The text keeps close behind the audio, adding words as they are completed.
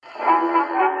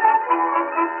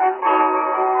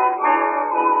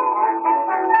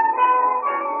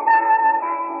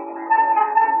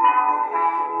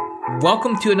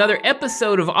Welcome to another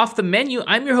episode of Off the Menu.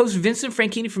 I'm your host, Vincent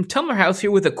Franchini from Tumblr House,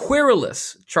 here with a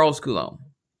querulous Charles Coulombe.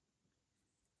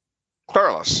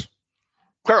 Querulous.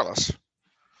 Querulous.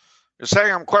 You're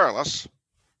saying I'm querulous?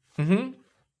 Mm-hmm.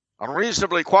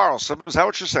 Unreasonably quarrelsome. Is that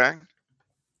what you're saying?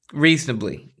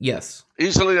 Reasonably, yes.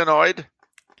 Easily annoyed?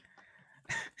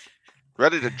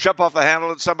 Ready to jump off the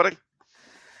handle at somebody?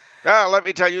 Let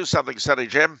me tell you something, Sonny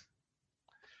Jim.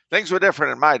 Things were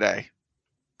different in my day.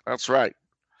 That's right.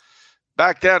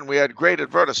 Back then, we had great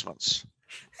advertisements.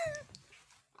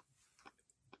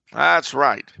 That's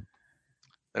right.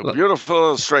 They were beautiful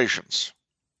illustrations.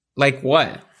 Like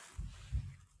what?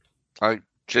 Like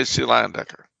J.C.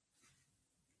 Leyendecker.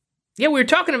 Yeah, we were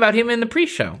talking about him in the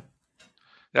pre-show.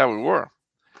 Yeah, we were.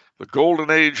 The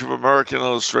golden age of American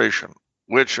illustration,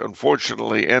 which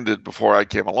unfortunately ended before I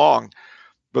came along,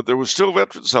 but there were still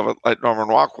veterans of it, like Norman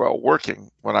Rockwell, working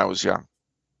when I was young.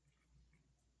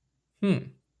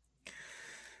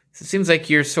 So it seems like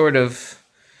you're sort of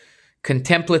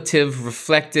contemplative,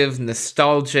 reflective,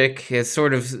 nostalgic, has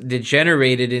sort of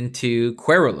degenerated into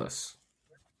querulous.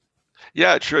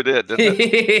 Yeah, it sure did, didn't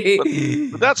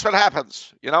it? but that's what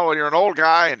happens. You know, when you're an old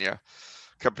guy and you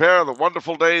compare the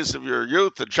wonderful days of your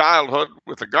youth and childhood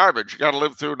with the garbage you got to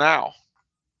live through now.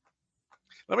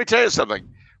 Let me tell you something.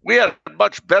 We had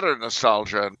much better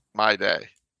nostalgia in my day.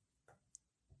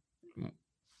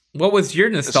 What was your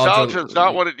nostalgia? Nostalgia is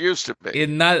not what it used to be.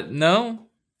 No?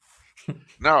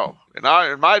 No.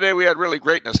 In my day, we had really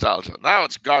great nostalgia. Now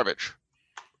it's garbage.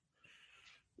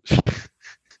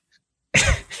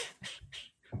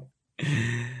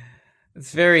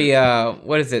 It's very,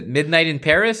 what is it, Midnight in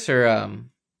Paris? Or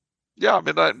Yeah,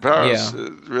 Midnight in Paris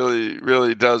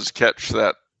really does catch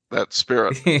that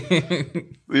spirit.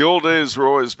 The old days were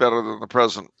always better than the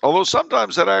present. Although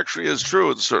sometimes that actually is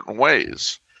true in certain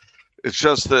ways. It's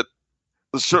just that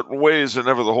the certain ways are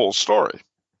never the whole story.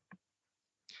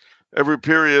 Every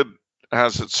period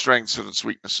has its strengths and its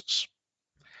weaknesses.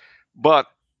 But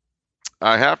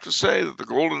I have to say that the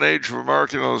golden age of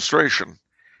American illustration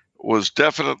was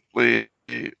definitely,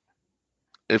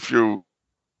 if you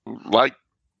like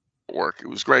work, it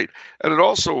was great. And it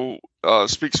also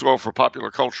speaks well for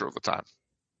popular culture of the time.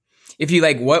 If you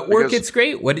like what work, because it's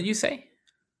great. What did you say?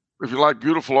 If you like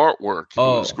beautiful artwork, it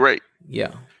was great.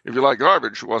 Yeah. If you like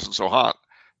garbage, it wasn't so hot.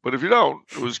 But if you don't,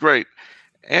 it was great.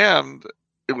 And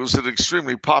it was an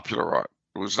extremely popular art.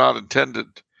 It was not intended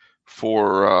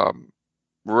for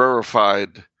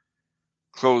rarefied,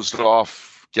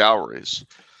 closed-off galleries.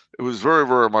 It was very,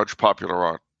 very much popular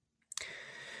art.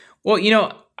 Well, you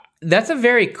know, that's a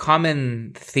very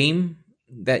common theme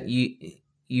that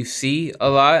you see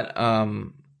a lot.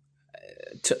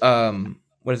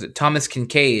 What is it? Thomas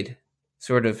Kincaid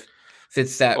sort of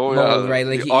fits that mold, right?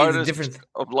 Like the artist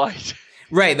of light.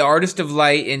 Right, the artist of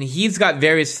light, and he's got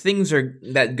various things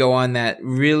that go on that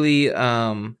really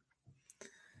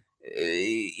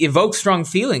evoke strong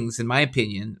feelings, in my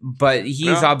opinion. But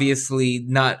he's obviously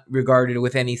not regarded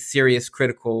with any serious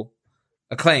critical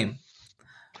acclaim.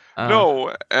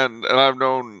 No, and I've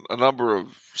known a number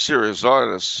of serious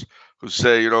artists who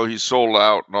say, you know, he's sold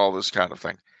out and all this kind of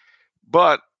thing.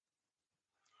 But,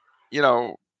 you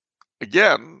know,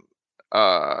 again,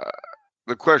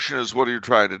 the question is, what are you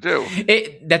trying to do?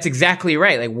 That's exactly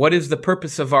right. Like, what is the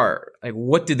purpose of art? Like,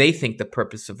 what do they think the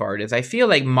purpose of art is? I feel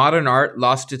like modern art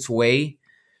lost its way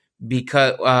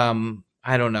because,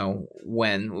 I don't know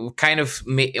when, kind of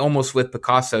almost with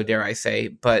Picasso, dare I say,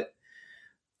 but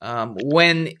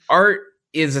when art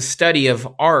is a study of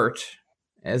art,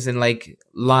 as in like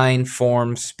line,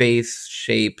 form, space,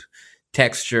 shape,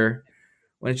 texture,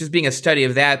 when it's just being a study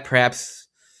of that, perhaps,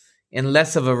 and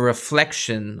less of a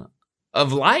reflection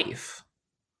of life,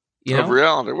 of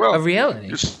reality. Well, of reality.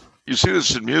 You see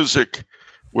this in music,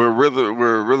 where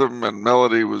rhythm and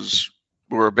melody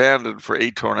were abandoned for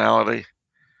atonality.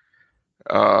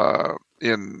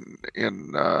 In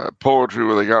poetry,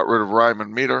 where they got rid of rhyme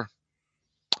and meter.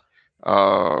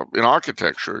 In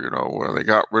architecture, you know, where they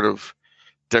got rid of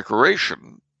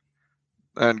decoration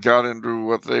and got into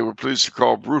what they were pleased to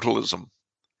call brutalism.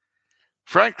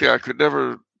 Frankly, I could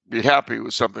never be happy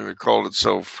with something that called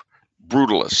itself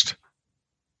brutalist.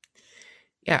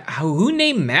 Yeah, who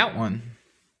named that one?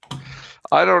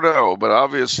 I don't know, but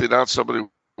obviously not somebody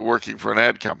working for an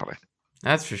ad company.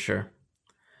 That's for sure.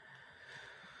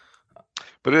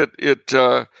 But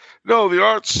no, the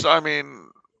arts, I mean,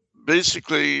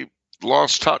 basically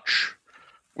lost touch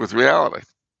with reality.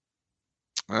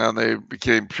 And they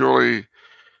became purely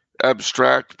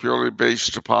abstract, purely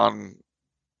based upon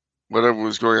whatever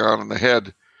was going on in the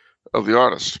head of the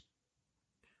artist.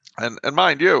 And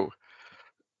mind you,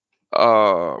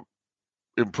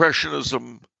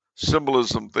 Impressionism,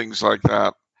 symbolism, things like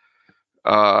that,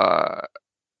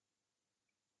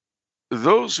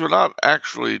 those were not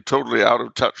actually totally out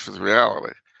of touch with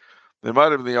reality. They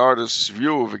might have been the artist's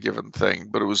view of a given thing,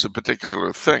 but it was a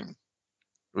particular thing.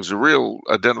 It was a real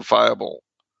identifiable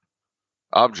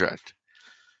object.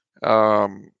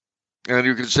 And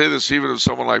you can say this even of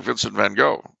someone like Vincent van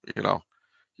Gogh. You know,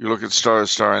 you look at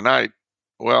Starry Night.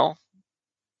 Well,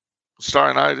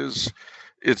 Starry Night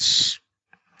it's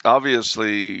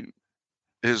obviously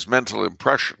his mental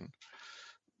impression,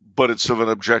 but it's of an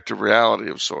objective reality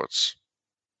of sorts.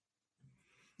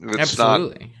 It's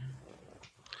Absolutely.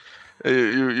 Not,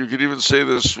 you could even say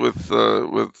this with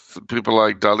people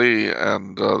like Dali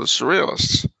and the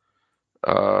Surrealists.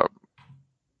 But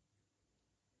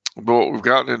what we've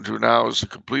gotten into now is a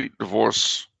complete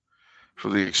divorce for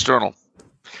the external.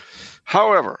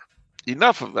 However,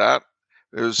 enough of that.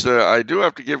 I do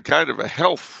have to give kind of a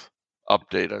health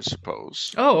update, I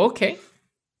suppose. Oh, okay.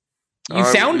 You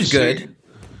sound good.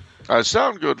 I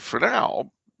sound good for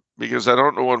now because I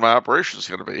don't know when my operation is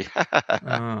going to be.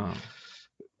 Oh.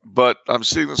 But I'm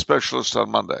seeing the specialist on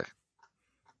Monday,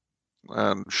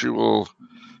 and she will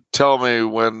tell me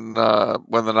when the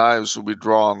knives will be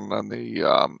drawn and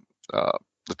the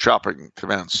chopping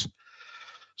commence.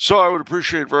 So I would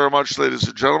appreciate very much, ladies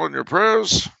and gentlemen, your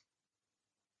prayers.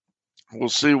 We'll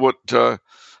see what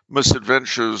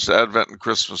misadventures Advent and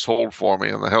Christmas hold for me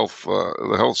in the health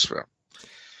sphere.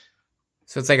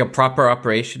 So it's like a proper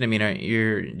operation. I mean,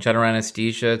 your general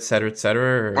anesthesia, et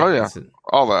cetera, Oh yeah,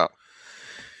 all that.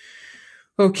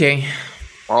 Okay.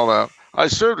 All that. I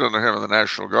served under him in the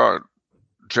National Guard,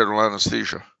 general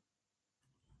anesthesia.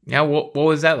 Yeah, what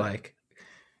was that like?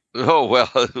 Oh well,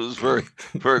 it was very,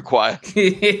 very quiet.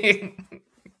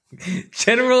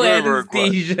 General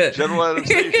anesthesia. General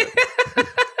anesthesia.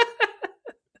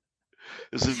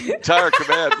 His entire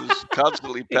command was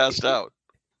constantly passed out.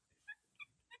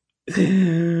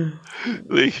 The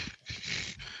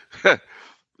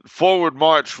forward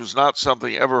march was not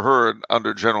something ever heard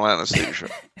under general anesthesia.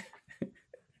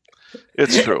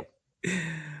 It's true.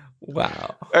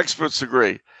 Wow. Experts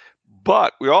agree.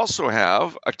 But we also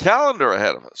have a calendar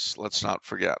ahead of us. Let's not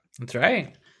forget. That's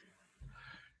right.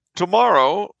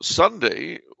 Tomorrow,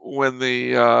 Sunday, when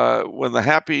the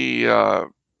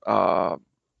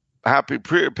happy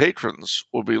patrons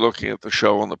will be looking at the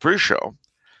show and the pre-show,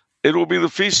 it will be the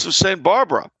Feast of St.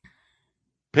 Barbara,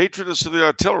 patroness of the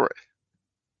artillery.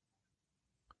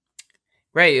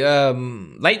 Right.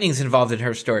 Lightning's involved in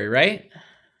her story, right?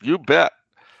 You bet.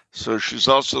 So she's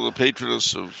also the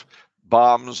patroness of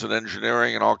bombs and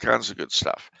engineering and all kinds of good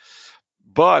stuff.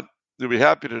 But you'll be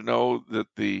happy to know that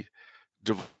the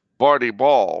DeVarty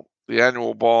Ball, the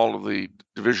annual ball of the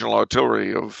Divisional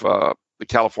Artillery of the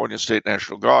California State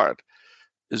National Guard,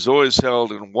 is always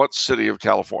held in what city of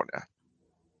California?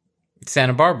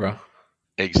 Santa Barbara.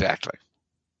 Exactly.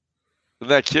 Isn't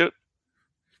that cute?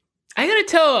 I gotta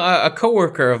tell a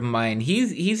coworker of mine. He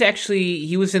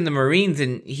was in the Marines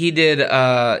and he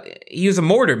was a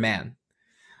mortar man.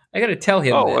 I gotta tell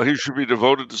him. Oh, well, he should be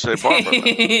devoted to St. Barbara.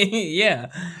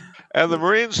 Yeah. And the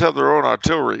Marines have their own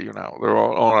artillery, their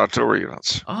own artillery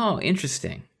units. Oh,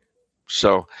 interesting.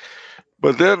 So,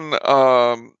 but then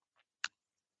on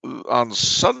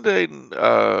Sunday,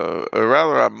 or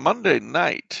rather on Monday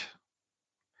night,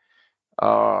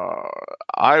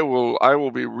 I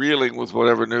will be reeling with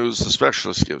whatever news the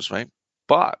specialist gives me,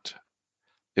 but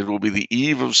it will be the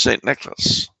eve of St.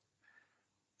 Nicholas.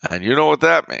 And you know what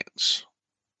that means.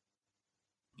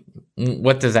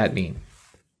 What does that mean?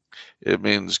 It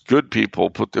means good people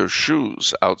put their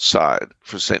shoes outside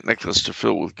for St. Nicholas to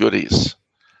fill with goodies.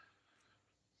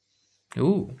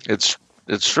 Ooh. It's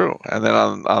true. And then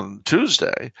on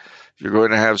Tuesday, you're going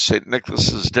to have St.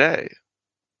 Nicholas's Day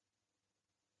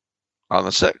on the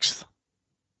 6th.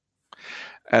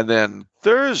 And then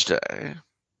Thursday,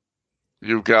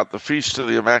 you've got the Feast of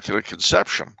the Immaculate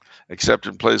Conception, except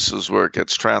in places where it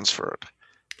gets transferred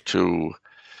to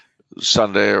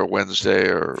Sunday or Wednesday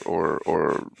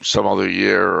or some other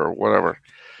year or whatever.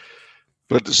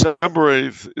 But December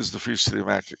 8th is the Feast of the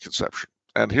Immaculate Conception.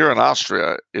 And here in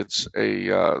Austria, it's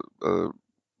a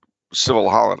civil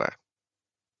holiday.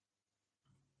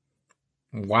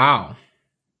 Wow.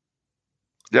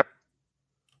 Yep.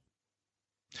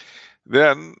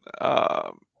 Then,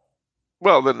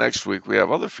 then next week we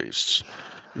have other feasts.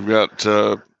 We've got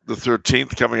the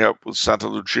 13th coming up with Santa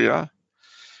Lucia,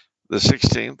 the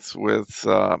 16th with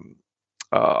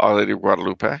Our Lady of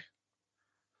Guadalupe,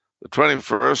 The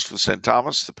 21st is St.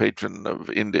 Thomas, the patron of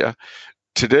India.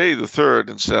 Today, the 3rd,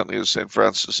 incidentally, is St.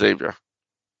 Francis Xavier,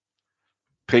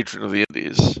 patron of the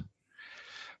Indies.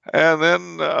 And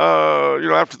then,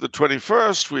 after the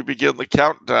 21st, we begin the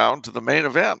countdown to the main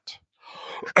event.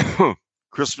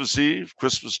 Christmas Eve,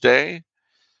 Christmas Day,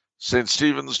 St.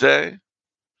 Stephen's Day,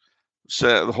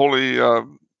 the Holy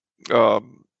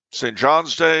St.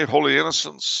 John's Day, Holy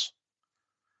Innocents,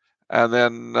 and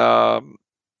then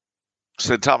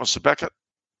St. Thomas of Becket.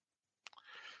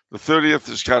 The 30th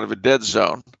is kind of a dead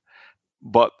zone,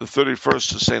 but the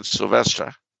 31st is St.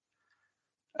 Sylvester,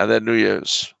 and then New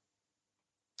Year's.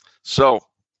 So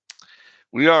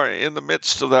we are in the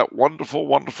midst of that wonderful,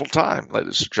 wonderful time,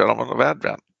 ladies and gentlemen, of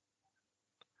Advent.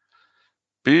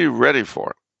 Be ready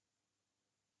for it.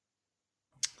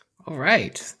 All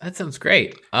right. That sounds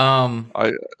great. Are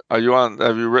you on?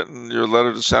 Have you written your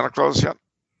letter to Santa Claus yet?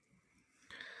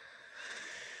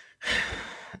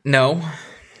 No.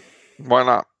 Why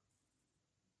not?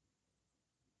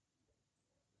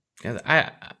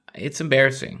 It's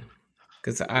embarrassing.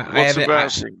 What's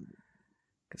embarrassing?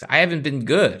 Because I haven't been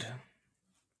good.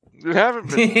 You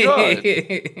haven't been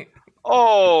good?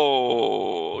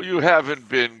 Oh, you haven't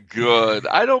been good.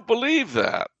 I don't believe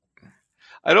that.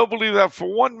 I don't believe that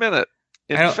for 1 minute.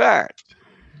 In fact,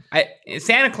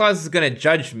 Santa Claus is going to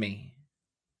judge me.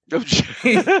 Well,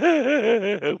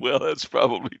 that's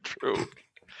probably true.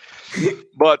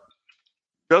 But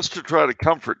just to try to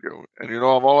comfort you, and I'm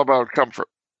all about comfort.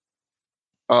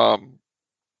 I'm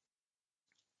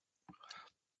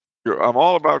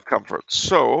all about comfort.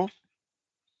 So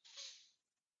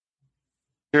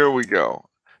here we go.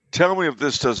 Tell me if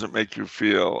this doesn't make you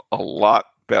feel a lot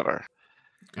better.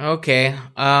 Okay.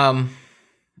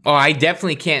 I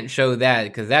definitely can't show that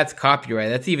because that's copyright.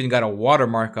 That's even got a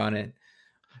watermark on it.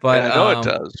 But I know it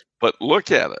does. But look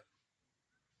at it.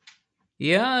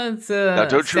 Yeah, it's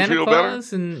Santa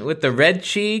Claus and with the red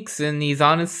cheeks, and he's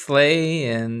on his sleigh,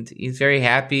 and he's very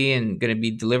happy and going to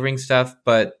be delivering stuff.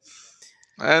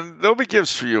 And there'll be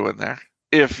gifts for you in there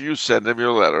if you send him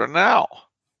your letter now.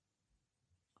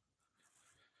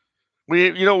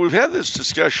 We've had this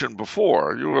discussion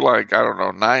before. You were like, I don't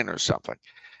know, 9 or something,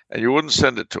 and you wouldn't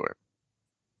send it to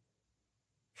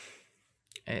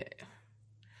him.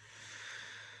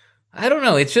 I don't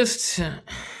know. It's just,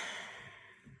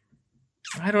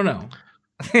 I don't know.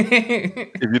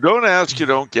 If you don't ask, you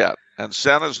don't get. And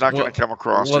Santa's not going to come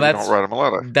across if you don't write him a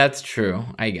letter. That's true,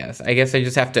 I guess. I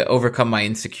just have to overcome my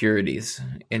insecurities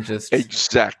and just...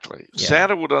 Exactly. Yeah.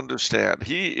 Santa would understand.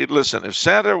 Listen, if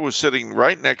Santa was sitting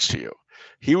right next to you,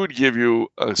 he would give you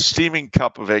a steaming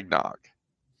cup of eggnog.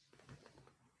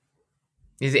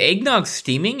 Is eggnog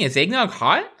steaming? Is eggnog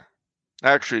hot?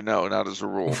 Actually, no, not as a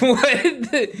rule. What?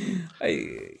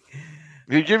 He'd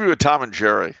give you a Tom and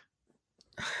Jerry.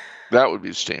 That would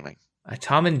be steaming. A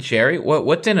Tom and Jerry?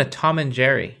 What's in a Tom and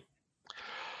Jerry?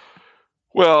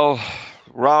 Well,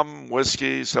 rum,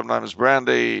 whiskey, sometimes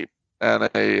brandy, and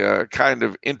a kind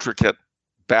of intricate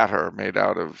batter made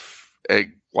out of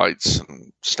egg whites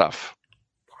and stuff.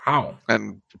 Wow.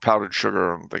 And powdered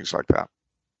sugar and things like that.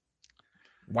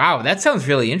 Wow, that sounds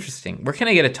really interesting. Where can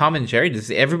I get a Tom and Jerry? Does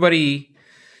any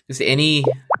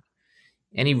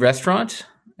restaurant?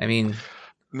 I mean...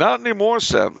 Not anymore,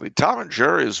 sadly. Tom and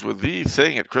Jerry's were the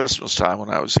thing at Christmas time when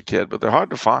I was a kid, but they're hard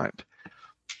to find.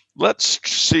 Let's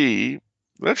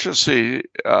just see,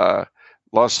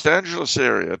 Los Angeles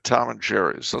area, Tom and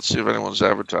Jerry's. Let's see if anyone's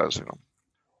advertising them.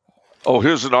 Oh,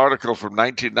 here's an article from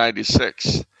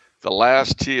 1996. The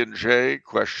last T&J,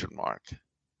 question mark.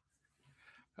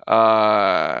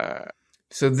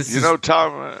 So this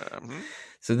Tom...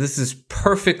 So this is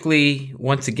perfectly,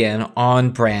 once again,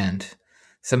 on brand.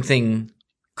 Something...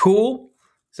 cool,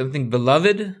 something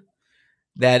beloved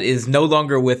that is no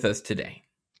longer with us today.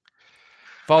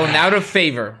 Fallen out of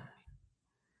favor.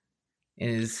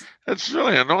 It's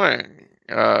really annoying.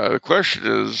 The question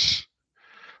is,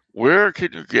 where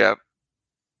can you get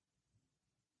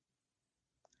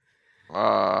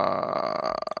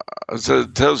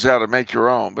it tells you how to make your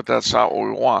own, but that's not what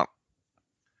we want.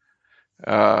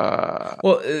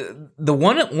 The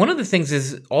one of the things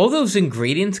is all those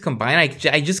ingredients combined.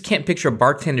 I just can't picture a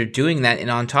bartender doing that.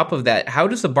 And on top of that, how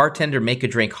does a bartender make a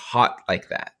drink hot like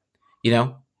that?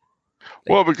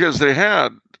 Well, because they had,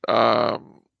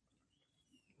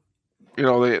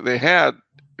 they had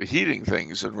heating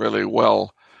things in really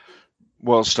well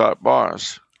stocked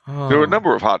bars. Oh. There were a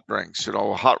number of hot drinks.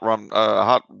 Hot rum,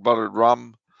 hot buttered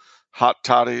rum, hot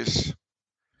toddies.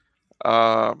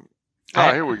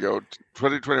 Here we go.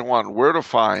 2021. Where to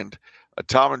find a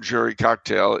Tom and Jerry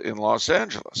cocktail in Los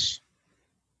Angeles?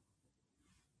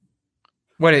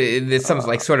 What is something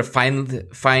like sort of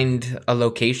find a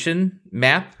location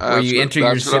map where you enter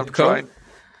your zip code?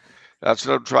 That's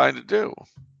what I'm trying to do.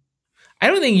 I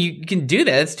don't think you can do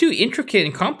that. It's too intricate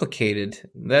and complicated.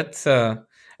 That's I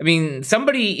mean,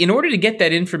 somebody, in order to get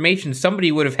that information,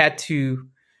 somebody would have had to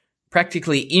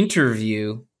practically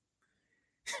interview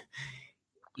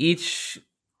each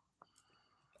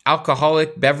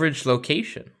alcoholic beverage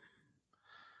location.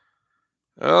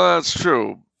 Well, that's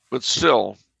true, but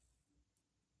still.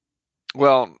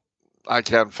 Well, I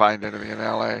can't find anything in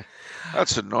LA.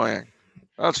 That's annoying.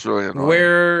 That's really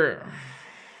annoying.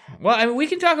 Well, I mean, we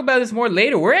can talk about this more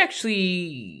later. We're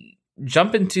actually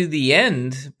jumping to the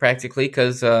end, practically,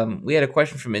 because we had a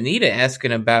question from Anita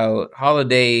asking about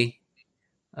holiday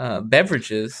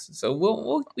beverages.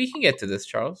 So we can get to this,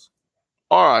 Charles.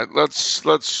 All right,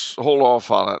 let's hold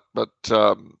off on it. But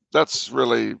that's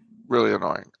really, really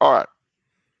annoying. All right.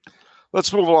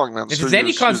 Let's move along then. If there's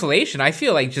any consolation, I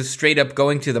feel like just straight up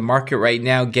going to the market right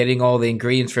now, getting all the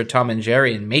ingredients for Tom and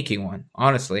Jerry and making one,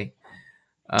 honestly.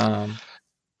 That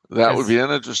would be an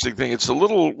interesting thing. It's a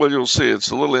little, well, you'll see, it's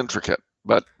a little intricate.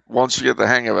 But once you get the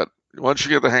hang of it, once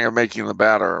you get the hang of making the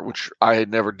batter, which I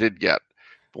never did get,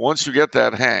 but once you get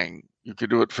that hang, you can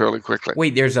do it fairly quickly.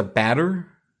 Wait, there's a batter?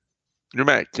 You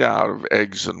make, yeah, out of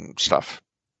eggs and stuff.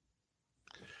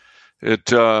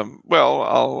 Well,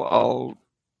 I'll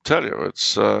tell you,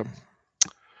 it's Tom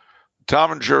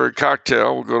and Jerry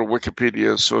cocktail. We'll go to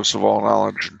Wikipedia, source of all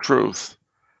knowledge and truth.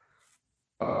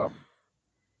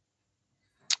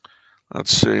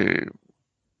 Let's see.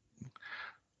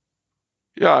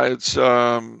 Yeah, it's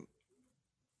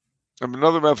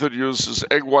another method uses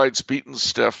egg whites beaten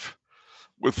stiff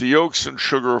with the yolks and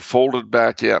sugar folded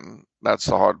back in. That's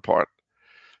the hard part.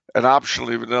 And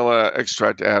optionally, vanilla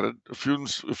extract added. A few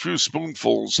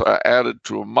spoonfuls are added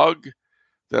to a mug.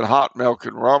 Then hot milk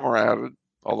and rum are added,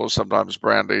 although sometimes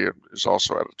brandy is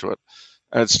also added to it.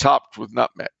 And it's topped with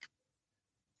nutmeg.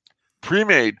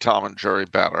 Pre-made Tom and Jerry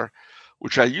batter,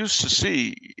 which I used to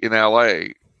see in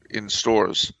LA in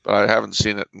stores, but I haven't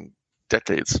seen it in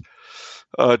decades.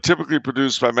 Typically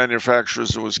produced by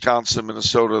manufacturers in Wisconsin,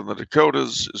 Minnesota, and the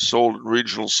Dakotas, is sold in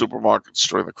regional supermarkets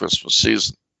during the Christmas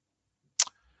season.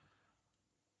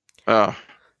 And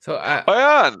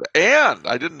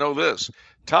I didn't know this.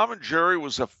 Tom and Jerry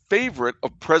was a favorite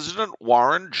of President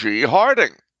Warren G.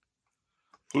 Harding,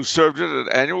 who served it at an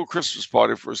annual Christmas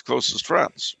party for his closest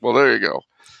friends. Well, there you go.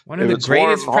 One of the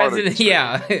greatest presidents,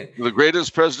 yeah. The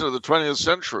greatest president of the 20th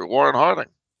century, Warren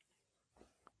Harding.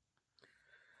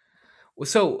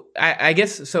 So I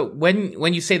guess, so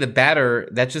when you say the batter,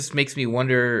 that just makes me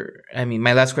wonder, I mean,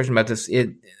 my last question about this,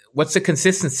 what's the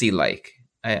consistency like?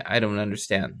 I don't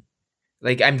understand.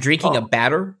 Like, I'm drinking a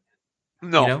batter?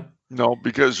 No. You know? No,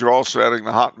 because you're also adding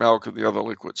the hot milk and the other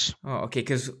liquids. Oh, okay.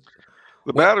 Because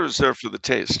the batter is there for the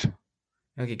taste.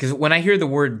 Okay, because when I hear the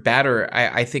word batter,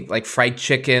 I think like fried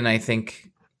chicken. I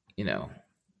think,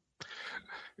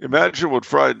 Imagine what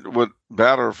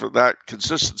batter for that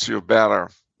consistency of batter.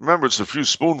 Remember, it's a few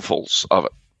spoonfuls of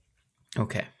it.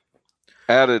 Okay.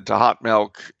 Added to hot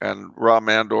milk and rum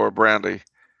and/or brandy.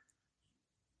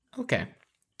 Okay.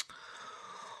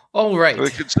 All right. The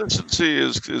consistency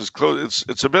is close.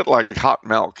 It's a bit like hot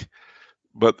milk,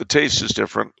 but the taste is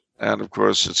different, and of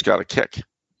course, it's got a kick.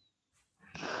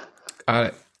 Got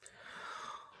it.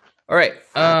 All right.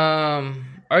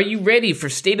 Are you ready for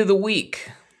State of the Week?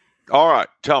 All right.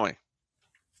 Tell me.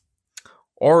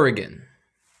 Oregon.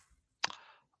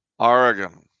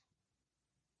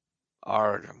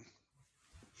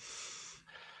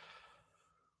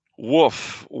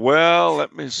 Woof. Well,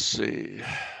 let me see.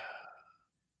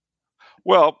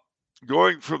 Well,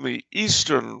 going from the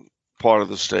eastern part of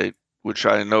the state, which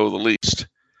I know the least,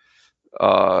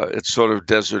 it's sort of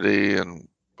deserty and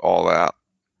all that.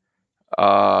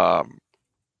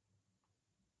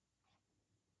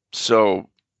 So,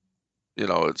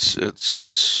 it's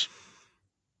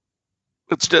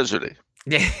deserty.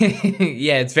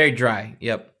 Yeah, it's very dry.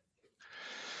 Yep.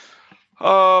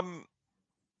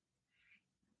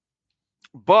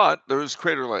 But there is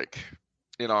Crater Lake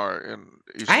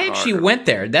I actually went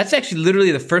there. That's actually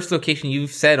literally the first location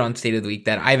you've said on State of the Week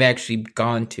that I've actually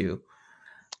gone to.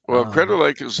 Well, Crater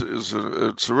Lake it's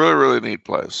a really, really neat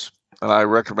place, and I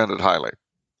recommend it highly.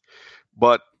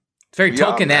 But it's very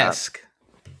Tolkien-esque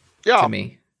to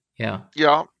me. Yeah.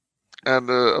 Yeah. And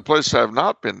a place I have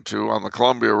not been to on the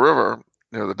Columbia River,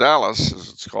 near the Dalles, as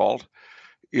it's called,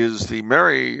 is the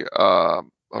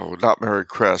not Mary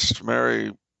Crest,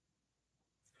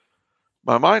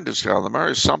 my mind is gone. The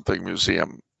Mary Something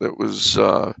Museum. It was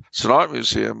it's an art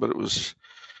museum, but it was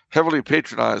heavily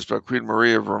patronized by Queen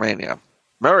Maria of Romania.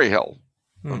 Maryhill.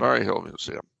 the Maryhill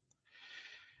Museum.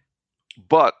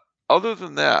 But other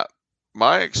than that,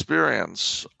 my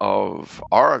experience of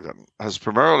Oregon has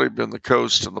primarily been the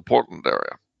coast and the Portland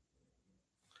area.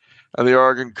 And the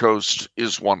Oregon coast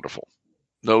is wonderful,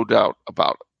 no doubt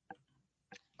about it.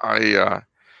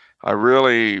 I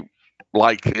really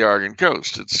like the Oregon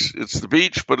coast. It's the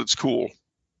beach, but it's cool.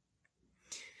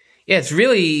 Yeah, it's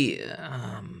really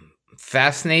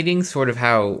fascinating, sort of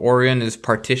how Oregon is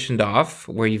partitioned off,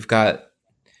 where you've got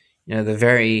the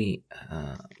very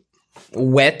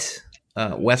wet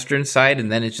western side, and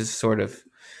then it's just sort of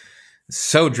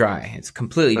so dry. It's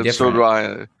completely different.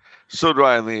 So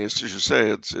dry in the east, as you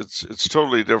say. It's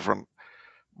totally different.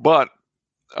 But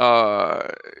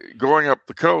going up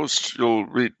the coast, you'll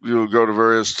go to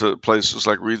various places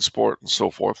like Reedsport and so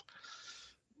forth.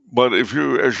 But as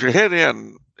you head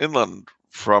inland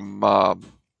from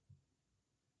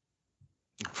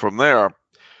there,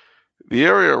 the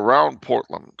area around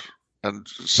Portland and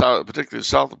particularly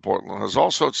south of Portland has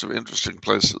all sorts of interesting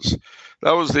places.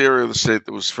 That was the area of the state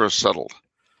that was first settled.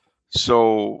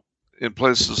 So in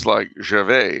places like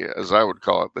Gervais, as I would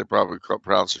call it, they probably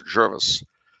pronounce it Jervis,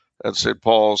 and St.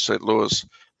 Paul, St. Louis,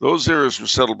 those areas were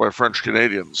settled by French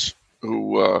Canadians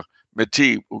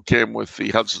Métis, who came with the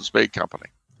Hudson's Bay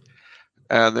Company.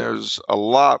 And there's a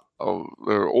lot of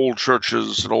there are old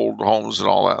churches and old homes and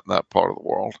all that in that part of the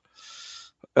world.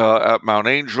 At Mount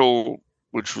Angel,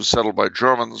 which was settled by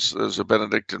Germans, there's a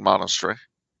Benedictine monastery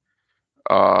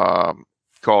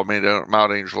called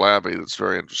Mount Angel Abbey that's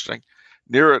very interesting.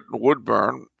 Near it in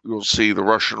Woodburn, you'll see the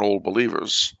Russian Old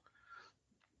Believers.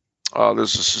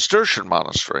 There's a Cistercian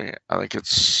monastery, I think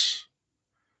it's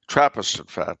Trappist, in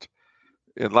fact,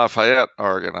 in Lafayette,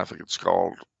 Oregon, I think it's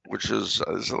called, which is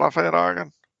it Lafayette,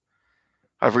 Oregon?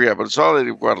 I forget, but it's all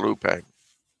in Guadalupe. And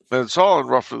it's all in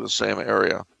roughly the same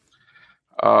area.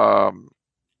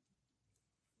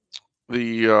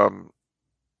 The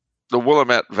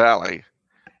Willamette Valley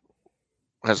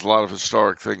has a lot of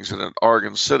historic things in it.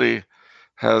 Oregon City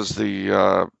has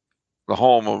the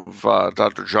home of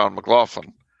Dr. John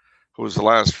McLaughlin, who was the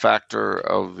last factor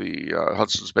of the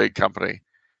Hudson's Bay Company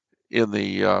in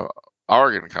the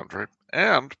Oregon country,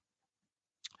 and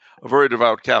a very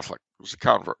devout Catholic. He was a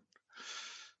convert.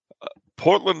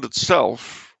 Portland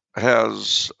itself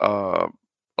has a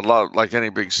lot, like any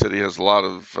big city, has a lot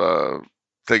of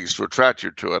things to attract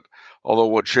you to it. Although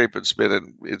what shape it's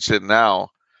in now,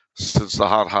 since the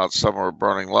hot summer of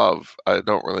burning love, I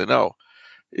don't really know.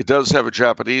 It does have a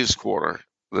Japanese quarter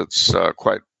that's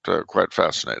quite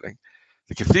fascinating.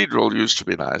 The cathedral used to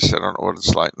be nice. I don't know what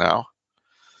it's like now.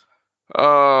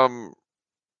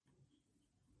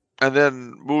 And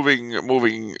then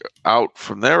moving out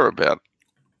from there a bit,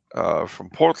 from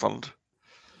Portland,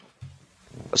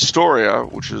 Astoria,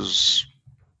 which is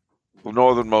the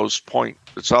northernmost point.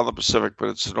 It's on the Pacific, but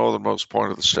it's the northernmost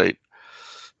point of the state.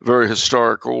 Very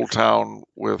historic old town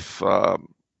with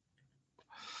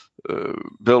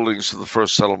buildings of the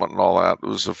first settlement and all that. It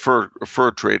was a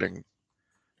fur trading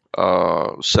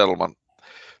settlement.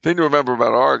 The thing to remember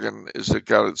about Oregon is it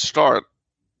got its start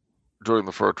during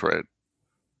the fur trade,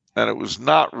 and it was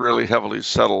not really heavily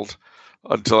settled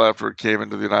until after it came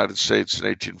into the United States in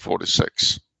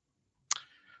 1846.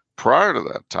 Prior to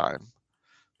that time,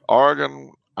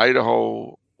 Oregon,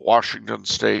 Idaho, Washington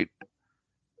State,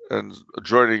 and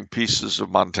adjoining pieces of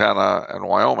Montana and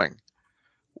Wyoming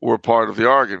were part of the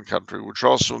Oregon country, which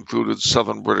also included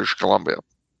southern British Columbia.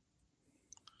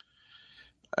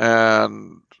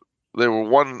 And they were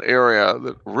one area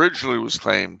that originally was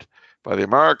claimed by the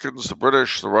Americans, the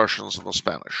British, the Russians, and the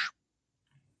Spanish.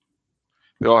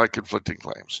 They all had conflicting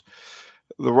claims.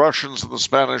 The Russians and the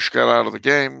Spanish got out of the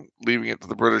game, leaving it to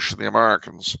the British and the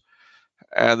Americans,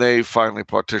 and they finally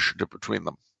partitioned it between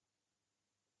them.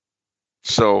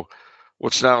 So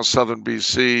what's now southern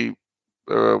BC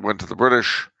went to the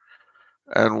British,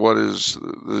 and what is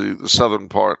the southern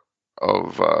part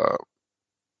of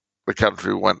the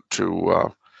country went to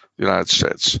the United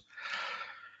States.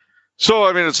 So,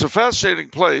 I mean, it's a fascinating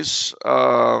place.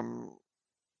 I've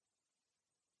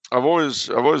always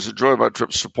enjoyed my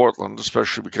trips to Portland,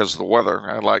 especially because of the weather.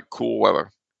 I like cool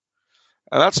weather.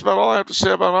 And that's about all I have to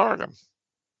say about Oregon.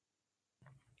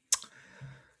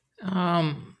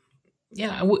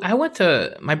 Yeah, I went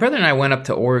to, my brother and I went up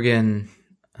to Oregon,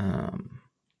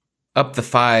 up the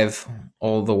 5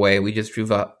 all the way. We just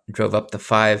drove up the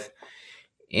 5.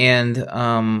 And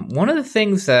one of the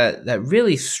things that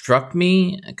really struck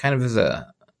me kind of as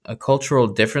a cultural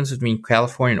difference between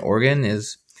California and Oregon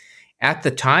is, at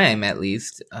the time at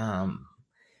least,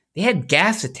 they had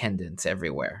gas attendants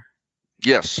everywhere.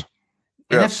 Yes.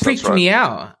 And that freaked me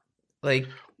out. Like,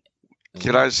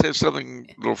 Can I say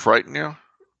something that'll frighten you?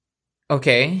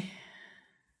 Okay.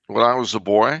 When I was a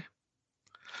boy,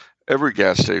 every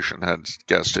gas station had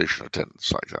gas station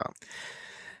attendants like that.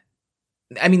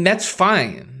 I mean, that's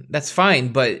fine. That's fine,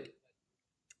 but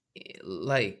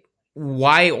like,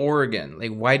 why Oregon?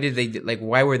 Like, why did they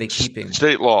why were they keeping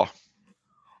state law?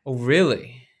 Oh,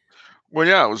 really? Well,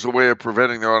 yeah, it was a way of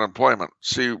preventing their unemployment.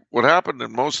 See, what happened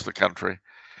in most of the country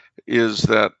is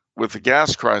that with the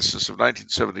gas crisis of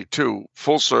 1972,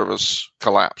 full service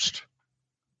collapsed.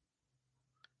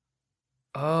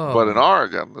 Oh. But in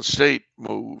Oregon, the state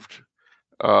moved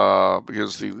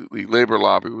because the labor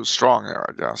lobby was strong there,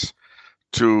 I guess,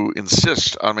 to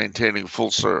insist on maintaining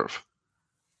full serve.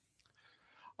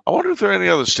 I wonder if there are any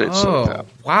other states like that.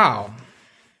 Wow.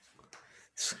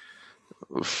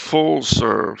 Full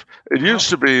serve. It used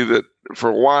to be that for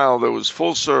a while there was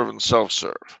full serve and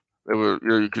self-serve.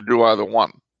 You could do either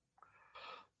one.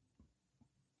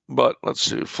 But let's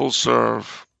see, full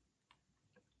serve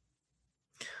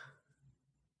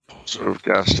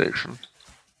gas station.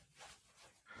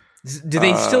 Do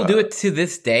they still do it to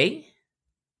this day?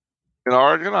 In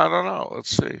Oregon, I don't know.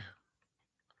 Let's see.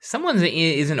 Someone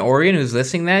is in Oregon who's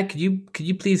listening to that. Could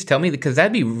you please tell me? Because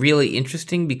that'd be really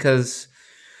interesting, because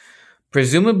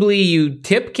presumably you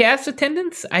tip gas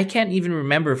attendants? I can't even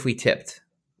remember if we tipped.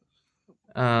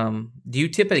 Do you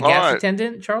tip a gas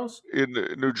attendant, Charles? In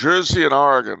New Jersey and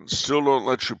Oregon, still don't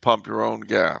let you pump your own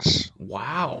gas.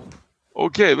 Wow.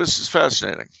 Okay, this is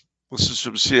fascinating. This is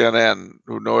from CNN,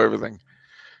 who know everything.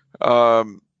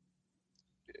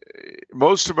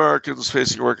 Most Americans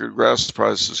facing record gas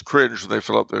prices cringe when they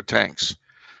fill up their tanks,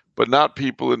 but not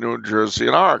people in New Jersey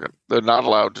and Oregon. They're not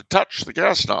allowed to touch the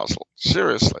gas nozzle.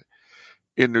 Seriously.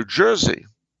 In New Jersey,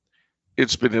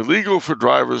 it's been illegal for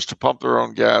drivers to pump their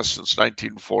own gas since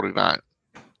 1949.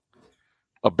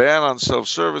 A ban on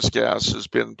self-service gas has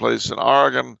been in place in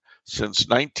Oregon since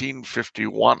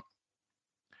 1951,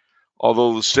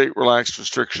 although the state relaxed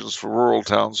restrictions for rural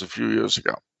towns a few years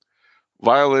ago.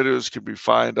 Violators can be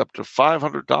fined up to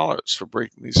 $500 for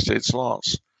breaking these states'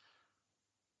 laws.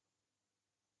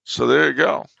 So there you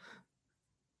go.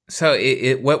 So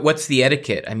what's the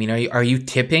etiquette? I mean, are you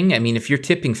tipping? I mean, if you're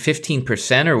tipping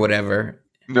 15% or whatever.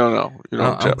 No, you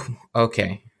don't tip.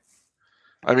 Okay.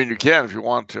 I mean, you can if you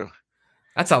want to.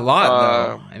 That's a lot,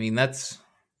 though. I mean, that's.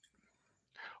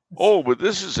 Oh, but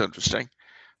this is interesting.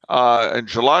 On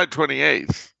July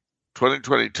 28th,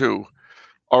 2022,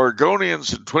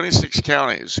 Oregonians in 26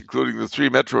 counties, including the 3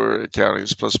 metro area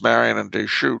counties, plus Marion and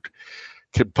Deschutes,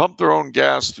 can pump their own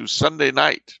gas through Sunday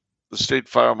night, the state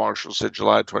fire marshal said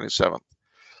July 27th.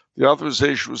 The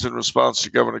authorization was in response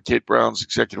to Governor Kate Brown's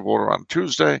executive order on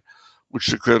Tuesday, which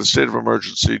declared a state of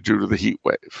emergency due to the heat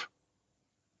wave.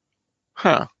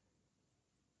 Huh.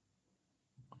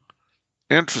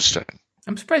 Interesting.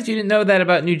 I'm surprised you didn't know that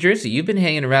about New Jersey. You've been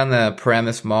hanging around the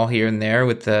Paramus Mall here and there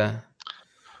with the...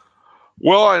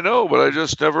 Well, I know, but I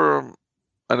just never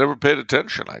paid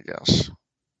attention, I guess.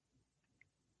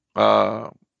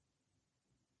 But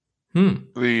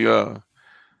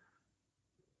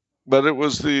it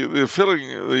was the filling,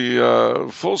 the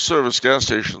full service gas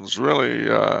stations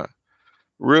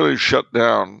really shut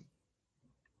down.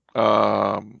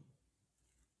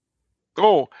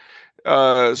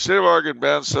 State of Oregon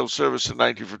banned self-service in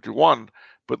 1951,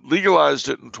 but legalized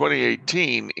it in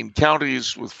 2018 in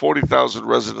counties with 40,000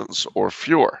 residents or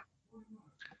fewer.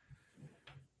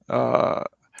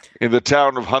 In the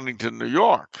town of Huntington, New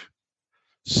York,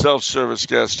 self-service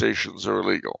gas stations are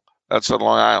illegal. That's on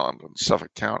Long Island in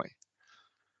Suffolk County.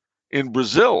 In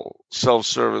Brazil,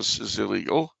 self-service is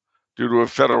illegal due to a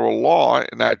federal law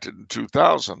enacted in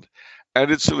 2000,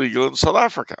 and it's illegal in South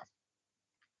Africa.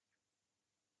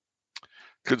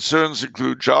 Concerns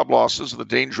include job losses and the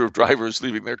danger of drivers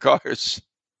leaving their cars.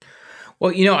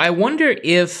 Well, I wonder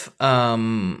if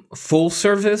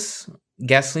full-service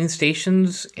gasoline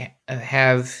stations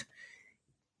have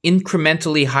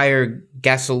incrementally higher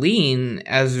gasoline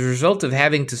as a result of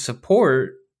having to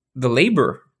support the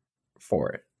labor for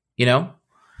it. It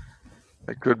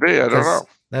could be. I don't know.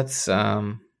 That's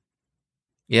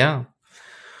yeah.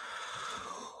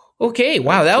 Okay.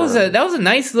 Wow. That was a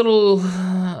nice little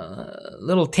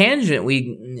tangent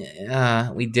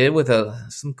we did with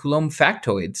some Coulomb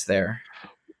factoids there.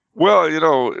 Well,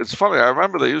 it's funny. I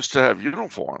remember they used to have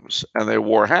uniforms and they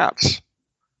wore hats.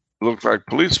 It looked like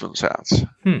policemen's hats.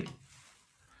 It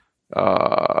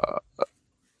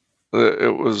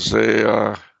was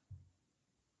a.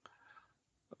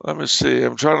 Let me see.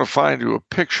 I'm trying to find you a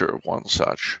picture of one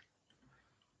such,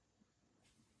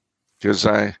 because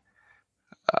I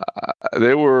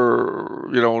they were,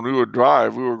 when we would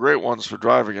drive, we were great ones for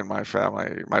driving in my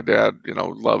family. My dad,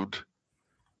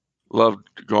 loved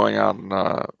going on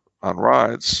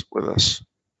rides with us.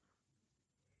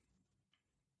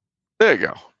 There you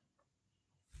go.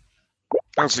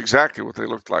 That's exactly what they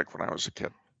looked like when I was a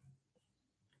kid.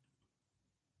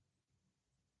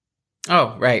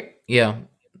 Oh, right. Yeah.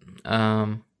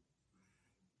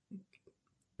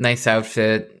 Nice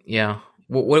outfit. Yeah.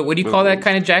 What do you call that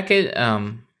kind of jacket?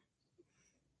 I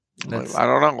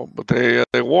don't know, but they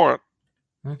wore it.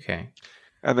 Okay.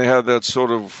 And they had that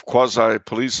sort of quasi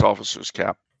police officer's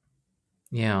cap.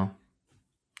 Yeah.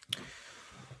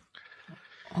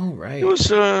 All right. It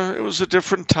was a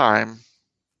different time.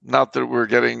 Not that we're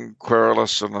getting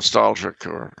querulous and nostalgic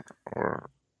or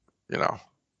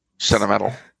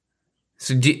sentimental.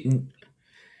 So do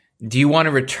you want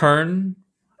a return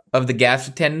of the gas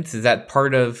attendants? Is that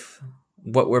part of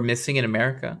what we're missing in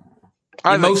America?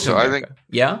 I think so. America.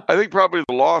 I think probably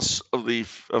the loss of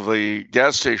the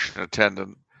gas station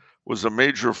attendant was a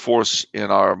major force in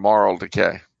our moral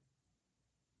decay.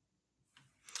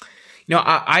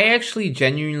 I actually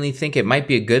genuinely think it might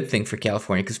be a good thing for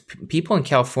California, because people in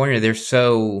California, they're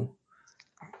so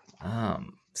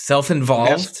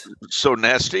self-involved. So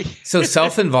nasty. So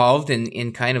self-involved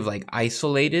and kind of like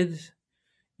isolated.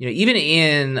 Even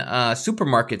in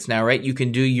supermarkets now, right? You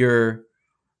can do your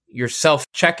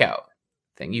self-checkout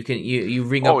thing. You can you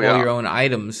ring up all your own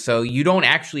items, so you don't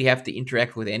actually have to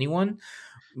interact with anyone.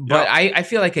 But I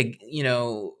feel like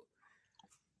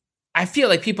I feel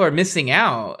like people are missing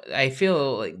out. I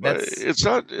feel like it's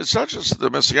not just they're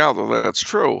missing out, though. That's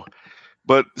true.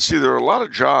 But see, there are a lot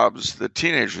of jobs that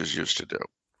teenagers used to do.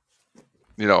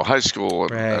 High school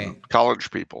and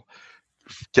college people.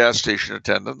 Gas station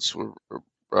attendants were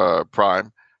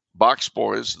prime. Box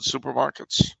boys in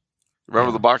supermarkets.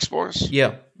 Remember the box boys?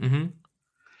 Yeah. Mm-hmm.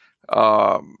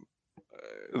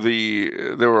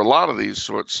 There were a lot of these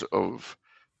sorts of.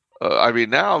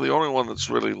 Now the only one that's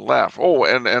really left. Oh,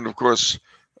 and of course,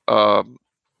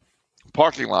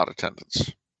 parking lot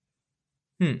attendants.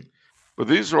 But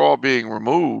these are all being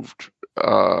removed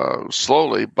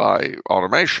slowly by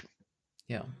automation.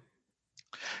 Yeah.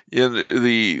 And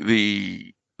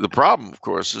the problem, of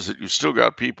course, is that you've still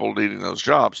got people needing those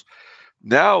jobs.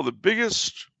 Now, the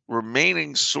biggest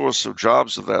remaining source of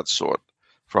jobs of that sort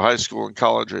for high school and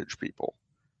college age people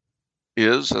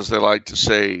is, as they like to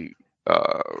say,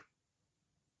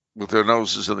 with their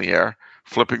noses in the air,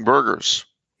 flipping burgers.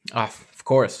 Of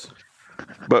course.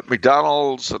 But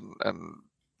McDonald's and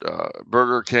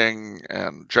Burger King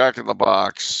and Jack in the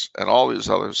Box and all these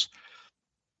others,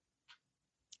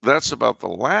 that's about the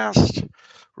last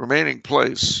remaining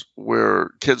place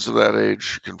where kids of that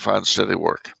age can find steady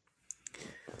work.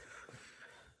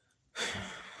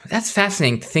 That's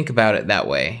fascinating to think about it that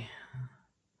way.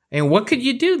 And what could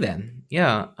you do then?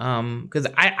 Yeah, because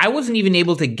I wasn't even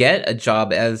able to get a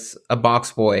job as a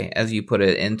box boy, as you put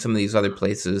it, in some of these other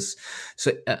places.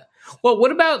 So, what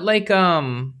about like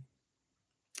playing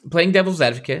devil's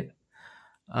advocate?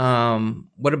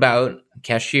 What about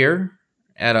cashier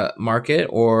at a market,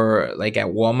 or like at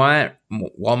Walmart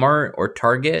or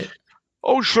Target?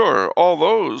 Oh, sure, all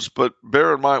those. But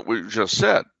bear in mind what you just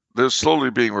said. They're slowly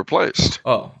being replaced.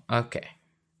 Oh, okay.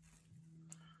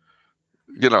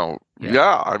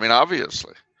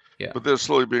 Obviously. Yeah. But they're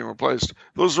slowly being replaced.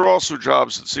 Those are also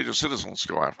jobs that senior citizens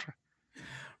go after.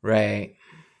 Right.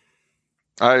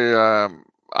 I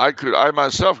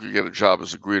myself could get a job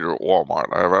as a greeter at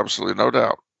Walmart. I have absolutely no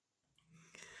doubt.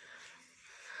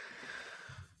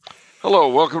 Hello,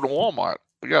 welcome to Walmart.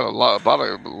 We got a lot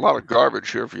of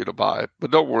garbage here for you to buy,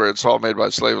 but don't worry, it's all made by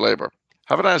slave labor.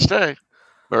 Have a nice day.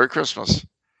 Merry Christmas.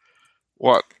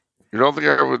 What? You don't think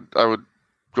I would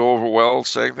go over well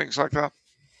saying things like that?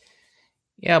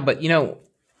 Yeah, but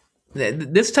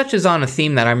this touches on a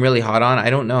theme that I'm really hot on. I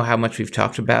don't know how much we've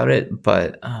talked about it,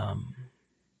 but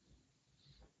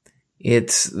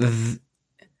it's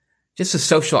just a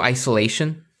social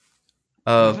isolation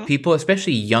of people,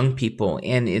 especially young people,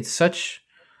 and it's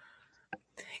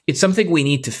something we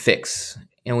need to fix,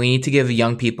 and we need to give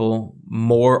young people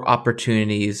more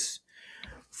opportunities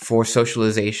for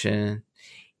socialization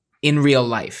in real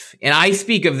life. And I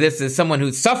speak of this as someone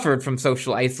who's suffered from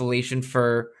social isolation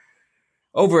for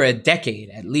over a decade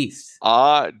at least.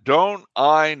 Don't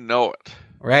I know it?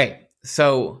 Right.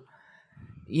 So,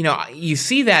 you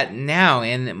see that now,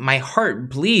 and my heart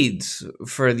bleeds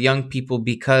for the young people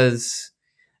because,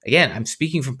 again, I'm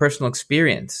speaking from personal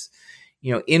experience.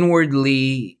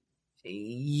 Inwardly,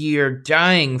 you're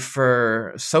dying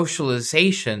for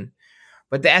socialization,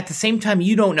 but at the same time,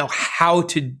 you don't know how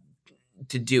to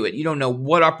to do it. You don't know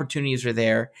what opportunities are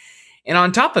there. And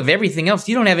on top of everything else,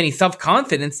 you don't have any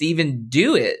self-confidence to even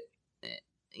do it.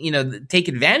 Take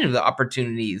advantage of the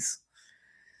opportunities.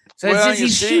 So it's just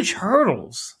these huge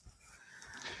hurdles.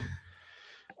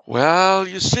 Well,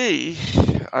 you see,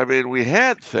 I mean, we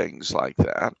had things like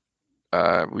that.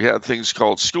 We had things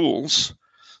called schools,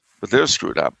 but they're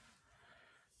screwed up.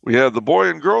 We had the Boy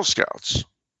and Girl Scouts,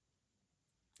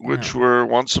 which were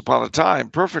once upon a time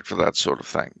perfect for that sort of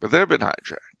thing, but they've been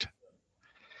hijacked.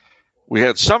 We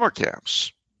had summer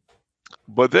camps,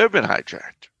 but they've been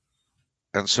hijacked.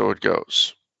 And so it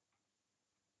goes.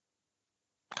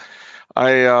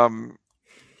 I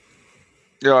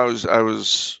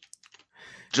was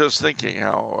just thinking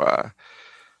how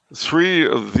 3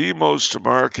 of the most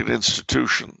American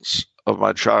institutions of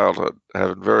my childhood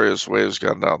have in various ways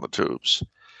gone down the tubes.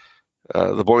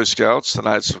 The Boy Scouts, the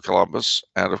Knights of Columbus,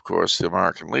 and of course the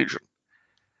American Legion.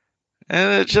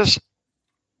 And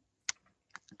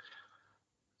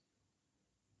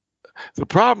the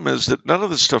problem is that none of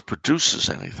this stuff produces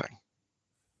anything.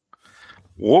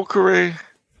 Wokery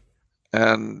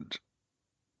and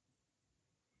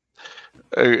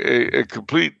a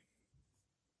complete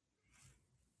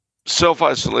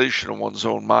self-isolation in one's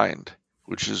own mind,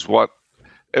 which is what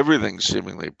everything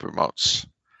seemingly promotes.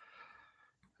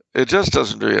 It just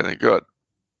doesn't do you any good.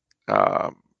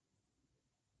 I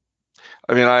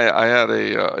mean, I had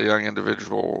a young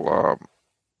individual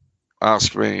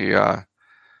ask me an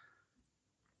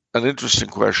interesting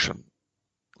question,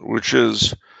 which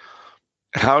is,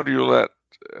 how do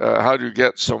you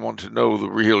get someone to know the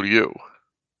real you?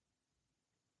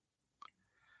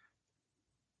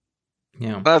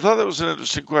 Yeah. And I thought that was an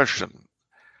interesting question.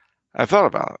 I thought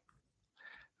about it.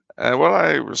 And what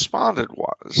I responded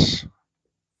was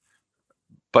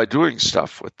by doing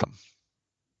stuff with them.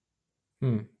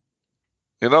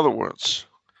 In other words,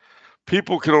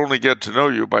 people can only get to know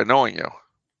you by knowing you.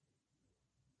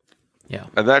 Yeah.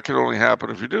 And that can only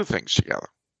happen if you do things together.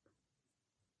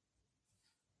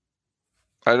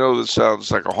 I know this sounds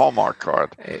like a Hallmark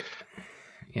card.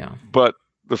 Yeah. But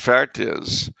the fact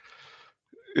is,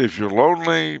 if you're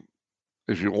lonely,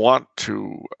 if you want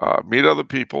to meet other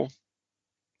people,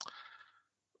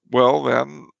 well,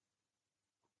 then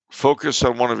focus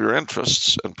on one of your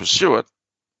interests and pursue it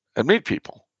and meet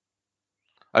people.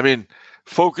 I mean,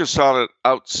 focus on it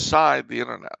outside the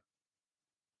internet.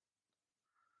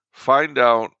 Find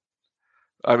out,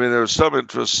 I mean, there are some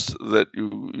interests that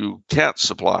you can't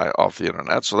supply off the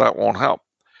internet, so that won't help.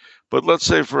 But let's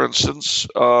say, for instance,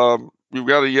 you've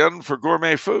got a yen for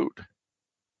gourmet food.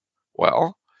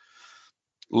 Well,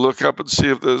 look up and see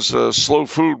if there's a slow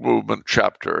food movement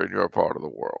chapter in your part of the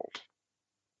world.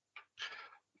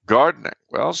 Gardening.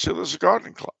 Well, see, there's a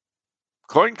gardening club.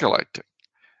 Coin collecting.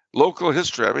 Local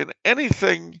history. I mean,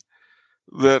 anything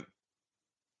that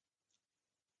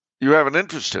you have an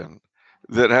interest in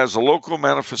that has a local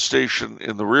manifestation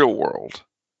in the real world,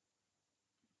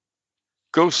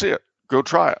 go see it. Go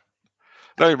try it.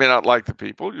 Now, you may not like the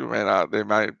people. They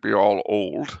might be all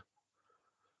old.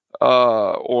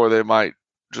 Or they might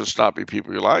just not be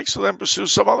people you like, so then pursue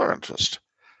some other interest.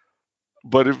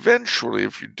 But eventually,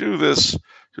 if you do this,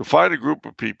 you'll find a group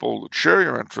of people that share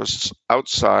your interests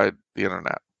outside the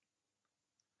internet.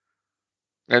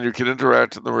 And you can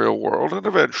interact in the real world, and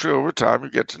eventually, over time, you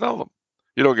get to know them.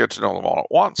 You don't get to know them all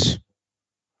at once.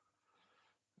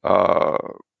 I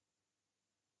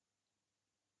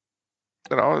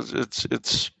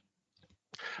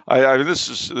mean, this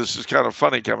is kind of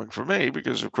funny coming from me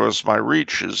because, of course, my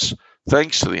reach is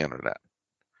thanks to the internet.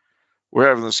 We're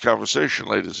having this conversation,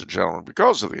 ladies and gentlemen,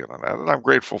 because of the internet, and I'm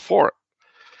grateful for it.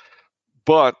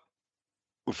 But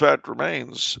the fact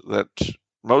remains that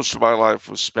most of my life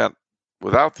was spent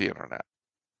without the internet.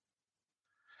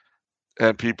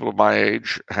 And people of my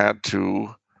age had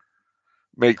to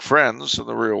make friends in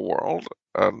the real world.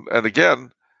 And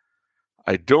again,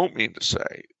 I don't mean to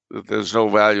say that there's no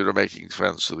value to making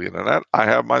friends through the internet. I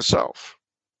have myself.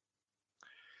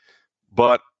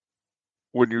 But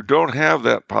when you don't have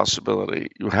that possibility,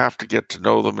 you have to get to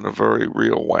know them in a very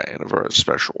real way, in a very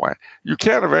special way. You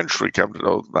can eventually come to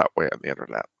know them that way on the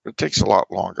internet. It takes a lot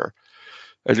longer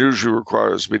and usually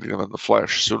requires meeting them in the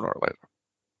flesh sooner or later.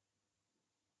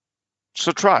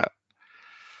 So try it.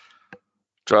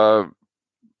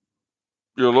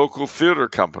 Your local theater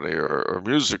company or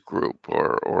music group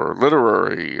or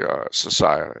literary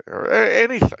society or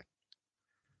anything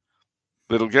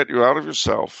that'll get you out of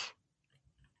yourself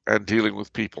and dealing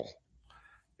with people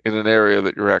in an area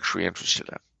that you're actually interested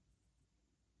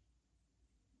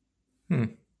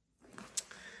in.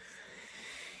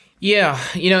 Yeah,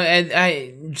 and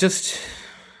I just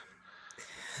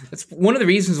That's one of the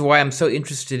reasons why I'm so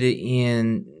interested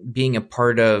in being a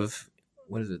part of,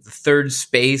 what is it, the Third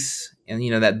Space, and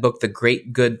that book, The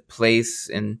Great Good Place,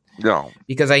 and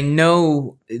because I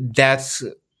know that's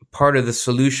part of the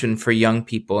solution for young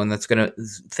people, and that's gonna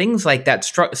things like that,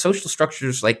 social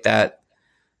structures like that,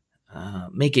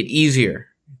 make it easier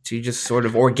to just sort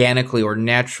of organically or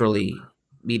naturally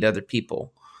meet other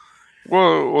people.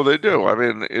 Well, they do. I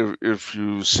mean, if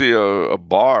you see a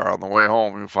bar on the way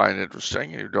home you find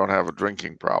interesting and you don't have a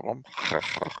drinking problem,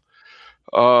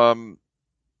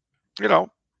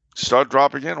 start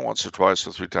dropping in once or twice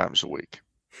or 3 times a week.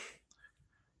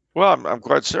 Well, I'm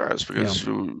quite serious, because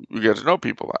you get to know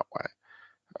people that way.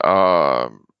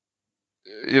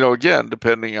 Again,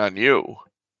 depending on you,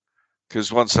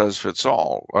 because one size fits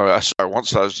all. One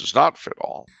size does not fit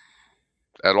all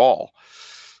at all.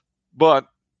 But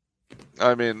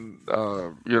I mean,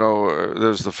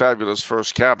 there's the fabulous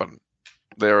First Cabin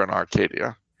there in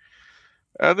Arcadia.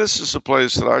 And this is a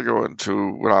place that I go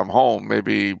into when I'm home,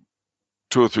 maybe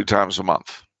 2 or 3 times a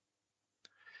month.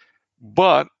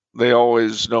 But they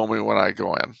always know me when I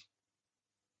go in,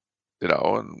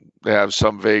 and they have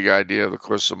some vague idea of the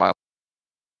course of my life.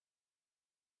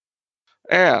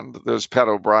 And there's Pat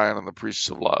O'Brien and the Priests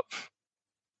of Love.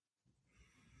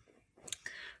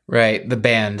 Right, the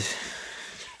band.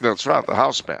 That's right, the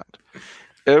house band.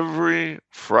 Every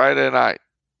Friday night,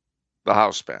 the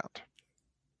house band.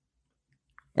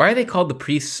 Why are they called the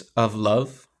Priests of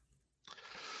Love?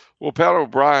 Well, Pat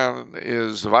O'Brien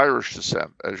is of Irish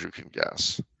descent, as you can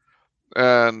guess.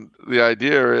 And the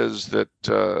idea is that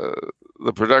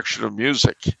the production of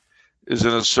music is,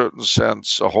 in a certain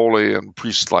sense, a holy and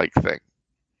priest-like thing.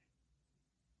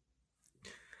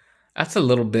 That's a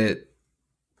little bit...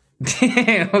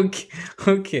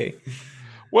 Okay.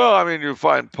 Well, I mean, you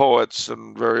find poets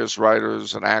and various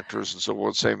writers and actors and so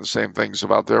forth saying the same things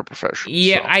about their profession.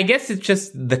 Yeah, so. I guess it's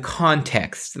just the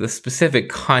context, the specific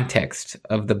context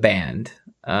of the band.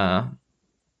 Well,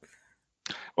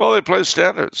 they play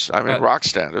standards. I mean, rock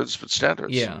standards, but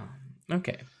standards. Yeah.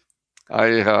 Okay.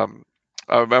 I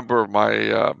remember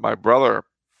my brother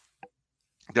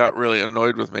got really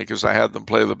annoyed with me because I had them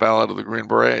play the Ballad of the Green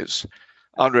Berets.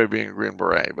 Andre being a Green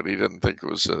Beret, but he didn't think it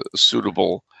was a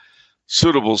suitable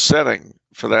setting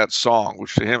for that song,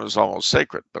 which to him is almost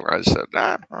sacred. But I said,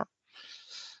 nah.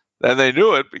 Then they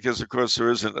knew it because, of course,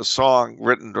 there isn't a song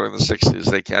written during the 60s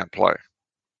they can't play.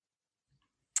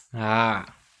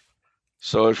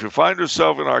 So if you find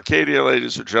yourself in Arcadia,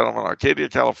 ladies and gentlemen, Arcadia,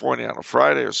 California, on a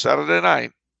Friday or Saturday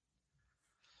night,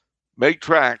 make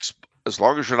tracks as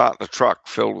long as you're not in a truck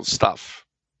filled with stuff,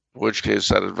 in which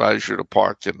case I'd advise you to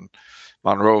park in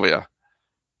Monrovia.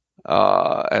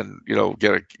 And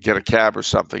get a cab or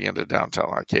something into downtown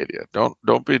Arcadia.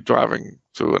 Don't be driving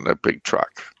through in a big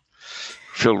truck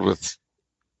filled with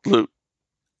loot.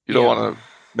 You don't want to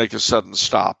make a sudden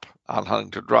stop on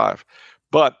Huntington Drive.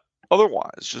 But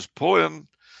otherwise, just pull into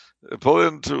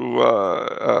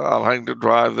on Huntington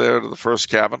Drive there to the First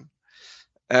Cabin,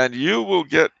 and you will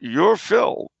get your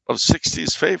fill of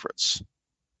 60s favorites.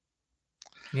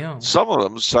 Yeah. Some of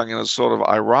them sung in a sort of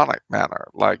ironic manner,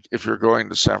 like If You're Going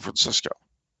to San Francisco.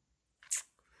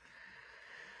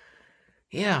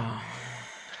 Yeah.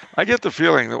 I get the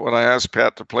feeling that when I ask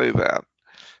Pat to play that,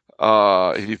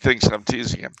 he thinks I'm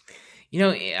teasing him.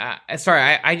 Sorry,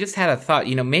 I just had a thought.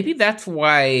 Maybe that's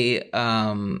why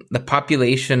the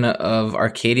population of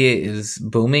Arcadia is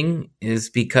booming, is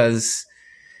because,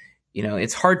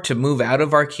 it's hard to move out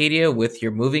of Arcadia with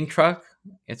your moving truck.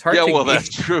 It's hard. Yeah, well, that's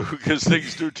true, because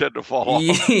things do tend to fall off.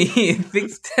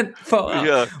 Things tend to fall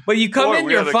off. But you come in,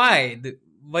 you're fine.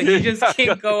 But you just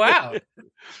can't go out.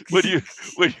 When you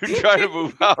try to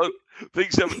move out,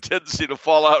 things have a tendency to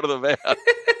fall out of the van.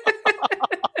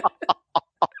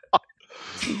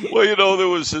 Well, there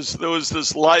was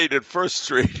this light at First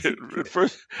Street, and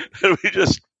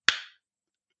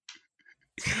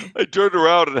I turned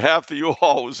around and half the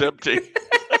U-Haul was empty.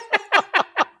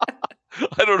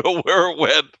 I don't know where it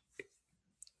went.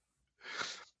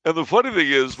 And the funny thing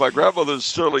is, my grandmother's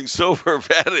sterling silver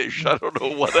vanished. I don't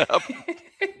know what happened.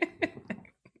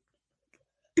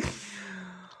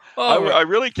 I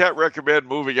really can't recommend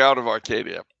moving out of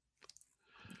Arcadia.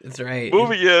 That's right.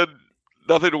 Moving in,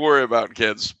 nothing to worry about,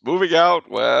 kids. Moving out,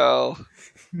 well,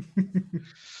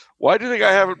 why do you think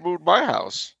I haven't moved my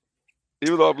house,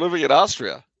 even though I'm living in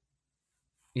Austria?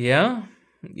 Yeah.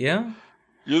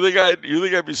 You think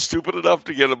I'd be stupid enough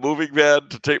to get a moving van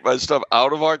to take my stuff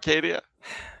out of Arcadia?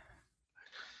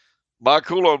 Mark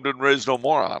Coulomb didn't raise no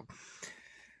moron.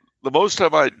 The most I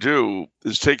might do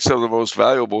is take some of the most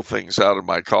valuable things out of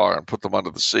my car and put them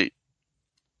under the seat.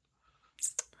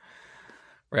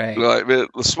 Right. I mean,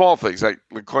 the small things like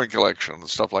the coin collection and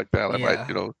stuff like that, I might,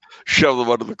 shove them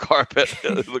under the carpet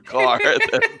in the car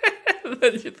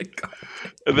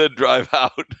and then drive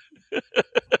out.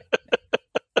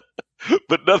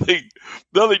 But nothing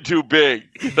too big,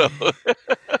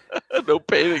 no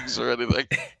paintings or anything.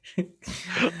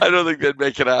 I don't think they'd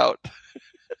make it out.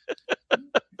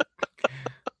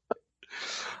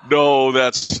 No,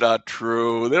 that's not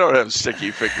true. They don't have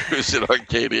sticky fingers in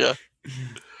Arcadia.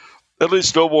 At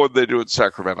least no more than they do in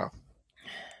Sacramento.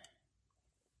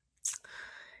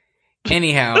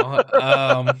 Anyhow,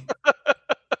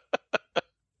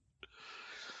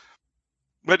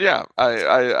 but yeah,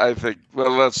 I think.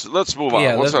 Well, let's move on.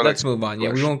 Yeah, let's move on.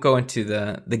 Yeah, we won't go into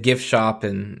the gift shop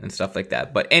and stuff like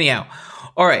that. But anyhow,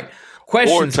 all right.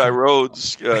 Questions. Or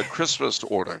Tyrone's Christmas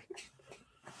order.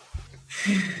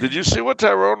 Did you see what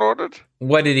Tyrone ordered?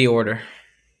 What did he order?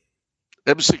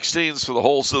 M16s for the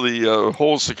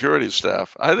whole security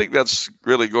staff. I think that's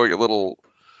really going a little.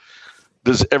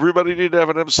 Does everybody need to have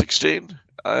an M16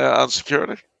 on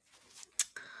security?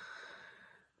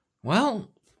 Well,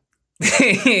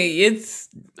 it's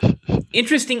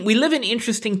interesting. We live in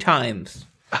interesting times.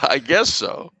 I guess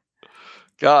so.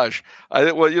 Gosh,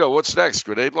 what's next?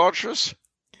 Grenade launchers?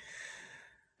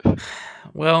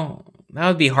 Well, that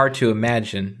would be hard to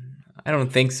imagine. I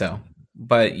don't think so,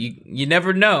 but you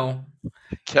never know.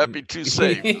 Can't be too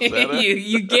safe.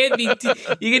 You can't be.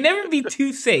 You can never be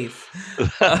too safe.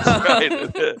 That's right.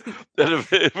 And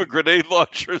if a grenade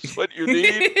launcher is what you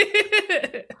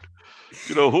need,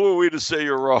 who are we to say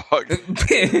you're wrong?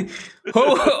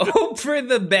 Hope for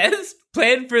the best,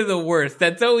 plan for the worst.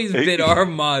 That's always been our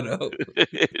motto.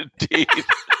 Indeed.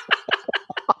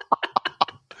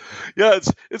 Yeah,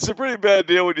 it's a pretty bad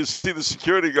deal when you see the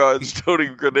security guards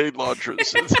toting grenade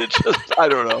launchers. It just, I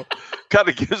don't know, kind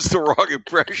of gives the wrong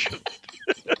impression.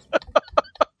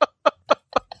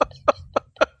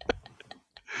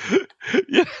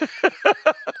 Yeah.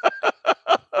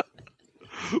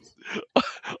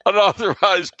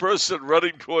 Unauthorized person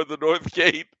running toward the north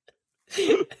gate.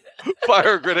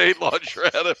 Fire a grenade launcher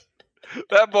at him.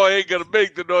 That boy ain't gonna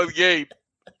make the north gate.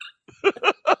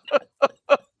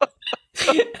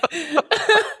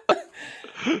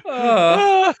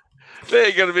 There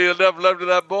ain't gonna be enough left of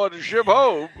that boy to ship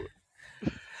home.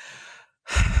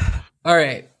 All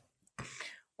right.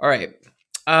 You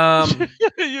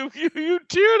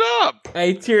teared up.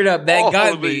 I teared up. That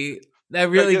got me. That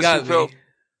really got me.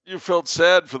 You felt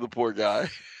sad for the poor guy.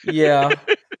 Yeah.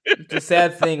 It's a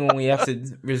sad thing when we have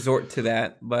to resort to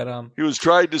that. But he was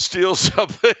trying to steal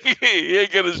something. He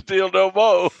ain't gonna steal no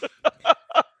more.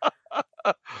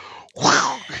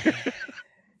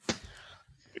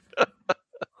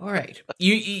 All right.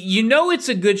 You know it's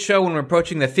a good show when we're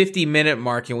approaching the 50-minute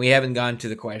mark and we haven't gotten to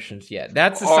the questions yet.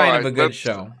 That's a sign of a good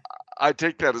show. I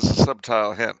take that as a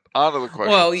subtle hint. On to the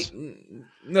questions. Well,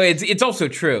 no, it's also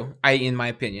true, in my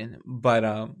opinion. But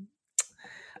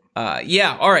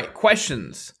yeah. All right.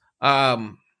 Questions.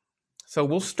 So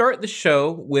we'll start the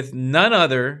show with none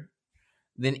other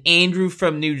than Andrew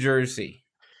from New Jersey.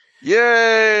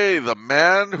 Yay! The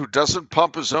man who doesn't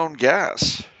pump his own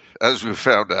gas, as we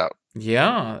found out.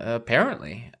 Yeah,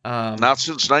 apparently. Not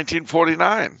since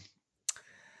 1949.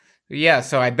 Yeah,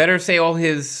 so I better say all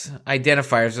his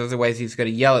identifiers, otherwise he's going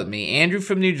to yell at me. Andrew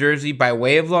from New Jersey, by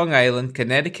way of Long Island,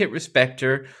 Connecticut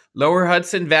respecter, Lower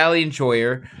Hudson Valley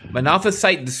enjoyer,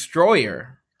 Monophysite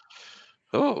destroyer.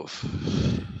 Oh.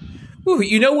 Ooh,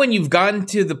 you know when you've gotten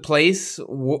to the place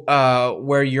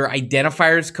where your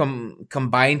identifiers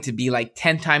combine to be like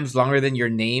 10 times longer than your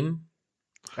name?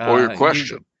 Or your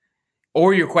question.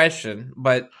 Or your question,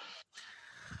 but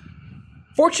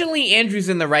fortunately, Andrew's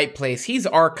in the right place. He's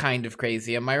our kind of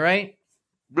crazy, am I right?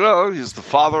 No, he's the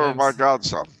father of my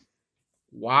godson.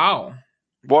 Wow.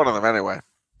 One of them, anyway.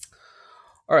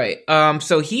 All right.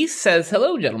 So he says,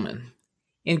 hello, gentlemen,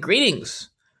 and greetings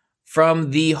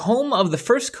from the home of the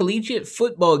first collegiate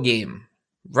football game,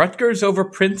 Rutgers over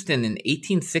Princeton in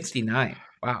 1869.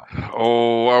 Wow.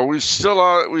 Oh, are we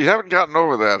still we haven't gotten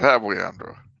over that, have we,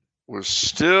 Andrew? We're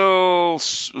still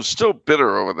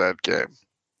bitter over that game.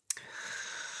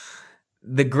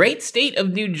 The great state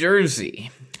of New Jersey.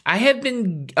 I have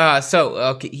been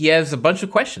he has a bunch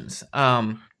of questions.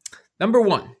 Number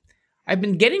one, I've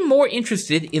been getting more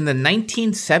interested in the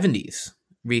 1970s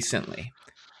recently.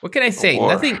 What can I say?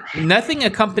 Nothing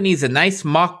accompanies a nice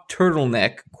mock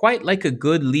turtleneck quite like a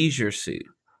good leisure suit.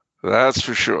 That's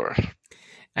for sure.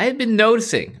 I have been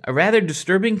noticing a rather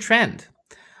disturbing trend.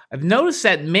 I've noticed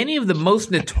that many of the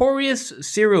most notorious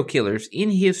serial killers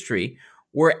in history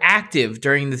were active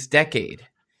during this decade.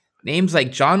 Names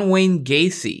like John Wayne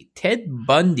Gacy, Ted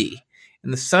Bundy,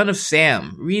 and The Son of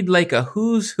Sam read like a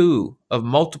who's who of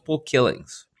multiple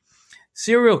killings.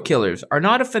 Serial killers are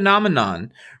not a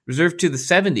phenomenon reserved to the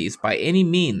 70s by any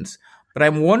means, but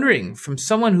I'm wondering, from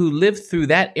someone who lived through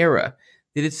that era,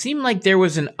 did it seem like there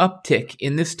was an uptick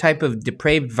in this type of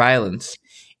depraved violence?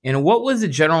 And what was the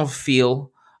general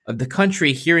feel of the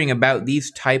country hearing about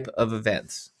these type of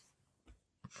events?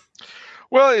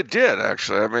 Well, it did,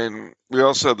 actually. I mean, we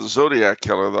also had the Zodiac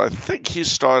Killer. I think he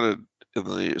started in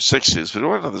the 60s, but it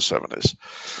went into the 70s.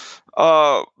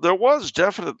 There was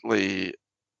definitely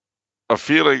a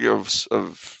feeling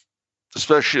of,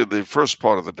 especially in the first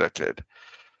part of the decade,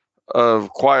 of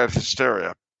quiet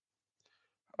hysteria.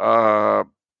 I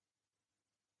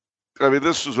mean,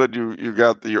 this was when you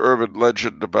got the urban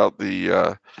legend about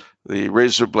the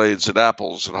razor blades and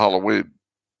apples and Halloween,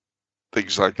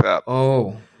 things like that.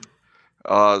 Oh,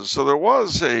 so there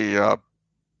was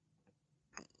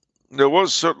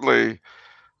certainly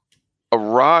a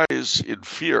rise in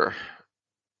fear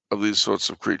of these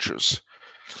sorts of creatures.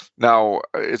 Now,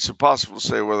 it's impossible to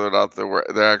say whether or not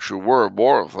there actually were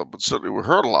more of them, but certainly we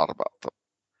heard a lot about them.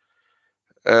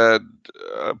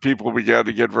 And people began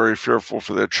to get very fearful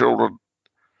for their children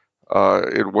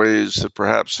in ways that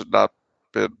perhaps had not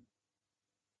been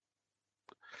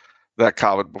that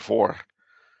common before.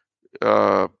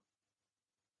 The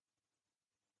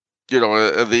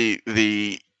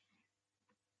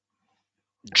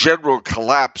general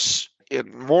collapse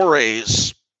in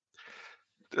mores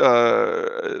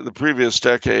the previous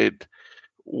decade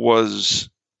was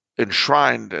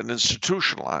enshrined and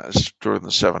institutionalized during the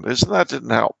 70s, and that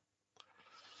didn't help.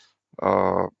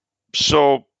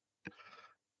 So,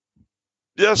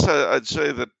 yes, I'd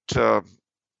say that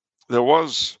there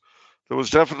was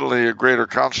definitely a greater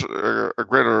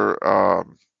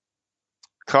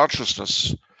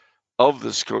consciousness of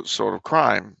this sort of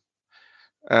crime,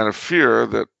 and a fear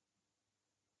that,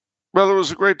 well, there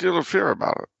was a great deal of fear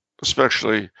about it,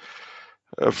 especially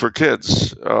for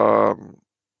kids. That's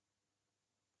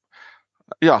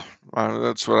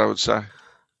what I would say.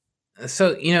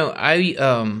 So, I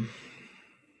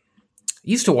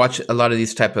used to watch a lot of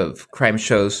these type of crime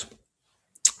shows,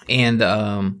 and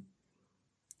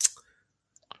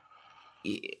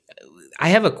I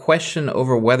have a question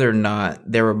over whether or not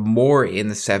there were more in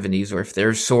the 70s, or if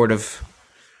there's sort of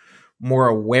more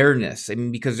awareness. I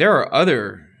mean, because there are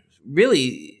other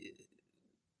really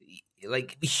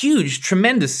like huge,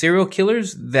 tremendous serial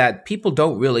killers that people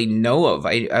don't really know of.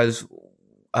 I was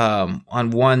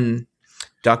on one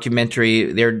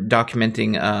documentary. They're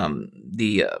documenting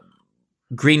the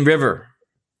Green River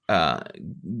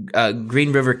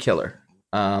killer,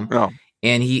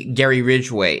 and Gary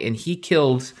Ridgway, and he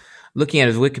killed. Looking at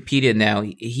his Wikipedia now,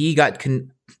 he got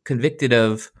convicted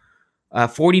of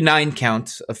 49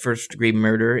 counts of first-degree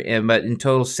murder, but in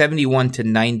total 71 to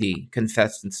 90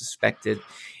 confessed and suspected.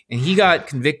 And he got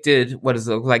convicted. What does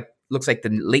it look like? Looks like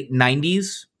the late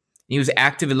 90s. He was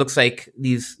active. It looks like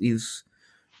these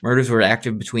murders were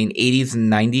active between 80s and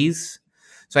 90s.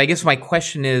 So I guess my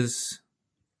question is,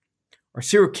 are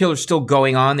serial killers still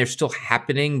going on? They're still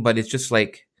happening, but it's just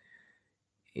like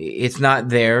it's not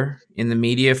there in the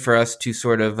media for us to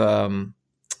sort of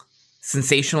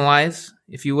sensationalize,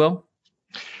 if you will.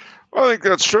 Well, I think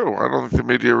that's true. I don't think the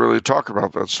media really talk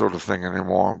about that sort of thing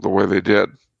anymore the way they did.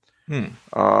 And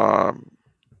I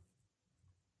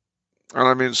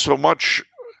mean, so much,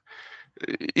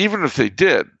 even if they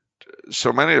did,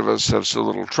 so many of us have so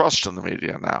little trust in the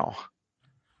media now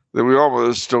that we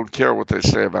almost don't care what they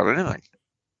say about anything.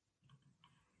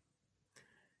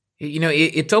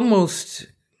 It's almost...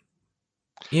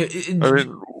 I mean,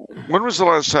 when was the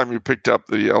last time you picked up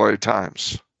the LA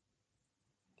Times?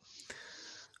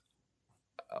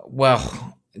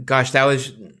 Well, gosh, that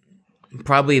was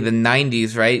probably the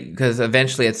 90s, right? Because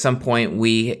eventually at some point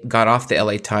we got off the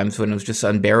LA Times when it was just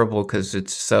unbearable because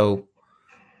the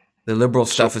liberal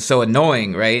stuff is so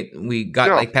annoying, right? We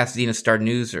got like Pasadena Star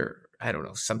News or I don't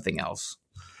know, something else.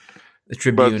 The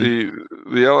Tribune.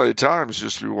 But the LA Times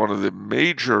used to be one of the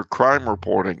major crime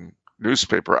reporting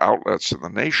newspaper outlets in the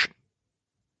nation.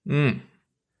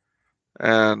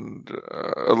 And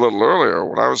a little earlier,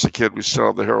 when I was a kid, we still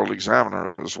had the Herald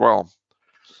Examiner as well.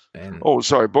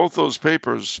 Both those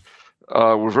papers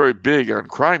were very big on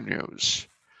crime news.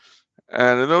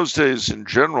 And in those days, in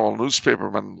general,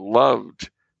 newspapermen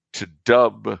loved to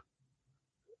dub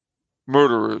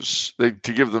murderers, to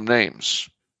give them names,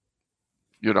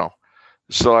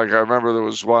 So like I remember there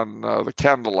was one, the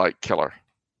Candlelight Killer,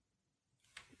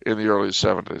 in the early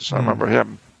 70s. I remember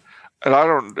him. And I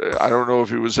don't know if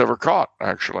he was ever caught,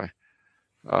 actually.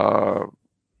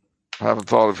 I haven't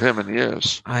thought of him in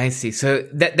years. I see. So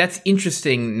that's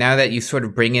interesting. Now that you sort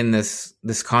of bring in this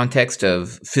context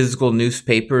of physical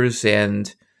newspapers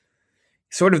and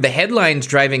sort of the headlines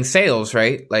driving sales,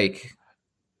 right? Like,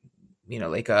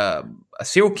 like a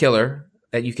serial killer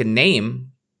that you can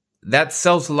name that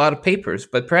sells a lot of papers,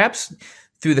 but perhaps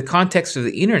through the context of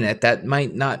the internet, that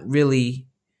might not really.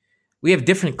 We have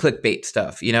different clickbait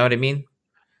stuff. You know what I mean?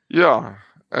 Yeah,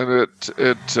 and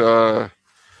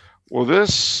well,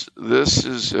 this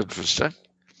is interesting.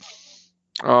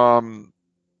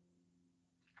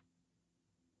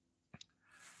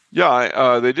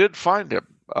 They did find him.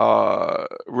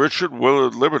 Richard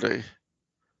Willard Liberty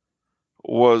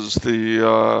was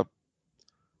the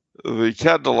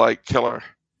Candlelight Killer,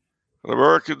 an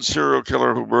American serial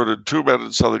killer who murdered 2 men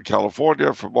in Southern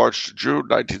California from March to June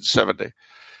 1970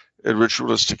 in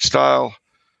ritualistic style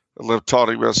and left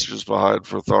taunting messages behind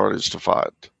for authorities to find.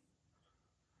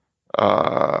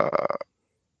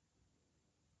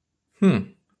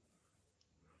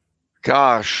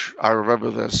 Gosh, I remember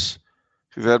this.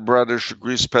 He then brandished a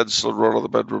grease pencil and wrote on the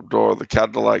bedroom door, "The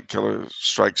Candlelight Killer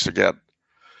strikes again."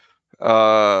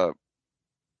 But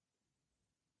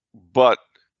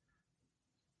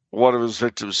one of his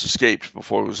victims escaped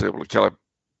before he was able to kill him.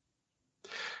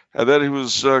 And then he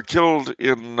was killed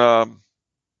in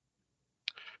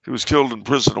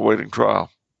prison awaiting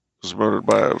trial. He was murdered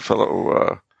by a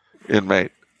fellow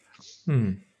inmate.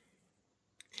 I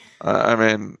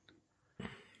mean,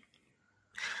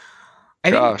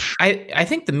 I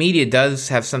think the media does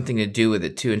have something to do with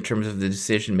it too in terms of the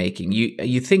decision making.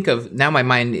 You think of, now my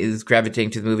mind is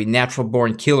gravitating to the movie Natural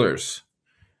Born Killers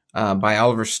by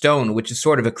Oliver Stone, which is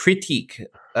sort of a critique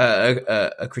of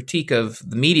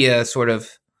the media sort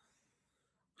of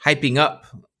hyping up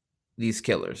these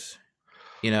killers.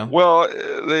 Well,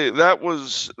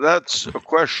 that's a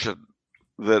question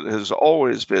that has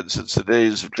always been since the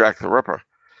days of Jack the Ripper.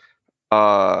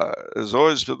 Has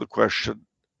always been the question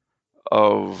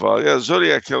of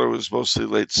Zodiac Killer was mostly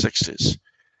late 60s.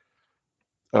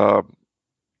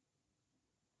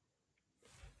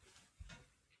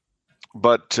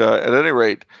 But at any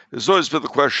rate, there's always been the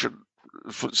question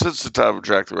since the time of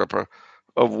Jack the Ripper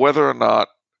of whether or not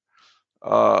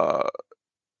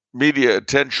media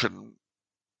attention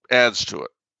adds to it.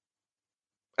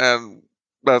 And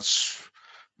that's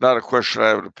not a question I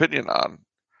have an opinion on,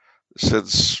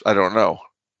 since I don't know.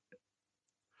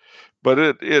 But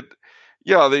there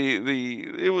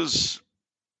was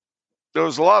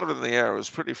a lot of it in the air. It was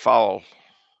pretty foul.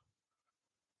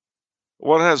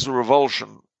 One has a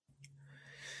revulsion,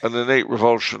 an innate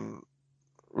revulsion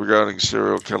regarding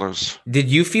serial killers. Did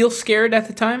you feel scared at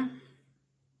the time?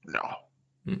 No.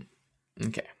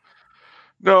 Okay.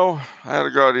 No, I had a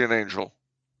guardian angel.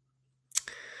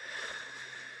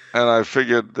 And I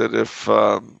figured that if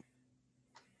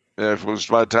it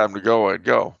was my time to go, I'd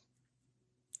go.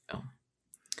 Oh.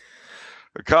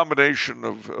 A combination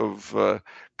of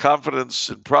confidence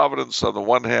in Providence on the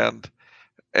one hand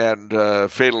and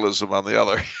fatalism on the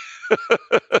other.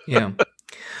 Yeah.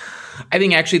 I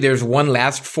think actually there's one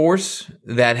last force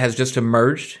that has just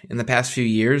emerged in the past few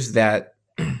years that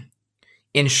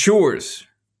ensures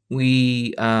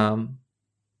that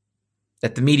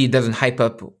the media doesn't hype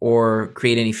up or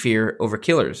create any fear over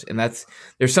killers. And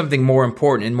there's something more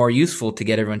important and more useful to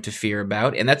get everyone to fear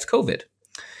about, and that's COVID.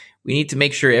 We need to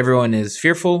make sure everyone is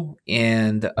fearful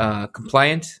and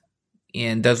compliant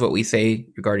and does what we say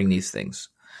regarding these things.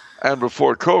 And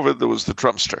before COVID, there was the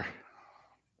Trumpster.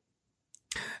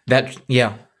 That's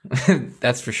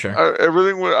for sure.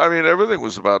 Everything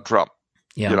was about Trump.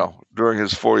 Yeah. During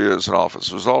his 4 years in office,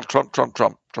 it was all Trump.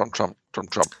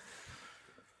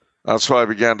 That's why I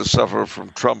began to suffer from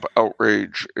Trump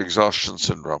outrage exhaustion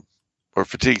syndrome, or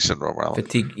fatigue syndrome, rather.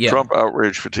 Fatigue, yeah. Trump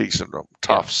outrage fatigue syndrome,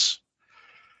 TOFS.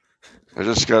 Yeah. I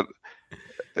just got,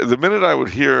 the minute I would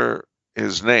hear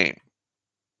his name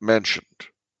mentioned,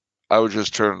 I would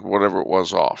just turn whatever it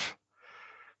was off.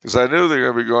 Because I knew they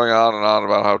were going to be going on and on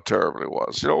about how terrible it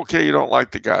was. Okay, you don't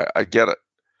like the guy. I get it.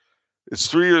 It's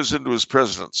 3 years into his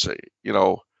presidency.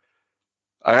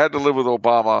 I had to live with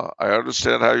Obama. I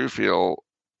understand how you feel.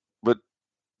 But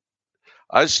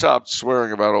I stopped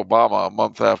swearing about Obama a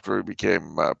month after he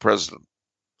became president.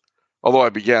 Although I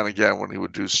began again when he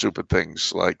would do stupid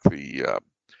things like the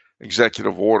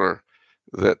executive order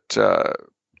that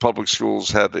public schools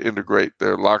had to integrate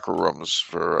their locker rooms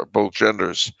for both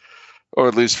genders, or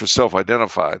at least for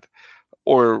self-identified,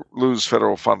 or lose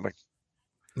federal funding.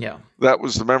 Yeah. That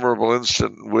was the memorable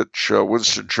instant in which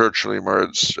Winston Churchill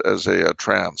emerged as a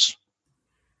trans.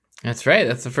 That's right.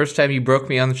 That's the first time you broke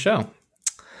me on the show.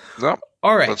 No.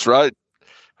 All right. That's right.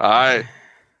 Hi.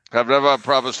 Have never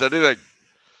promised anything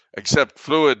except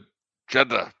fluid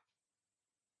gender.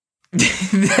 He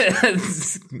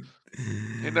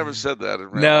never said that in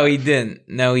real life. He didn't.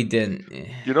 No, he didn't.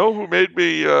 You know who made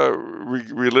me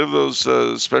relive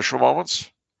those special moments?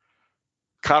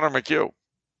 Connor McHugh.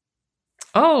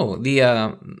 Oh, the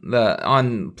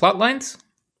on Plotlines?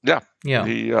 Yeah. Yeah.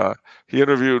 He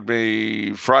interviewed me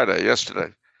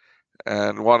yesterday,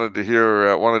 and wanted to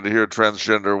hear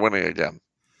transgender Winnie again.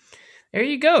 There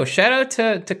you go. Shout out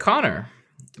to Connor.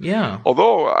 Yeah.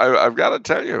 Although I've got to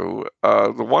tell you,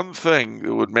 the one thing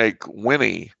that would make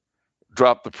Winnie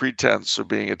drop the pretense of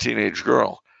being a teenage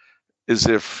girl is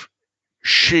if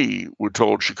she were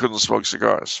told she couldn't smoke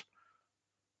cigars.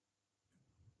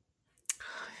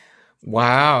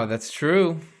 Wow, that's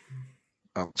true.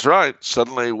 That's right.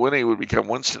 Suddenly Winnie would become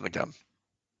Winston again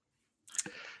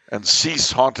and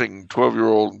cease haunting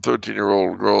 12-year-old and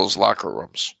 13-year-old girls' locker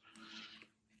rooms.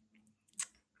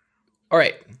 All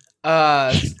right.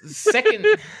 Second.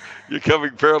 You're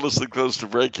coming perilously close to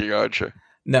breaking, aren't you?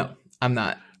 No, I'm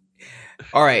not.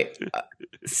 All right.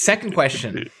 Second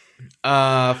question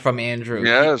from Andrew.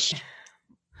 Yes.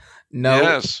 No.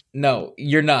 Yes. No,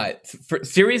 you're not.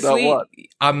 Seriously, Not what?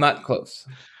 I'm not close.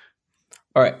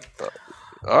 All right.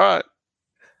 All right.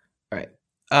 All right.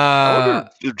 I wonder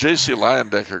if J.C.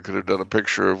 Leyendecker could have done a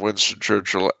picture of Winston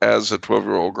Churchill as a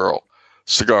 12-year-old girl,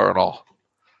 cigar and all.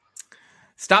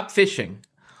 Stop fishing.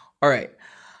 All right.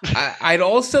 I'd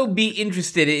also be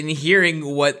interested in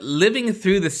hearing what living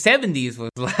through the 70s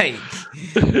was like.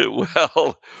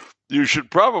 Well, you should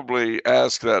probably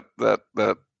ask that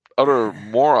utter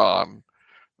moron,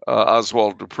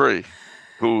 Oswald Dupree,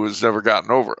 who has never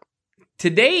gotten over it.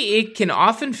 Today, it can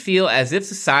often feel as if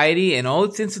society and all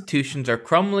its institutions are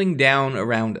crumbling down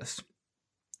around us.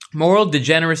 Moral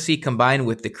degeneracy combined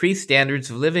with decreased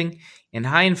standards of living and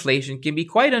high inflation can be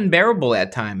quite unbearable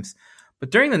at times.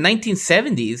 But during the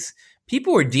 1970s,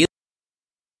 people were dealing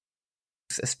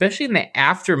with, especially in the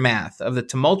aftermath of the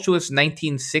tumultuous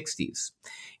 1960s.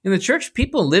 In the church,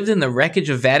 people lived in the wreckage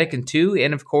of Vatican II,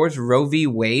 and of course, Roe v.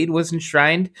 Wade was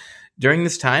enshrined during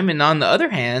this time. And on the other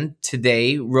hand,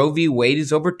 today, Roe v. Wade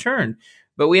is overturned.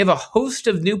 But we have a host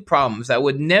of new problems that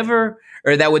would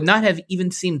not have even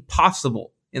seemed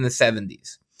possible in the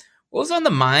 70s. What was on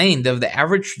the mind of the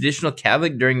average traditional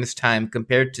Catholic during this time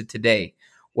compared to today?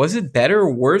 Was it better,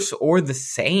 worse, or the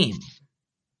same?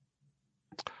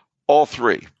 All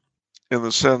three, in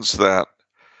the sense that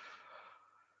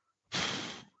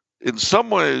in some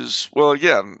ways, well,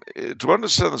 again, to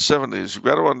understand the 70s, you've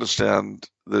got to understand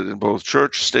that in both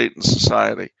church, state, and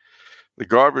society, the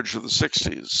garbage of the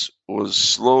 60s was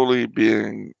slowly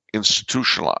being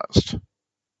institutionalized,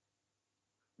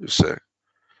 you see.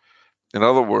 In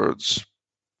other words,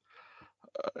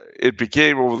 it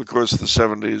became, over the course of the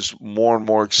 70s, more and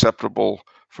more acceptable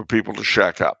for people to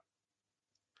shack up.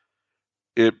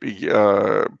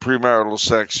 Premarital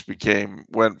sex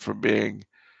went from being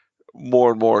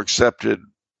more and more accepted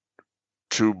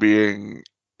to being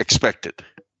expected.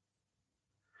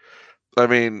 I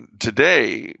mean,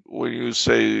 today, when you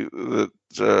say that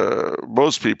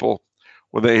most people,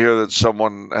 when they hear that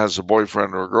someone has a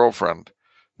boyfriend or a girlfriend,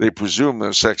 they presume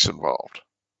there's sex involved.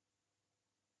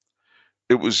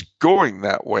 It was going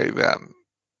that way then,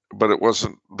 but it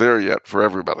wasn't there yet for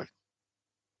everybody.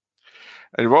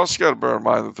 And you've also got to bear in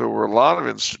mind that there were a lot of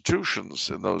institutions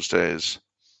in those days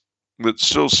that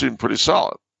still seemed pretty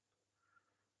solid.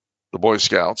 The Boy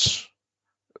Scouts,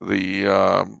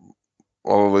 although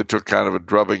they took kind of a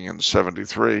drubbing in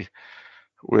 '73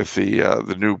 with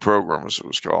the new program, as it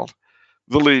was called,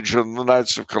 the Legion, the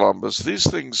Knights of Columbus, these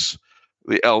things,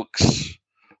 the Elks,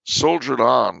 soldiered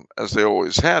on as they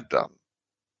always had done.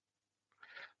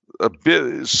 A bit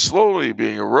is slowly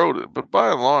being eroded, but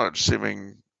by and large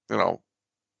seeming,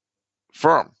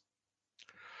 firm.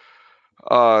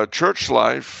 Church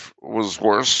life was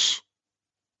worse.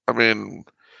 I mean,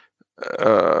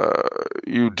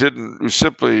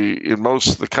 in most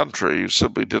of the country, you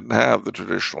simply didn't have the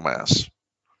traditional Mass.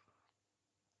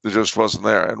 It just wasn't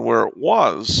there. And where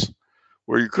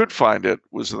you could find it,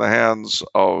 was in the hands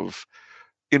of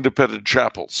independent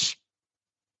chapels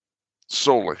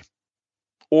solely,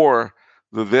 or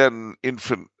the then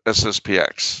infant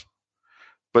SSPX.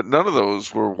 But none of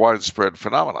those were widespread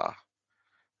phenomena.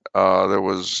 There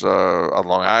was, on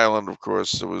Long Island, of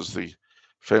course, there was the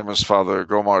famous Father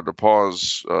Gomar de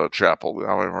Paus chapel, the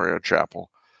Ave Maria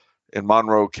Chapel. In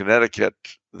Monroe, Connecticut,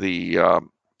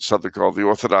 something called the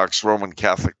Orthodox Roman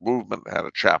Catholic Movement had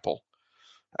a chapel.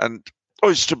 And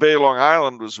Oyster Bay, Long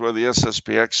Island, was where the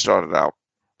SSPX started out.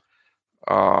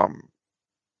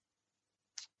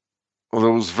 Well, there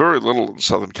was very little in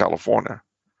Southern California.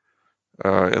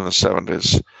 in the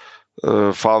 70s.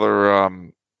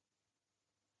 Father,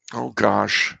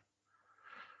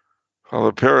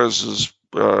 Father Perez's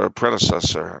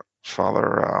predecessor,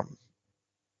 Father.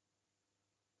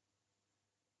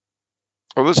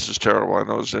 This is terrible. I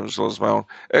know his name as well as my own,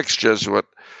 ex-Jesuit.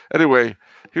 Anyway,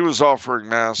 he was offering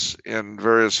Mass in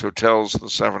various hotels in the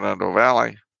San Fernando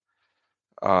Valley,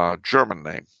 German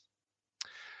name.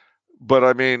 But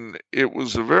I mean, it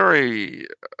was a very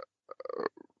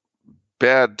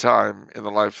bad time in the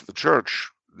life of the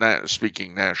church,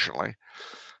 speaking nationally.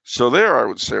 So there, I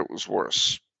would say it was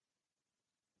worse.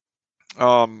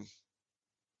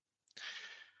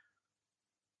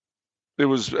 It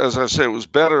was, as I say, it was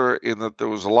better in that there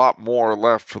was a lot more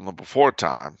left from the before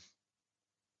time.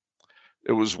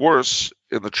 It was worse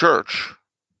in the church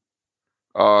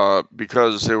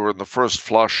because they were in the first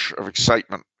flush of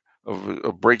excitement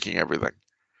of breaking everything.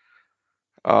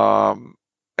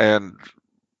 And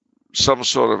some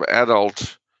sort of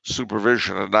adult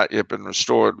supervision had not yet been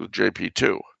restored with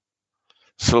JP2.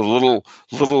 So the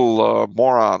little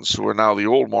morons who are now the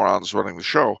old morons running the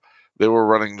show, they were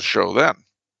running the show then.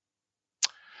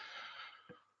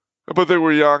 But they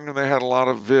were young and they had a lot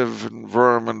of viv and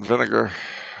verm and vinegar,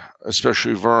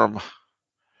 especially verm.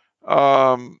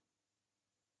 And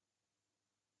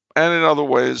in other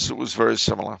ways, it was very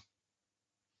similar.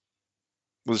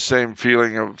 The same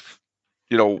feeling of,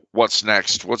 what's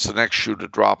next? What's the next shoe to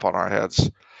drop on our heads?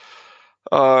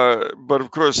 But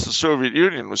of course, the Soviet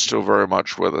Union was still very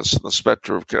much with us in the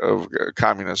specter of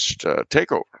communist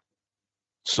takeover.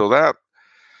 So that,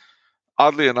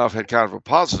 oddly enough, had kind of a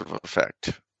positive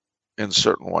effect in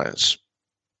certain ways.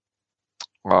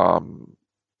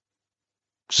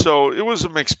 So it was a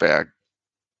mixed bag.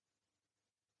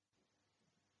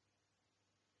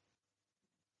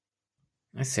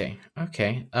 I see.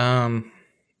 Okay.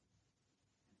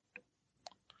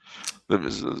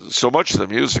 So much of the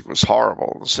music was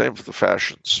horrible. The same for the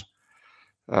fashions.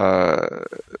 A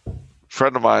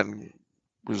friend of mine,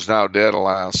 who's now dead,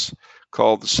 alas,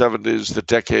 called the 70s the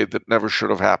decade that never should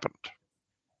have happened.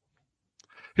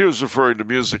 He was referring to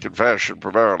music and fashion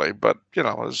primarily, but, there's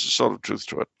a sort of truth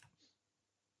to it.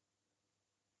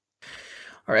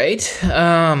 All right.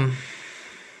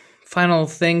 Final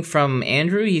thing from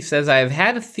Andrew. He says, I have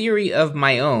had a theory of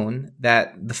my own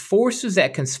that the forces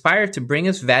that conspire to bring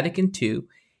us Vatican II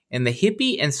and the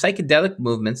hippie and psychedelic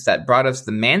movements that brought us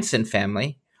the Manson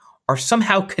family are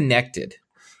somehow connected,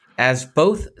 as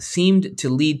both seemed to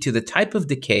lead to the type of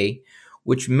decay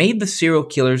which made the serial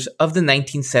killers of the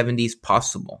 1970s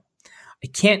possible. I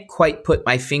can't quite put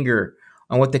my finger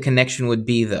on what the connection would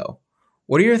be, though.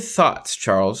 What are your thoughts,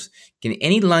 Charles? Can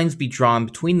any lines be drawn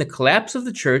between the collapse of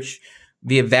the church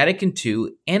via Vatican II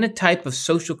and a type of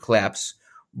social collapse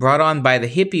brought on by the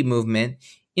hippie movement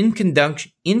in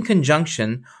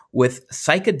conjunction with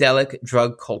psychedelic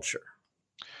drug culture?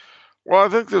 Well, I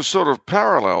think there's sort of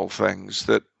parallel things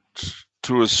that,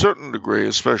 to a certain degree,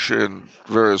 especially in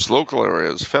various local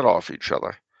areas, fed off each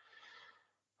other.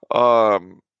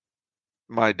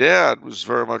 My dad was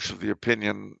very much of the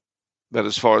opinion that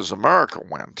as far as America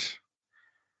went,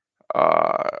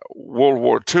 World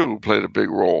War II played a big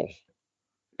role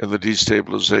in the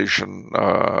destabilization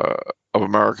of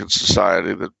American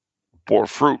society that bore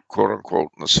fruit, quote unquote,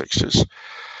 in the 60s.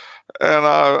 And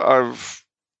I've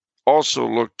also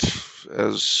looked,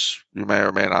 as you may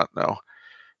or may not know,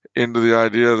 into the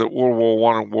idea that World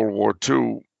War I and World War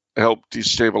II helped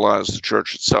destabilize the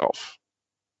church itself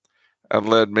and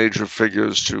led major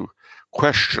figures to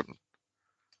question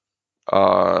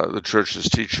the church's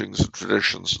teachings and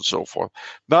traditions and so forth.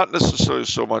 Not necessarily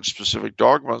so much specific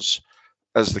dogmas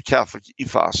as the Catholic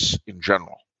ethos in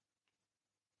general.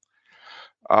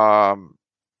 But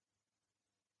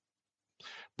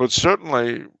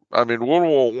certainly, I mean,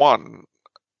 World War I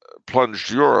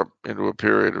plunged Europe into a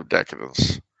period of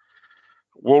decadence.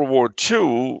 World War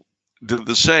II did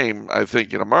the same, I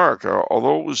think, in America,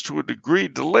 although it was to a degree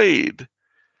delayed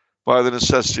by the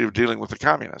necessity of dealing with the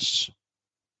communists.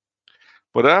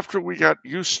 But after we got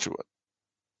used to it,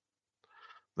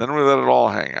 then we let it all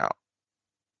hang out.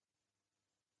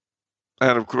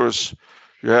 And of course,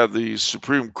 you had the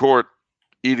Supreme Court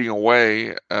eating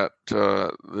away at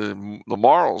the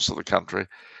morals of the country,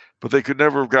 but they could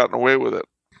never have gotten away with it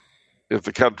if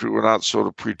the country were not sort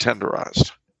of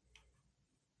pretenderized.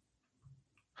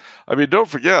 I mean, don't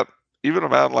forget, even a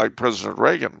man like President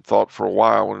Reagan thought for a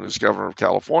while when he was governor of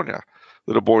California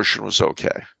that abortion was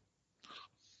okay.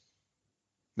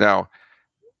 Now,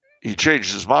 he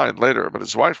changed his mind later, but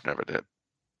his wife never did.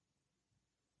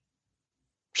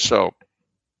 So,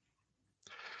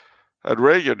 at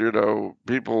Reagan,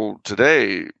 people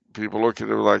today people look at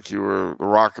it like you were the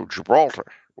Rock of Gibraltar.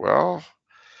 Well,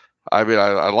 I mean,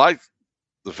 I like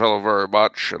the fellow very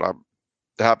much, and I'm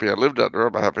happy I lived under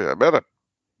him. I'm happy I met him.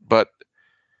 But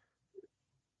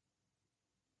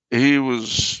he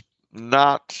was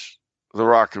not the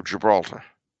Rock of Gibraltar.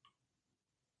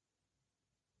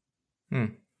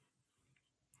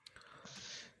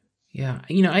 Yeah,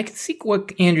 I can see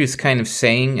what Andrew's kind of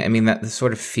saying. I mean, that the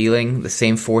sort of feeling, the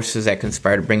same forces that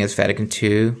conspired to bring us Vatican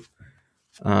II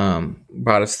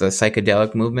brought us the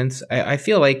psychedelic movements. I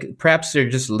feel like perhaps they're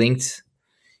just linked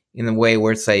in the way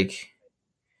where it's like,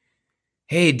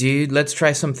 hey, dude, let's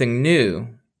try something new.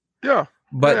 Yeah.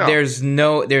 But there's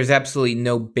absolutely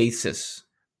no basis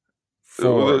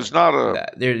for there's not a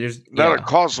that. There's not a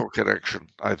causal connection,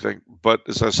 I think. But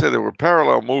as I say, there were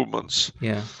parallel movements.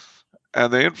 Yeah.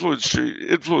 And they influenced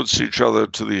each other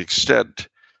to the extent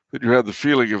that you had the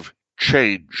feeling of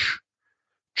change.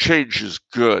 Change is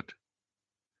good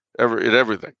in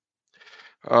everything.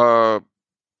 And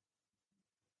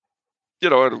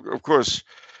of course,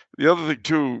 the other thing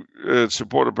too, it's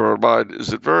important to bear in mind, is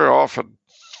that very often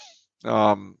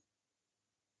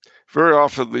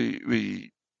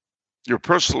your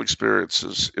personal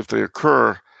experiences, if they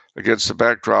occur against the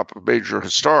backdrop of major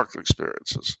historical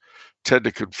experiences, tend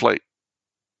to conflate.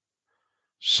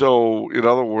 So, in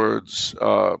other words,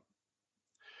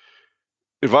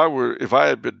 if I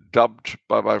had been dumped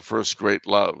by my first great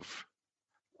love,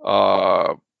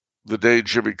 the day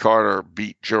Jimmy Carter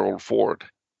beat Gerald Ford,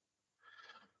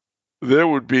 there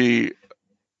would be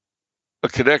a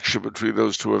connection between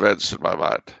those two events in my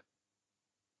mind.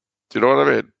 Do you know what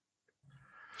I mean?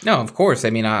 No, of course.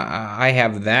 I mean, I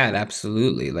have that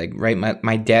absolutely. Like, right,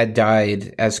 my dad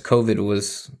died as COVID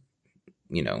was,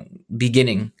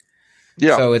 beginning.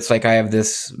 Yeah. So it's like I have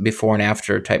this before and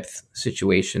after type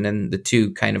situation, and the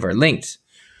two kind of are linked.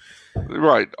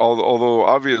 Right. Although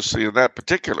obviously in that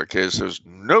particular case, there's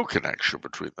no connection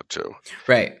between the two.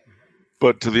 Right.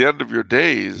 But to the end of your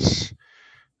days,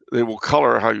 they will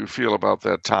color how you feel about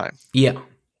that time. Yeah.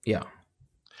 Yeah.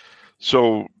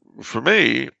 So for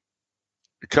me,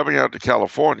 coming out to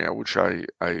California, which I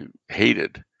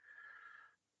hated,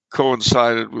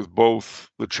 coincided with both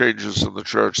the changes in the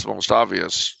church, the most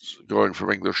obvious, going from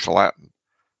English to Latin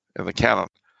in the canon,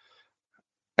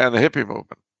 and the hippie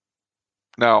movement.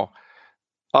 Now,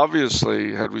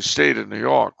 obviously, had we stayed in New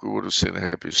York, we would have seen the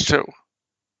hippies too.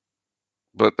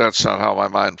 But that's not how my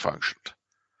mind functioned.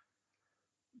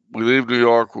 We leave New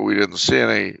York where we didn't see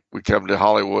any, we come to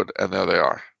Hollywood, and there they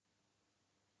are.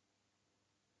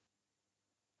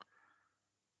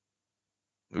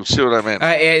 You see what I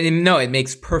mean? No, it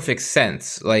makes perfect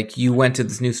sense. Like, you went to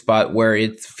this new spot where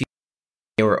it feels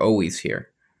like they were always here.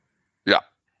 Yeah.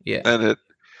 Yeah. And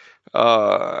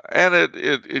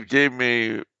it gave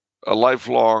me a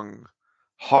lifelong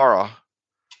horror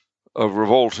of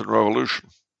revolt and revolution.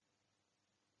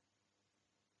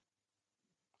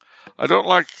 I don't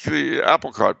like the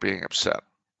apple cart being upset.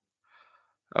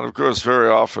 And of course, very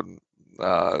often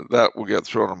that will get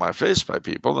thrown in my face by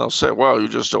people. They'll say, well, you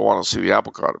just don't want to see the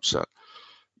apple cart upset.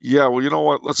 Yeah, well, you know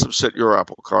what? Let's upset your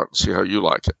apple cart and see how you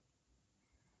like it.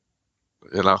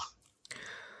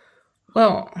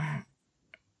 Well, I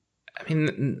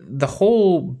mean, the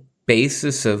whole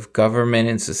basis of government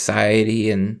and society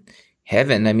and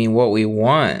heaven, I mean, what we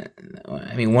want,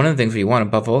 I mean, one of the things we want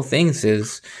above all things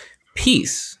is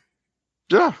peace.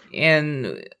 Yeah.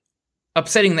 And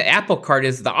upsetting the apple cart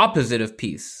is the opposite of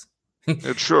peace.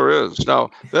 It sure is. Now,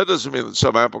 that doesn't mean that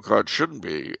some apple cart shouldn't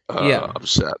be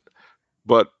upset,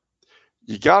 but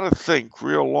you got to think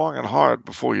real long and hard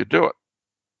before you do it.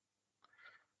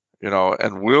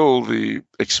 And will the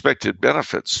expected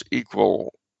benefits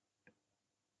equal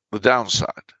the downside?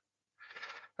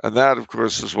 And that, of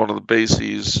course, is one of the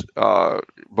bases,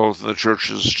 both in the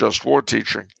church's just war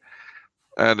teaching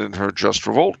and in her just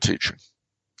revolt teaching.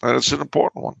 And it's an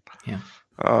important one. Yeah.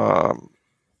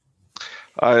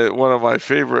 One of my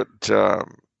favorite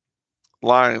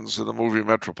lines in the movie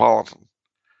Metropolitan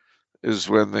is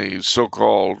when the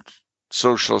so-called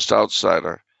socialist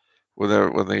outsider, when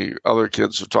the other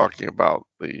kids are talking about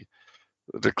the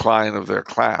decline of their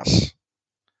class,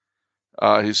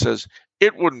 he says,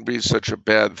 it wouldn't be such a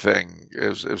bad thing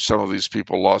if some of these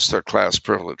people lost their class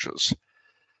privileges.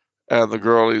 And the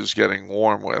girl he's getting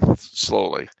warm with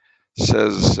slowly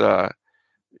says,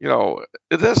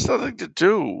 it has nothing to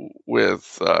do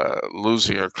with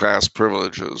losing your class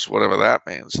privileges, whatever that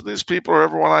means. These people are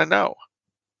everyone I know.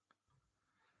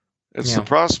 It's the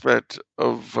prospect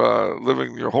of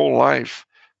living your whole life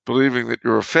believing that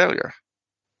you're a failure.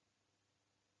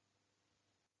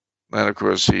 And of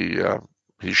course, he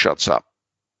shuts up.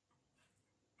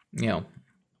 Yeah.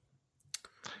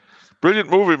 Brilliant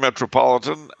movie,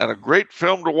 Metropolitan, and a great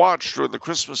film to watch during the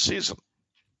Christmas season.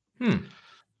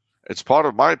 It's part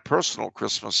of my personal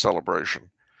Christmas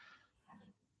celebration.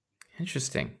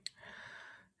 Interesting.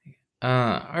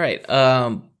 All right.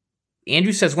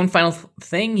 Andrew says one final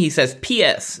thing. He says,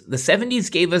 P.S. The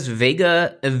 70s gave us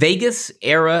Vegas-era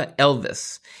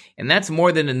Elvis, and that's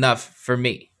more than enough for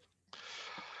me.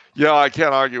 Yeah, I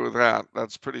can't argue with that.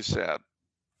 That's pretty sad.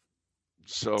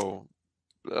 So,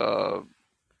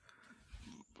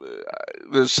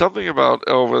 there's something about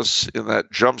Elvis in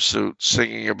that jumpsuit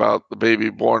singing about the baby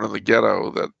born in the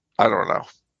ghetto that, I don't know.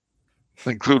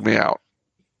 Include me out.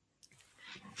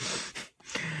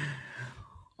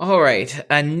 All right.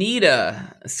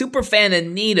 Anita, superfan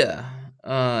Anita,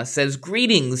 says,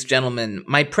 greetings, gentlemen.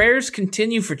 My prayers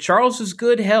continue for Charles's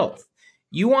good health.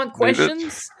 You want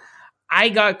questions? I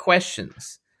got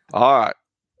questions. All right.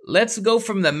 Let's go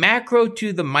from the macro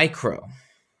to the micro.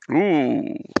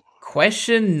 Ooh.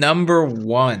 Question number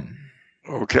 1.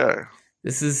 Okay.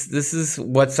 This is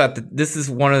what's up. This is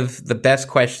one of the best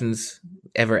questions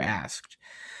ever asked.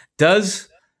 Does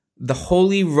the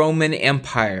Holy Roman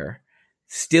Empire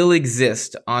still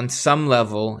exist on some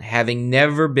level, having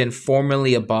never been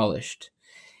formally abolished?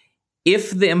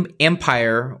 If the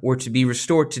empire were to be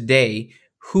restored today,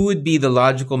 who would be the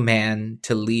logical man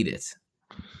to lead it?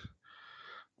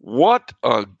 What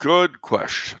a good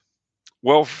question.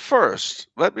 Well, first,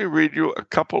 let me read you a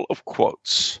couple of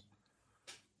quotes,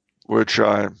 which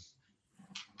I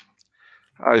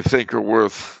think are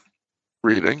worth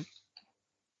reading.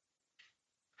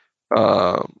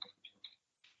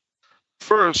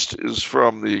 First is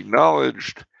from the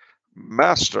acknowledged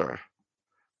master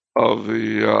of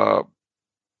the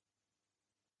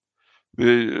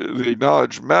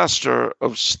acknowledged master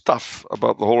of stuff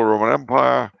about the Holy Roman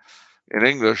Empire in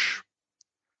English,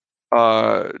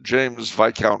 James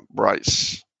Viscount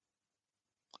Bryce,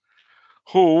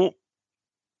 who,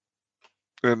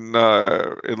 in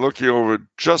looking over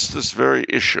just this very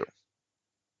issue,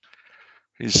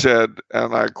 he said,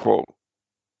 and I quote,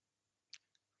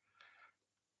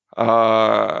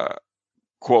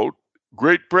 quote,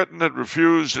 Great Britain had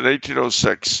refused in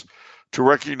 1806 to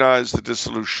recognize the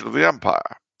dissolution of the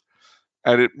empire,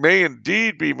 and it may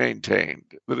indeed be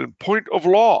maintained that in point of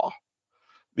law,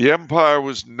 the empire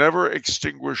was never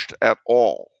extinguished at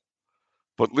all,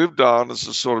 but lived on as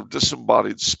a sort of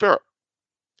disembodied spirit.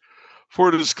 For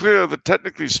it is clear that,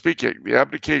 technically speaking, the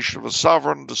abdication of a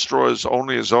sovereign destroys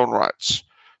only his own rights,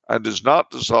 and does not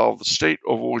dissolve the state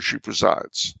over which he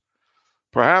presides.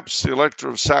 Perhaps the Elector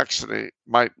of Saxony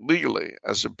might legally,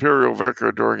 as imperial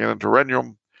vicar during an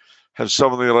interregnum, have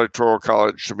summoned the Electoral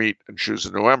College to meet and choose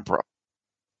a new emperor.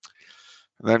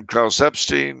 And then Klaus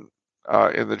Epstein,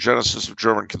 in The Genesis of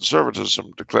German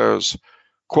Conservatism, declares,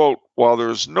 quote, while there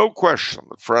is no question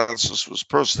that Francis was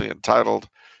personally entitled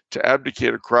to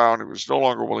abdicate a crown he was no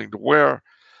longer willing to wear,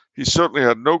 he certainly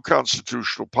had no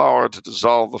constitutional power to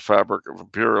dissolve the fabric of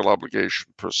imperial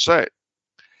obligation per se.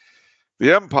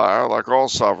 The empire, like all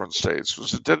sovereign states,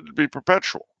 was intended to be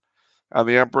perpetual, and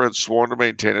the emperor had sworn to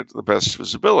maintain it to the best of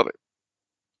his ability.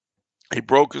 He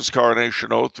broke his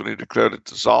coronation oath when he declared it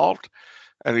dissolved,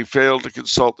 and he failed to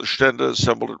consult the Stände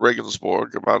assembled at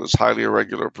Regensburg about his highly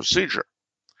irregular procedure.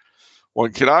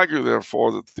 One can argue,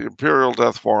 therefore, that the imperial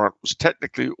death warrant was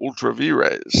technically ultra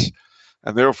vires,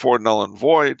 and therefore null and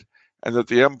void, and that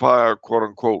the empire,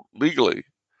 quote-unquote, legally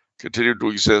continued to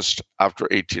exist after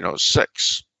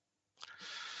 1806.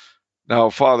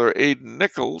 Now, Father Aidan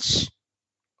Nichols,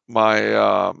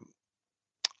 my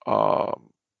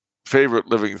favorite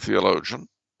living theologian,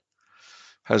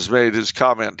 has made his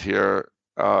comment here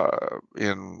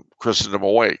in Christendom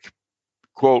Awake.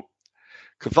 Quote,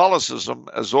 Catholicism,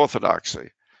 as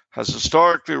orthodoxy, has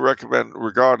historically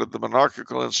regarded the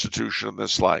monarchical institution in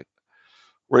this light,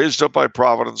 raised up by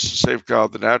providence to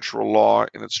safeguard the natural law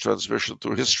in its transmission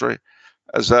through history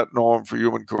as that norm for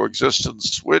human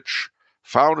coexistence, which,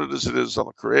 founded as it is on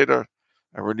the Creator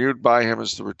and renewed by him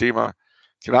as the Redeemer,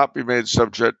 cannot be made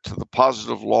subject to the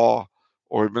positive law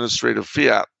or administrative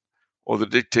fiat or the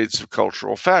dictates of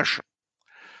cultural fashion.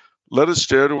 Let us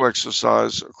dare to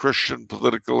exercise a Christian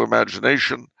political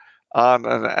imagination on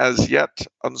an as yet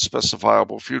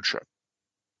unspecifiable future.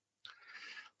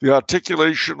 The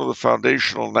articulation of the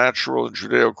foundational natural and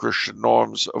Judeo-Christian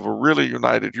norms of a really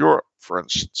united Europe, for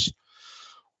instance,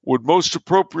 would most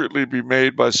appropriately be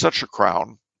made by such a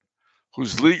crown,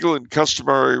 whose legal and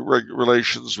customary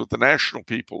relations with the national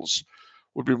peoples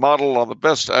would be modeled on the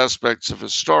best aspects of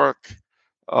historic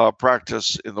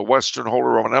practice in the Western Holy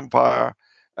Roman Empire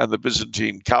and the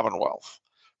Byzantine Commonwealth,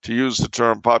 to use the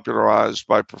term popularized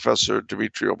by Professor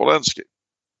Dmitry Obolensky.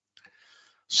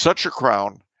 Such a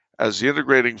crown, as the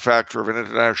integrating factor of an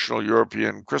international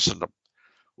European Christendom,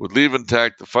 would leave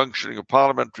intact the functioning of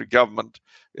parliamentary government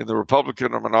in the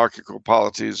republican or monarchical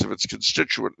polities of its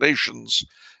constituent nations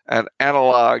and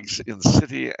analogues in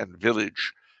city and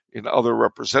village in other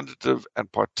representative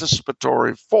and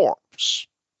participatory forms.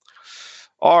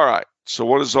 All right, so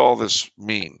what does all this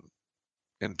mean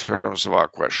in terms of our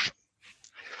question?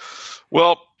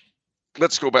 Well,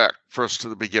 let's go back first to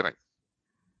the beginning.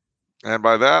 And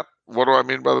by that, what do I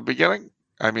mean by the beginning?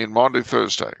 I mean Maundy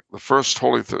Thursday, the first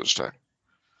Holy Thursday,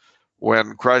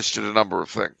 when Christ did a number of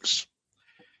things.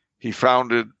 He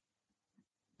founded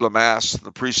the Mass and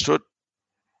the priesthood,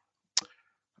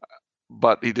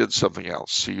 but he did something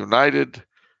else. He united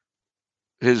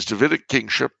his Davidic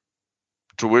kingship,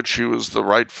 to which he was the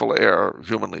rightful heir,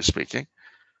 humanly speaking,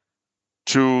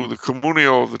 to the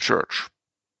communio of the church.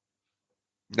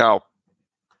 Now,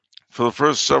 for the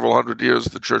first several hundred years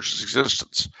of the church's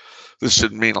existence, this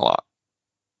didn't mean a lot.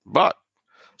 But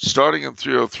starting in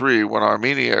 303, when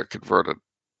Armenia converted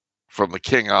from the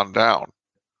king on down,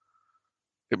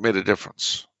 it made a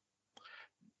difference.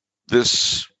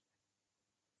 This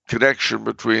connection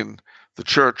between the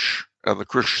church and the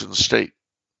Christian state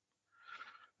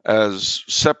as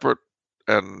separate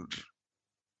and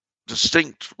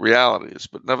distinct realities,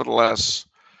 but nevertheless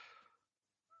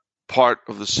part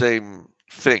of the same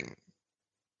thing,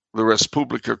 the Res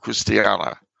Publica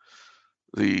Christiana,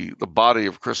 the body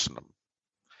of Christendom.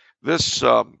 This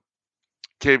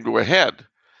came to a head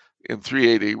in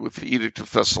 380 with the Edict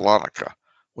of Thessalonica,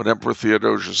 when Emperor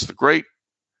Theodosius the Great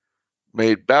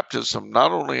made baptism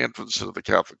not only entrance into the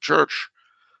Catholic Church,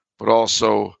 but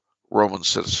also Roman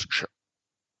citizenship.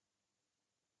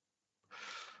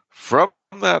 From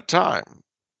that time,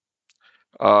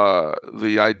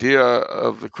 the idea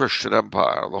of the Christian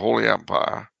Empire, the Holy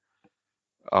Empire,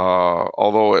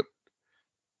 although it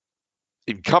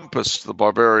encompassed the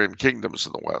barbarian kingdoms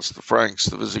in the West, the Franks,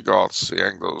 the Visigoths, the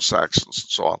Anglo-Saxons, and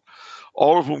so on,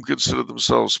 all of whom considered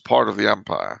themselves part of the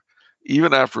empire,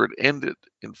 even after it ended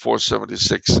in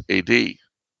 476 AD.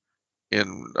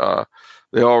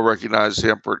 They all recognized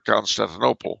the Emperor at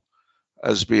Constantinople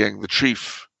as being the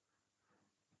chief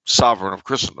sovereign of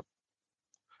Christendom,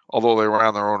 although they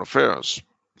ran their own affairs.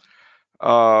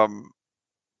 After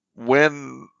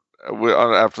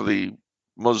the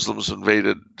Muslims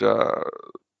invaded the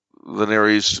Near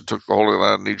East and took the Holy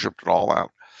Land, Egypt, and all that,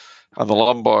 and the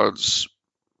Lombards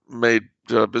made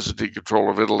Byzantine control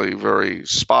of Italy very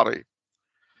spotty,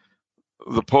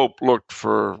 the Pope looked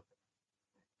for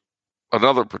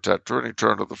another protector, and he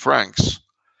turned to the Franks,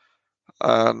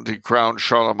 and he crowned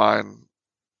Charlemagne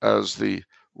as the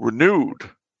renewed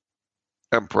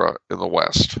emperor in the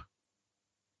West.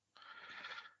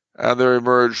 And there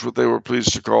emerged what they were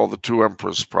pleased to call the two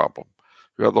emperors problem.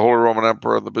 You had the Holy Roman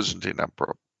Emperor and the Byzantine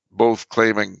Emperor, both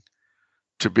claiming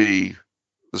to be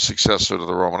the successor to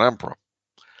the Roman Emperor.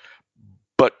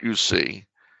 But you see,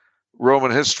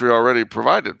 Roman history already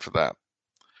provided for that,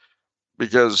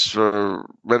 because for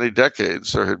many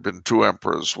decades there had been two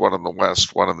emperors, one in the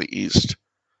West, one in the East,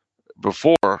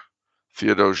 before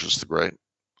Theodosius the Great,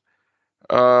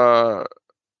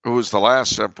 who was the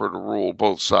last emperor to rule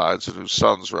both sides and whose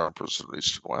sons were emperors in the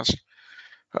East and West.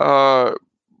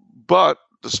 But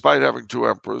despite having two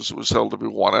emperors, it was held to be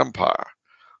one empire,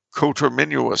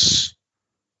 coterminous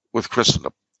with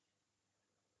Christendom.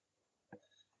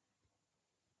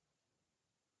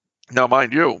 Now,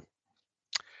 mind you,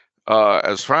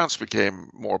 as France became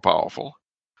more powerful,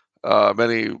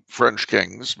 many French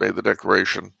kings made the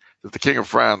declaration that the King of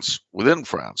France within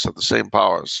France had the same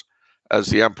powers as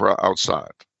the emperor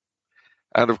outside.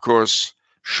 And of course,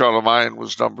 Charlemagne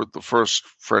was numbered the first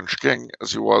French king,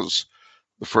 as he was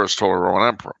the first Holy Roman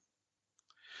Emperor.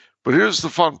 But here's the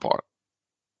fun part.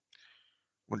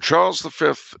 When Charles V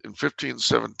in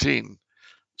 1517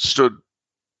 stood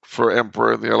for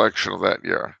emperor in the election of that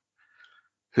year,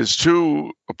 his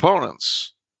two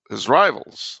opponents, his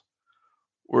rivals,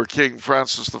 were King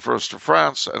Francis I of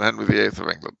France and Henry VIII of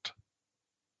England,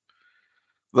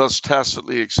 thus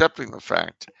tacitly accepting the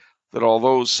fact that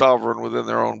although sovereign within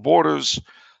their own borders,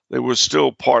 they were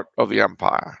still part of the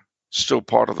empire, still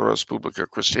part of the Res Publica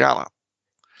Christiana.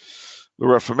 The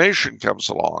Reformation comes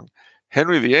along.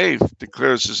 Henry VIII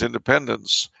declares his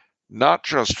independence not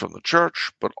just from the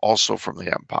church, but also from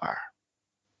the empire.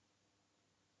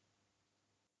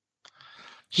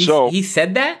 He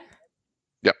said that?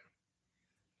 Yep.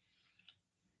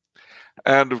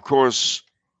 And of course,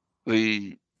 with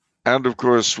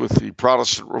the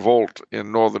Protestant revolt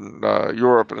in Northern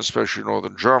Europe, and especially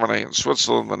Northern Germany and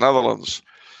Switzerland, the Netherlands,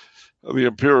 the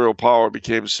imperial power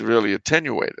became severely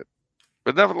attenuated.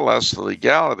 but nevertheless, the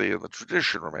legality and the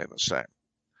tradition remain the same.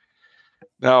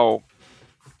 Now,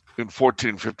 in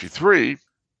 1453,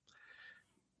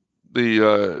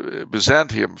 the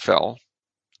Byzantium fell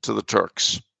to the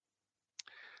Turks,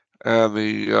 and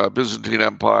the Byzantine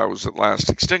Empire was at last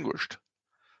extinguished.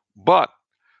 But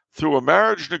through a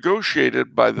marriage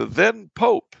negotiated by the then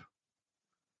Pope,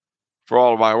 for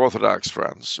all of my Orthodox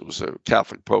friends, it was a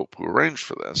Catholic Pope who arranged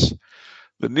for this,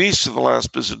 the niece of the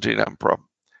last Byzantine emperor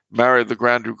married the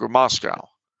Grand Duke of Moscow,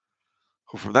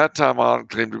 who from that time on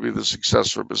claimed to be the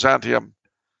successor of Byzantium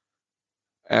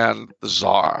and the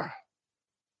Tsar.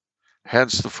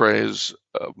 Hence the phrase,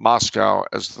 Moscow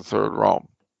as the third Rome.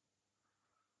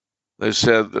 They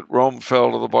said that Rome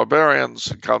fell to the barbarians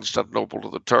and Constantinople to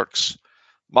the Turks.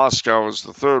 Moscow is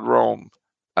the third Rome,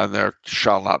 and there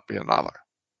shall not be another.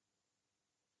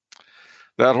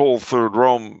 That whole third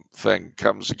Rome thing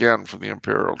comes again from the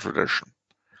imperial tradition.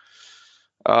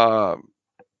 The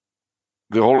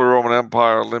Holy Roman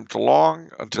Empire limped along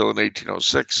until in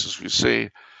 1806, as we see,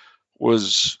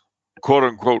 was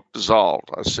quote-unquote dissolved.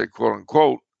 I say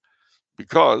quote-unquote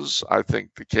because I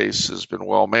think the case has been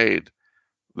well made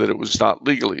that it was not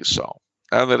legally so,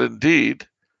 and that indeed,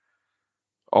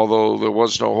 although there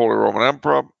was no Holy Roman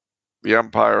Emperor, the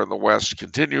empire in the West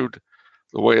continued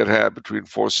the way it had between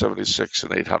 476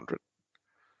 and 800.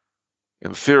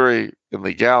 In theory, in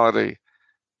legality,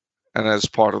 and as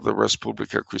part of the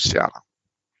Respublica Christiana.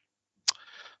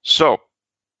 So,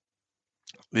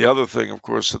 the other thing, of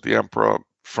course, that the Emperor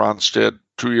Franz did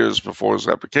 2 years before his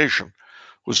abdication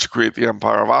was to create the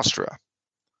Empire of Austria,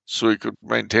 so he could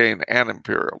maintain an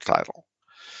imperial title.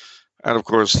 And of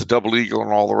course, the double eagle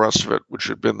and all the rest of it, which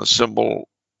had been the symbol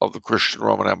of the Christian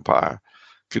Roman Empire,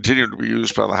 continued to be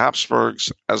used by the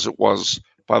Habsburgs as it was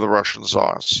by the Russian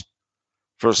Tsars.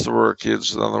 First the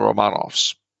Rurikids, then the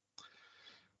Romanovs.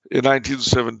 In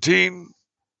 1917,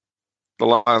 the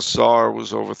last Tsar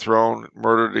was overthrown,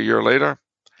 murdered a year later.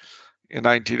 In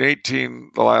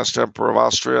 1918, the last Emperor of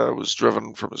Austria was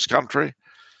driven from his country.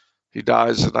 He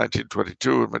dies in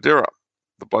 1922 in Madeira,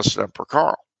 the Blessed Emperor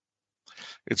Karl.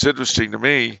 It's interesting to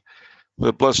me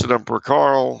that Blessed Emperor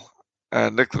Karl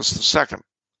and Nicholas II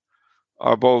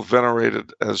are both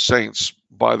venerated as saints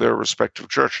by their respective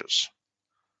churches.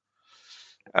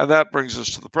 And that brings us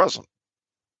to the present.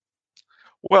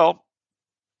 Well,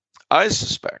 I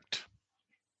suspect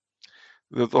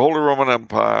that the Holy Roman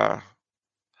Empire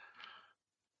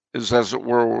is, as it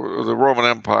were, the Roman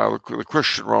Empire, the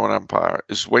Christian Roman Empire,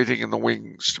 is waiting in the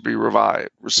wings to be revived,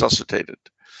 resuscitated,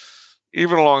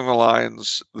 even along the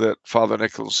lines that Father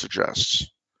Nicholas suggests.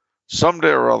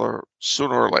 Someday or other,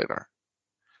 sooner or later,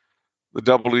 the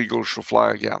double eagle shall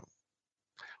fly again.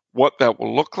 What that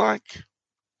will look like,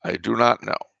 I do not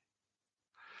know.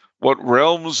 What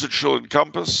realms it shall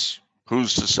encompass,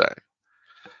 who's to say?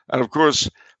 And of course,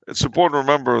 it's important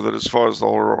to remember that as far as the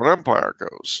Holy Roman Empire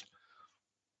goes,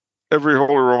 every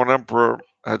Holy Roman Emperor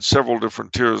had several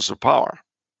different tiers of power.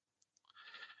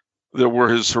 There were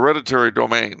his hereditary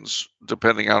domains,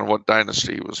 depending on what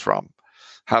dynasty he was from,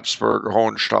 Habsburg or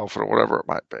Hohenstaufen or whatever it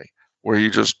might be, where he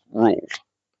just ruled.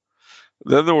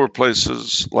 Then there were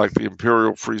places like the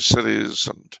imperial free cities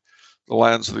and the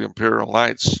lands of the imperial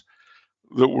knights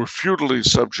that were feudally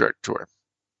subject to him.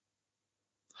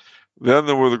 Then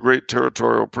there were the great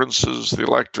territorial princes, the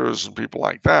electors, and people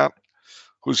like that,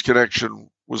 whose connection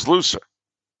was looser.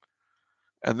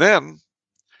 And then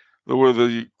there were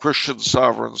the Christian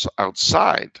sovereigns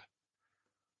outside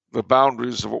the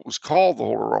boundaries of what was called the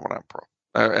Holy Roman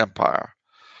Empire,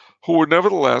 who were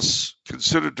nevertheless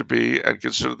considered to be, and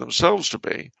considered themselves to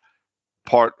be,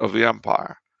 part of the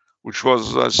empire, which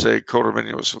was, as I say,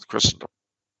 coterminous with Christendom.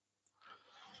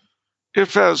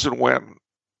 If, as and when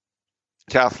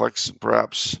Catholics, and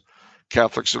perhaps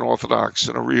Catholics and Orthodox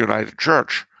in a reunited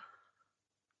church,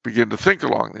 begin to think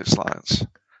along these lines,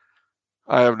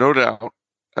 I have no doubt,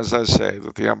 as I say,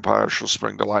 that the empire shall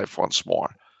spring to life once more,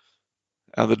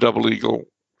 and the double eagle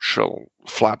shall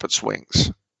flap its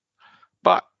wings.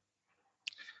 But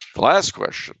the last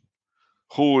question,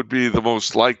 who would be the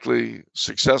most likely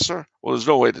successor? Well, there's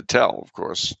no way to tell, of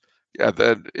course,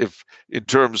 if in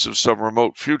terms of some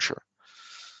remote future.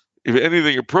 If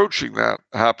anything approaching that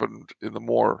happened in the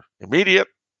more immediate,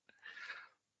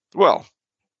 well,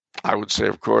 I would say,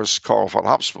 of course, Karl von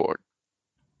Habsburg,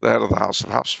 the head of the House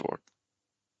of Habsburg.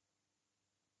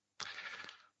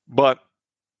 But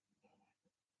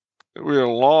we're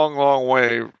a long, long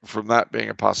way from that being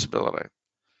a possibility.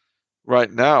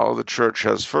 Right now, the church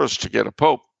has first to get a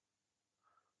pope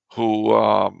who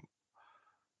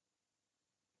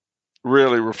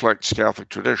really reflects Catholic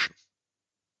tradition,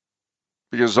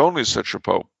 because only such a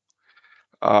pope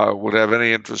would have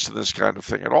any interest in this kind of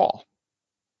thing at all.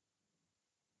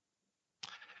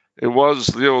 It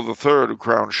was Leo III who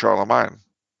crowned Charlemagne.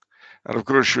 And of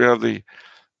course, you have the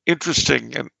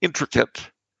interesting and intricate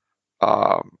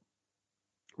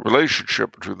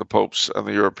relationship between the popes and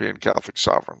the European Catholic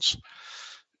sovereigns.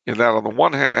 In that, on the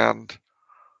one hand,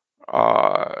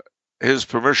 his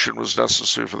permission was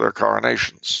necessary for their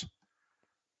coronations.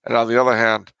 And on the other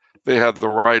hand, they had the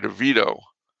right of veto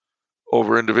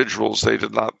over individuals they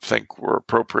did not think were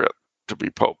appropriate to be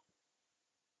pope.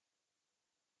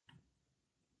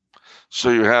 So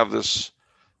you have this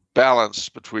balance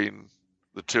between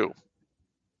the two.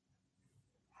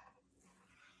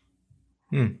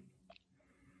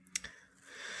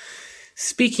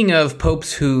 Speaking of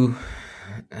popes who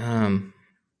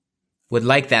would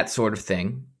like that sort of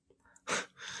thing,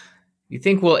 you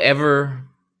think we'll ever,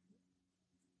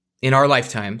 in our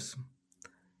lifetimes,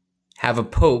 have a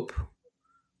pope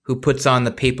who puts on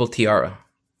the papal tiara?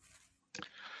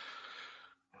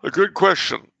 A good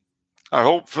question. I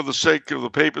hope for the sake of the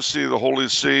papacy, the Holy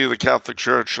See, the Catholic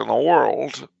Church, and the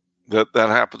world, that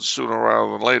happens sooner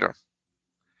rather than later.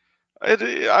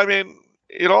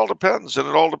 It all depends, and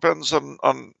it all depends on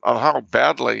how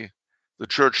badly the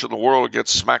church and the world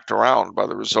gets smacked around by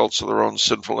the results of their own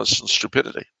sinfulness and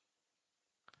stupidity.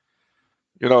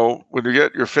 When you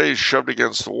get your face shoved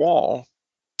against the wall,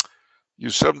 you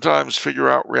sometimes figure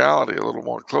out reality a little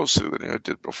more closely than you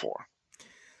did before.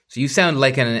 So you sound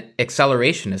like an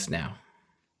accelerationist now.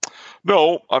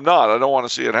 No, I'm not. I don't want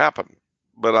to see it happen.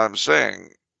 But I'm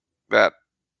saying that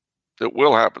it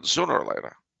will happen sooner or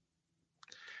later.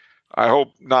 I hope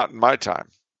not in my time.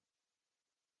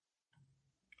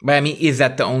 But is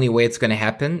that the only way it's going to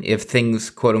happen, if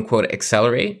things, quote unquote,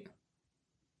 accelerate?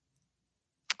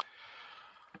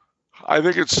 I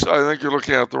think you're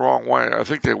looking at it the wrong way. I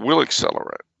think they will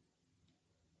accelerate.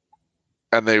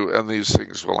 And these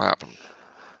things will happen.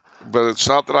 But it's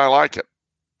not that I like it.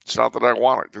 It's not that I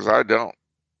want it, because I don't.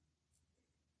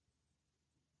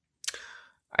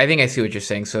 I think I see what you're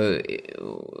saying. So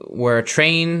we're a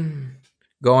train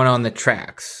going on the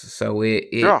tracks. So it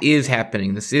is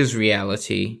happening. This is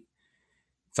reality.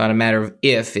 It's not a matter of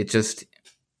if. This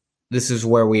is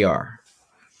where we are.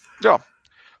 Yeah.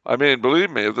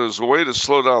 Believe me, if there's a way to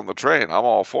slow down the train, I'm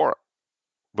all for it.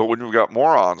 But when you've got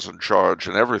morons in charge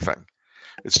and everything,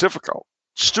 it's difficult.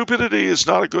 Stupidity is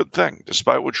not a good thing,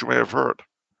 despite what you may have heard.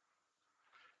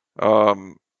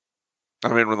 When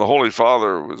the Holy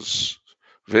Father was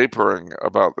vaporing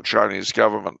about the Chinese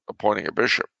government appointing a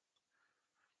bishop,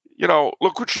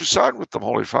 look what you signed with them,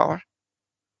 Holy Father.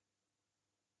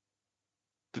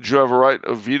 Did you have a right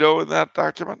of veto in that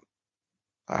document?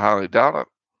 I highly doubt it.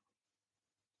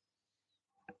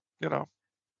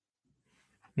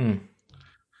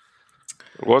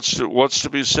 What's to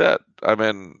be said?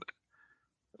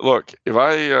 Look, if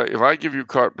I give you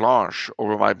carte blanche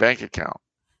over my bank account,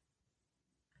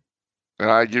 and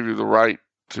I give you the right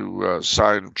to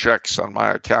sign checks on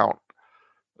my account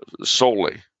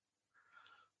solely,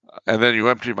 and then you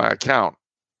empty my account,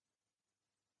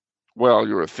 well,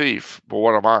 you're a thief, but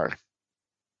what am I?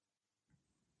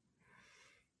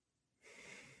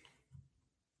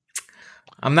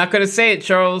 I'm not going to say it,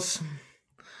 Charles.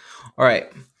 All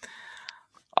right.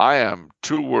 I am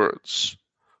 2 words.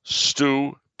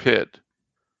 Stupid.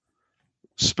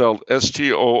 Spelled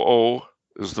S-T-O-O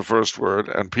is the first word,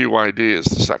 and P-Y-D is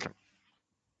the second.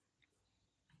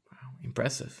 Wow,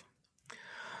 impressive.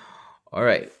 All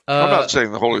right. I'm not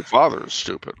saying the Holy Father is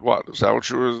stupid. What? Is that what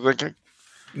you were thinking?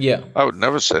 Yeah. I would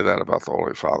never say that about the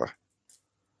Holy Father.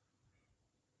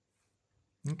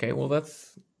 Okay, well,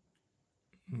 that's...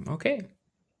 Okay.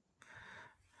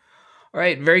 All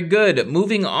right, very good.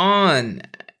 Moving on.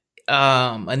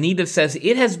 Anita says,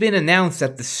 it has been announced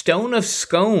that the Stone of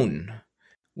Scone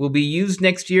will be used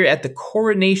next year at the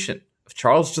coronation of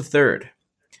Charles III.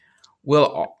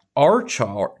 Will our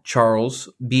Charles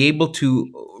be able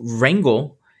to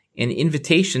wrangle an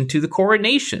invitation to the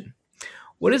coronation?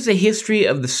 What is the history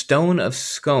of the Stone of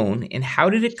Scone, and how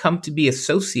did it come to be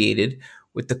associated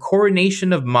with the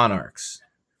coronation of monarchs?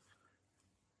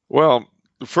 Well,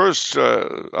 first,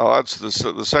 I'll answer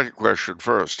the second question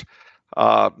first.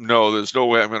 No, there's no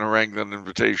way I'm going to wrangle an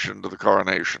invitation to the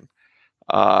coronation.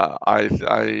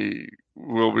 I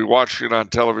will be watching it on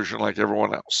television like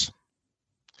everyone else,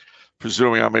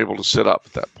 presuming I'm able to sit up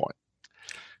at that point.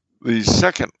 The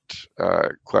second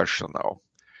question, though,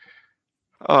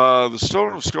 the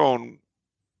Stone of Scone,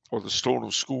 or the Stone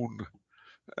of Scone,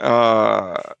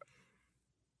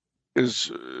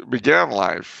 began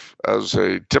life as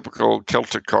a typical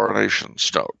Celtic coronation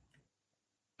stone,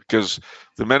 because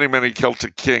the many, many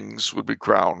Celtic kings would be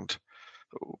crowned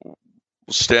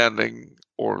standing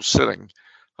or sitting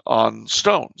on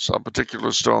stones, on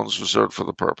particular stones reserved for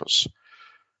the purpose.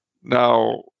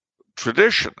 Now,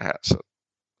 tradition has it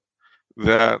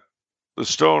that the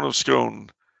Stone of Scone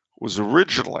was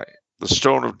originally the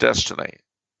Stone of Destiny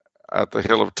at the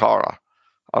Hill of Tara,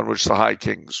 on which the High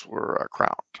Kings were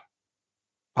crowned,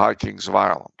 High Kings of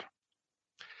Ireland.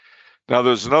 Now,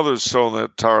 there's another stone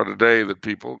at Tara today that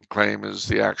people claim is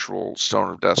the actual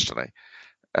Stone of Destiny,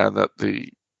 and that the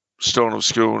Stone of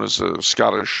Scone is a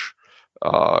Scottish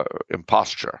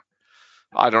imposture.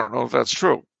 I don't know if that's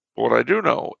true. But what I do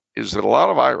know is that a lot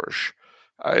of Irish,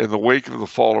 in the wake of the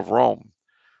fall of Rome,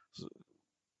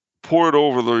 poured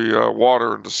over the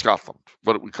water into Scotland,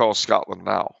 what we call Scotland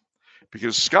now,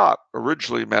 because Scot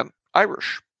originally meant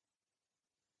Irish.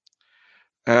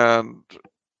 And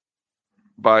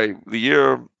by the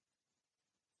year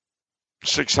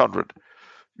 600,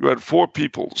 you had four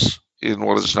peoples in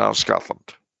what is now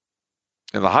Scotland.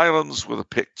 In the Highlands were the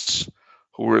Picts,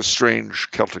 who were a strange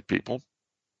Celtic people.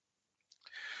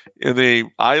 In the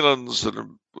islands that are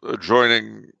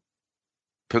adjoining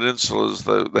peninsulas,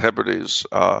 the Hebrides,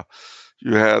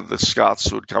 you had the Scots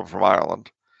who had come from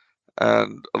Ireland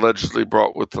and allegedly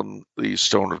brought with them the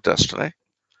Stone of Destiny.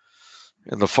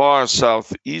 In the far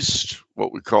southeast,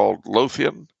 what we called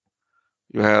Lothian,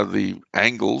 you had the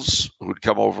Angles who had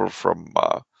come over from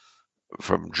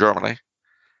Germany.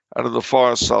 And in the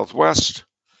far southwest,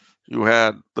 you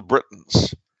had the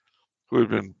Britons who had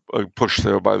been pushed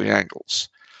there by the Angles.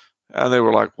 And they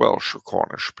were like Welsh or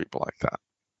Cornish, people like that.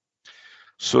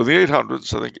 So in the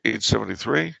 800s, I think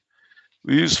 873,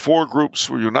 these four groups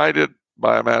were united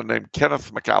by a man named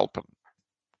Kenneth MacAlpin.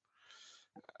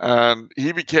 And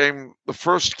he became the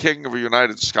first king of a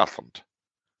united Scotland.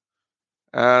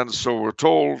 And so we're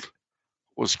told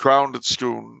was crowned at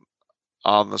Scone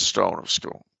on the Stone of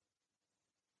Scone.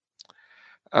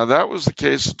 And that was the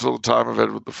case until the time of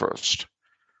Edward I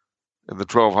in the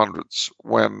 1200s,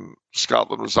 when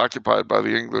Scotland was occupied by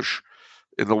the English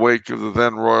in the wake of the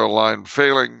then royal line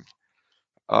failing,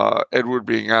 Edward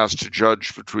being asked to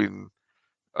judge between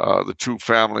the two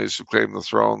families who claimed the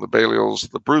throne, the Balliols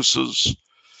and the Bruces.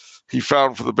 He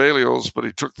found for the Balliols, but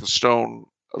he took the Stone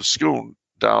of Scone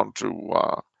down to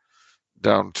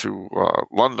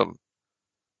London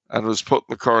and was put in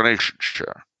the coronation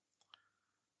chair.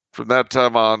 From that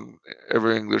time on,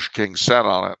 every English king sat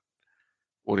on it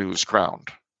when he was crowned.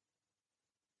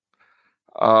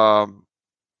 Now,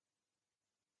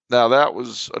 that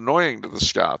was annoying to the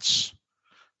Scots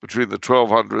between the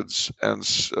 1200s and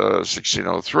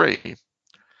 1603,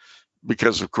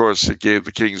 because, of course, it gave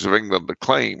the kings of England a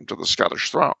claim to the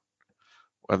Scottish throne,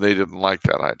 and they didn't like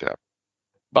that idea.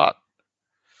 But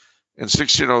in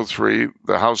 1603,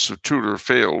 the House of Tudor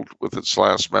failed with its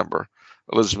last member,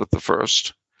 Elizabeth I,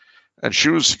 and she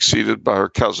was succeeded by her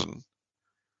cousin,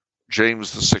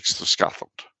 James VI of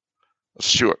Scotland, a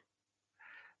Stuart,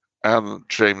 and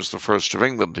James I of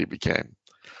England he became.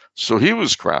 So he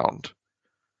was crowned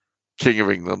King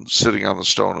of England, sitting on the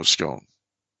Stone of Scone.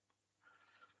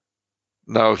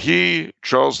 Now he,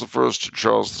 Charles I and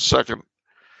Charles II,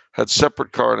 had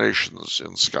separate coronations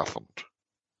in Scotland,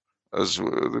 because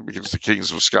the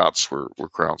kings of Scots were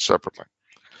crowned separately.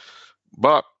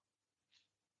 But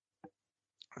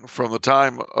from the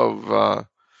time of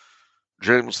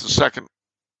James II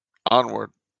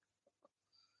onward,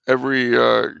 every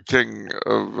king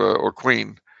of or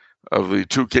queen of the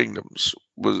two kingdoms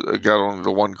got only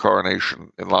the one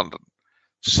coronation in London,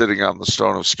 sitting on the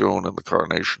Stone of Scone in the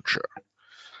coronation chair.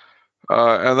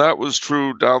 And that was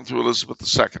true down through Elizabeth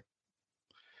II.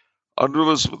 Under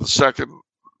Elizabeth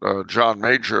II, John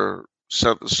Major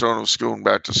sent the Stone of Scone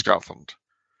back to Scotland,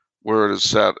 where it has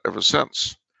sat ever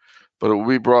since. But it will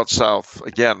be brought south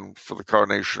again for the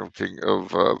coronation of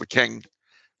the king,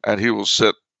 and he will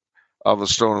sit on the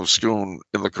Stone of Scone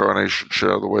in the coronation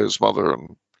chair, the way his mother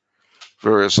and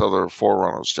various other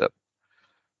forerunners did.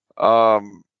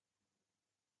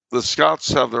 The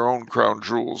Scots have their own crown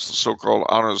jewels, the so-called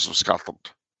honors of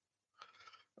Scotland.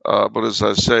 But as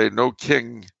I say, no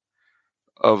king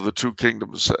of the two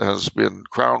kingdoms has been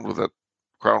crowned with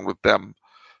them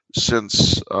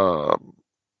since I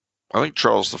think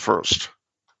Charles I.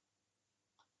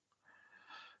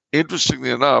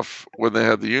 Interestingly enough, when they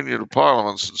had the Union of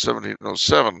Parliaments in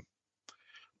 1707,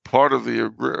 part of the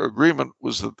agreement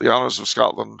was that the honors of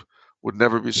Scotland would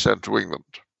never be sent to England.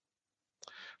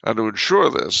 And to ensure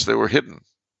this, they were hidden.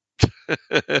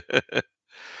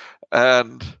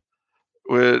 And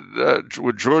when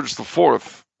George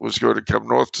IV was going to come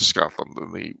north to Scotland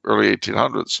in the early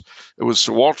 1800s, it was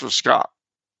Sir Walter Scott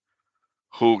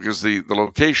who, because the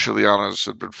location of the honors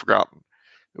had been forgotten,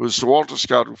 It was Sir Walter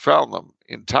Scott who found them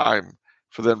in time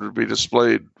for them to be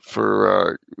displayed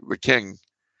for the king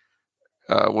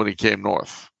when he came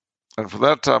north. And from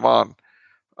that time on,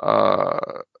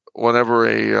 whenever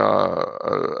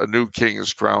a new king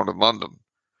is crowned in London,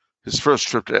 his first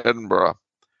trip to Edinburgh,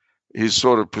 he's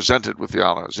sort of presented with the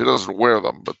honors. He doesn't wear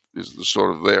them, but he's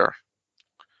sort of there.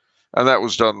 And that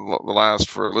was done the last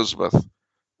for Elizabeth in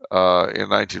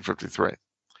 1953.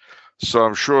 So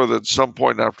I'm sure that at some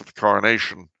point after the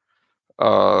coronation,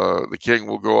 the king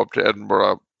will go up to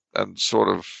Edinburgh and sort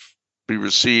of be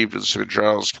received in St.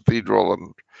 Giles Cathedral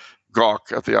and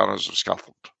gawk at the honors of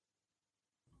Scotland.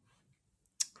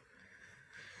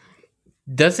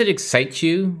 Does it excite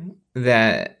you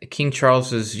that King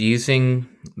Charles is using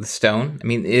the stone? I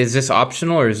mean, is this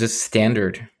optional or is this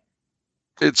standard?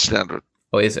 It's standard.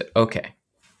 Oh, is it? Okay.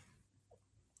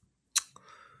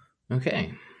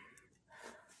 Okay.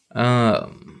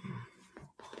 All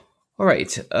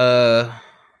right.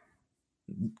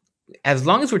 As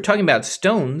long as we're talking about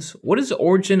stones, what is the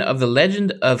origin of the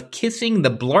legend of kissing the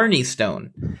Blarney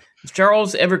Stone? Has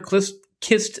Charles ever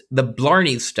kissed the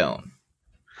Blarney Stone?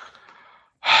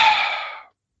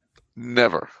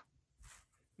 Never.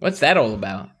 What's that all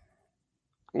about?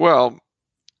 Well,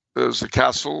 there's a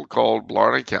castle called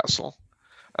Blarney Castle.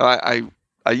 And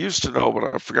I used to know, but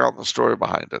I've forgotten the story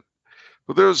behind it.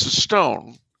 But there's a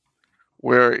stone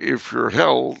where if you're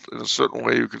held in a certain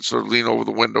way, you can sort of lean over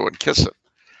the window and kiss it.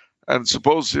 And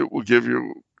suppose it will give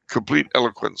you complete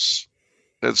eloquence.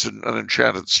 It's an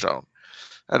enchanted stone.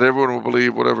 And everyone will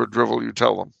believe whatever drivel you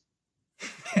tell them.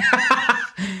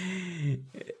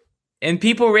 And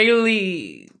people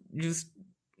regularly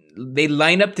they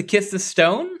line up to kiss the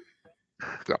stone?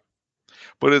 Yeah.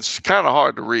 But it's kind of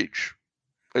hard to reach.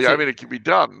 I mean, it can be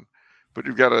done, but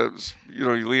you've got to,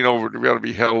 you lean over and you've got to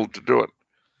be held to do it.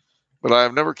 But I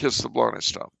have never kissed the Blarney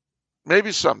Stone.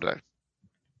 Maybe someday.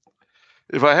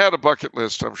 If I had a bucket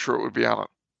list, I'm sure it would be on it.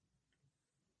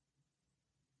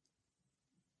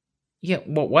 Yeah,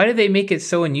 well, why do they make it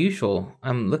so unusual?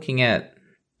 I'm looking at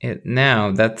it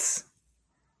now. That's...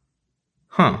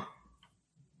 Huh.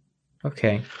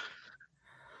 Okay.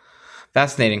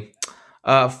 Fascinating.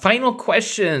 Final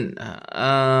question.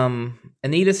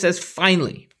 Anita says,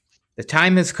 finally, the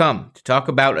time has come to talk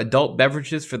about adult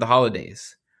beverages for the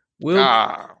holidays.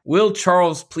 Will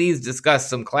Charles please discuss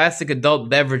some classic adult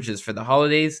beverages for the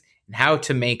holidays and how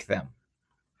to make them?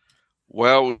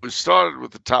 Well, we started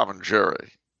with the Tom and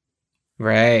Jerry.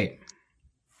 Right.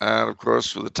 And, of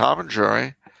course, with the Tom and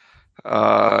Jerry,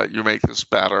 you make this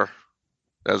batter,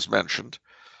 as mentioned.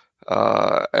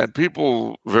 And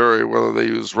people vary whether they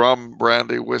use rum,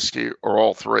 brandy, whiskey, or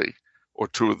all three, or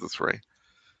two of the three.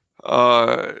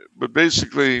 But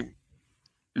basically,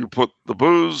 you put the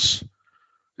booze,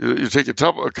 you take a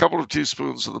couple of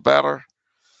teaspoons of the batter,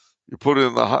 you put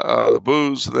in the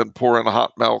booze, and then pour in the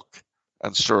hot milk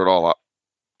and stir it all up.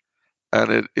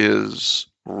 And it is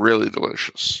really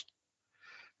delicious.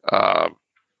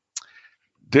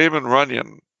 Damon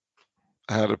Runyon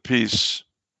had a piece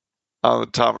on the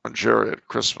Tom and Jerry at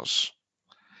Christmas.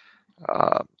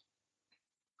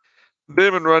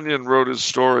 Damon Runyon wrote his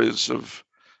stories of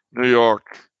New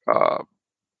York's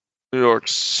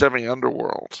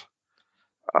semi-underworld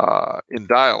in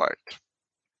dialect,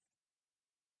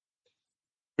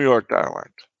 New York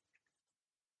dialect.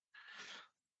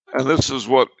 And this is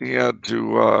what he had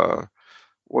to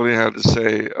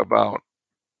say about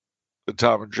the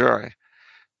Tom and Jerry.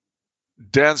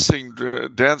 Dancing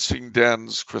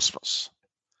Den's Christmas.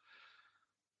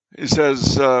 He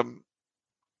says, now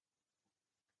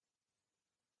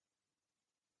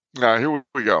here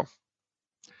we go.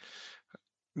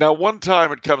 Now, one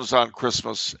time it comes on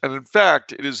Christmas, and in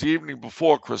fact, it is the evening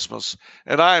before Christmas,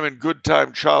 and I am in good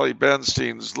time Charlie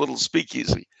Bernstein's little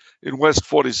speakeasy in West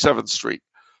 47th Street,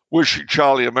 wishing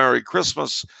Charlie a Merry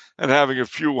Christmas and having a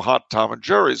few hot Tom and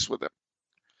Jerry's with him.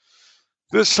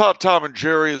 This hot Tom and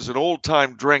Jerry is an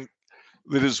old-time drink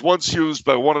that is once used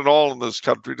by one and all in this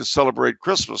country to celebrate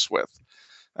Christmas with.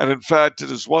 And in fact,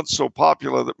 it is once so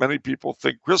popular that many people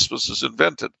think Christmas is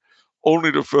invented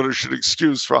only to furnish an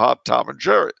excuse for hot Tom and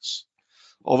Jerry's.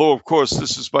 Although, of course,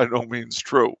 this is by no means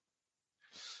true.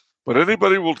 But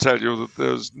anybody will tell you that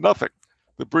there's nothing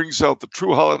that brings out the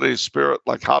true holiday spirit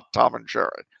like hot Tom and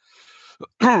Jerry.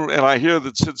 And I hear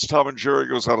that since Tom and Jerry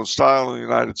goes out of style in the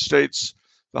United States,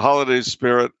 the holiday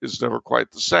spirit is never quite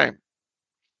the same.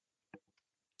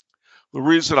 The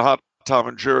reason hot Tom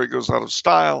and Jerry goes out of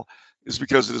style is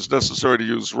because it is necessary to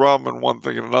use rum and one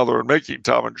thing and another in making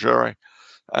Tom and Jerry.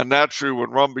 And naturally, when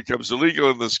rum becomes illegal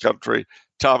in this country,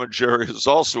 Tom and Jerry is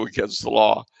also against the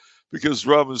law because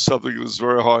rum is something that is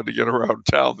very hard to get around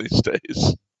town these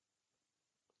days.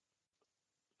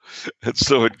 And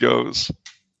so it goes.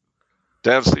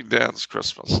 Dancing Dan's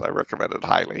Christmas. I recommend it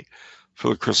highly for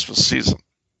the Christmas season.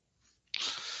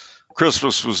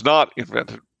 Christmas was not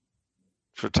invented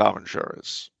for Tom and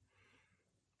Jerry's.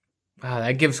 Wow,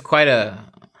 that gives quite a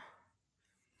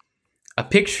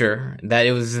picture that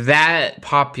it was that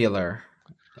popular.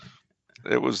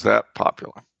 It was that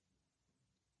popular.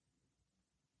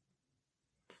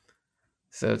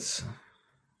 So it's,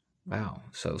 wow.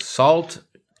 So salt,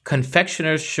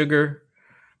 confectioner's sugar,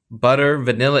 butter,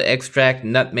 vanilla extract,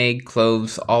 nutmeg,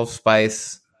 cloves,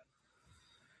 allspice.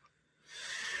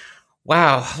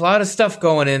 Wow, a lot of stuff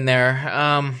going in there.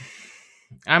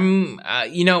 I'm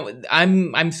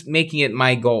making it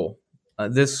my goal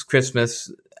this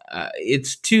Christmas.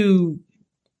 It's too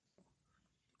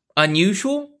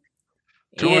unusual.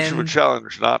 Too much of a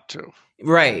challenge not to.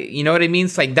 Right. You know what I mean?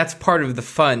 It's like that's part of the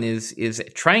fun is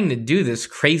trying to do this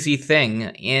crazy thing.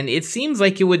 And it seems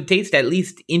like it would taste at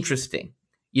least interesting,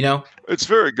 you know? It's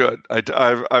very good.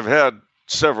 I've had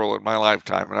several in my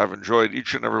lifetime, and I've enjoyed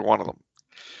each and every one of them.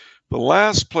 The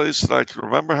last place that I can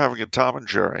remember having a Tom and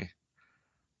Jerry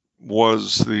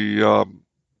was no,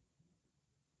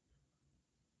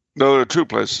 there are two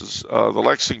places. The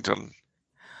Lexington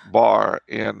bar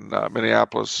in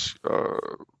Minneapolis,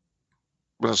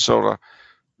 Minnesota.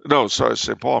 No, sorry,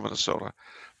 St. Paul, Minnesota.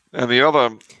 And the other,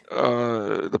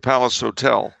 the Palace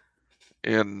Hotel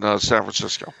in San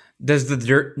Francisco. Does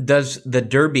the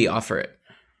Derby offer it?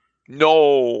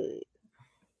 No.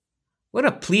 What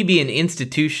a plebeian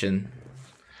institution.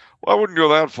 Well, I wouldn't go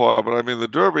that far, but I mean, the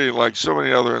Derby, like so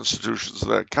many other institutions of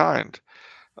that kind,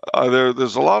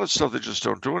 there's a lot of stuff they just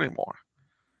don't do anymore.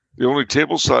 The only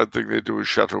tableside thing they do is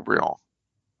Chateaubriand.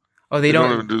 Oh, they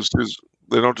don't even do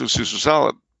Caesar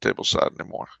salad tableside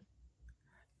anymore.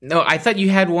 No, I thought you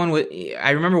had one with.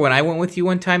 I remember when I went with you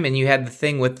one time, and you had the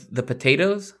thing with the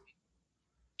potatoes.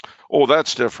 Oh,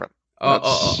 that's different.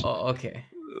 Okay.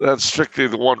 That's strictly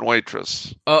the one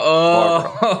waitress.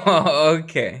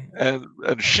 Okay. And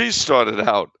she started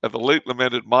out at the late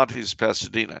lamented Monty's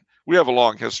Pasadena. We have a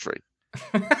long history,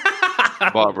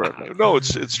 Barbara. No,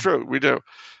 it's true. We do.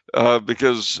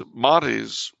 Because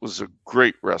Monty's was a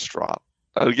great restaurant.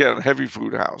 Again, a heavy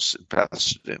food house in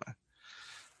Pasadena.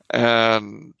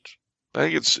 And I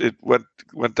think it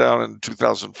went down in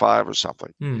 2005 or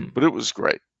something. But it was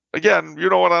great. Again, you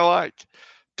know what I like.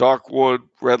 Dark wood,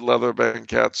 red leather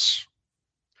banquettes,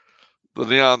 the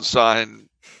neon sign,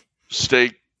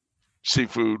 steak,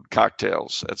 seafood,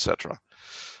 cocktails, etc.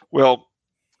 Well,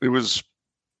 it was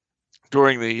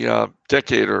during the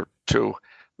decade or two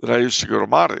that I used to go to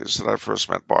Monty's that I first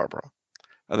met Barbara.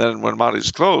 And then when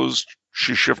Monty's closed,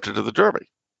 she shifted to the Derby.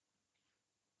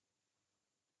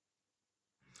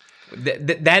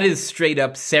 That is straight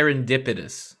up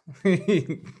serendipitous.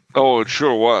 Oh, it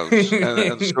sure was.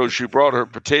 And so she brought her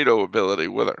potato ability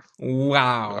with her.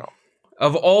 Wow. You know.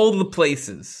 Of all the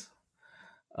places.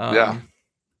 Yeah.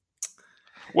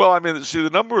 Well, I mean, see, the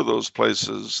number of those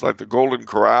places, like the Golden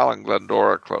Corral in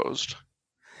Glendora, closed.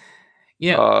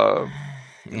 Yeah.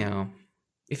 You know,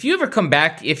 if you ever come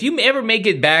back, if you ever make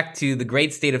it back to the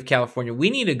great state of California, we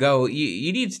need to go.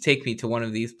 You need to take me to one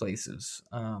of these places.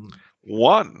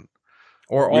 One.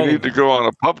 Or all. We need to go on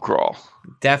a pub crawl.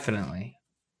 Definitely.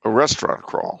 A restaurant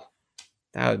crawl.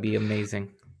 That would be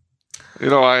amazing. You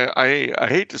know, I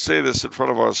hate to say this in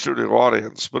front of our studio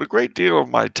audience, but a great deal of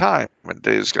my time in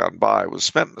days gone by was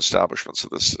spent in establishments of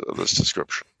this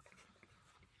description.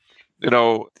 You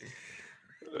know,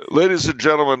 ladies and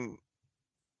gentlemen,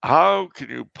 how can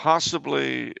you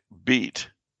possibly beat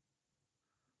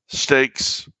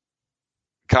steaks,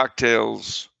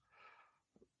 cocktails,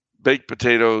 baked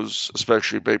potatoes,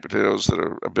 especially baked potatoes that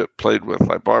are a bit played with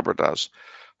like Barbara does?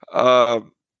 How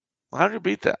do you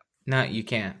beat that? No, you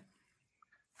can't.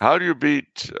 How do you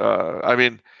beat, I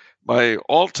mean, my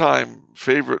all-time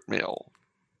favorite meal,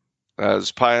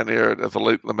 as pioneered at the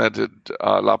late lamented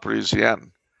La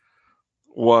Parisienne,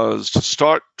 was to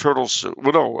start turtle soup.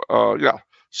 Well, no,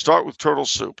 start with turtle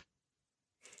soup.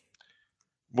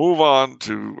 Move on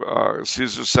to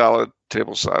Caesar salad,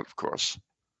 tableside, of course.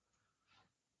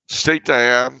 Steak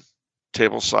Diane,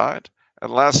 tableside.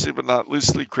 And lastly but not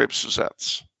leastly, crepe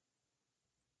Suzette's,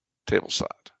 tableside.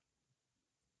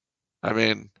 I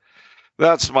mean,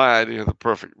 that's my idea of the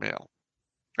perfect meal.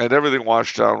 And everything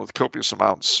washed down with copious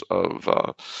amounts of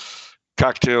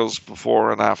cocktails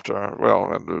before and after,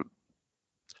 well, and an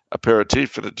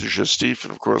aperitif and a digestif,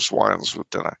 and of course, wines with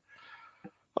dinner.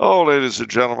 Oh, ladies and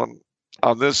gentlemen,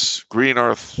 on this green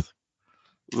earth,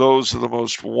 those are the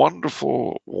most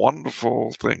wonderful,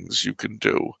 wonderful things you can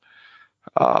do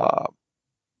that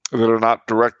are not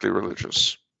directly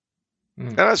religious.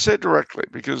 And I say directly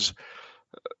because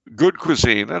good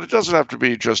cuisine, and it doesn't have to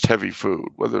be just heavy food,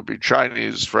 whether it be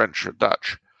Chinese, French, or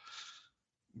Dutch.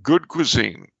 Good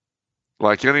cuisine,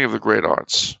 like any of the great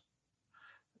arts,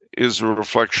 is a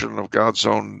reflection of God's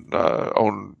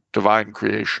own divine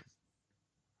creation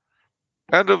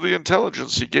and of the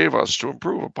intelligence he gave us to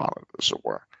improve upon it, as it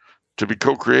were, to be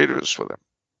co-creators with him.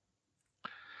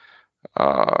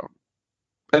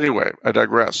 Anyway, I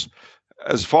digress.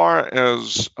 As far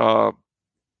as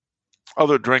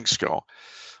other drinks go,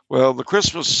 well, the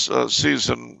Christmas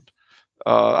season,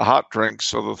 hot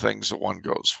drinks are the things that one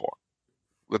goes for.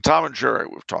 The Tom and Jerry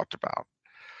we've talked about.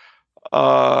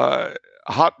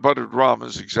 Hot buttered rum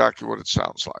is exactly what it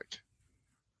sounds like.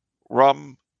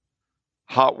 Rum,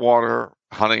 hot water,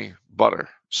 honey, butter,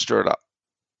 stirred up.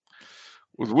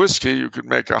 With whiskey, you could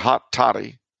make a hot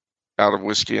toddy out of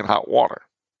whiskey and hot water.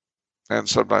 And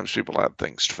sometimes people add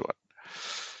things to it.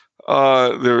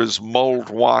 There is mulled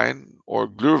wine, or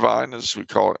Glühwein, as we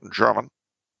call it in German,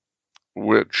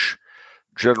 which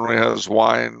generally has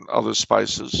wine, other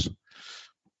spices.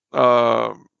 They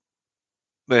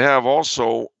have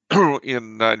also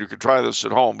and you can try this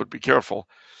at home, but be careful.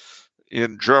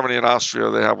 In Germany and Austria,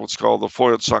 they have what's called the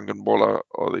Feuerzangenbowle,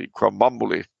 or the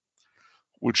Krambambuli,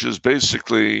 which is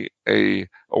basically a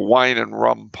wine and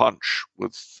rum punch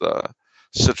with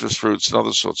citrus fruits and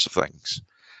other sorts of things.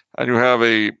 And you have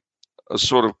a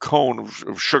sort of cone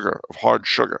of sugar, of hard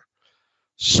sugar,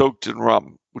 soaked in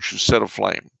rum, which you set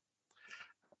aflame.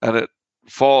 And it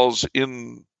falls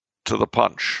into the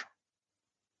punch.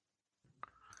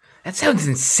 That sounds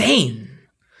insane.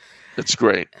 It's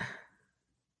great.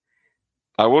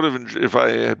 I would have, if I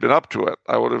had been up to it,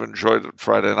 I would have enjoyed it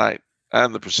Friday night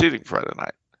and the preceding Friday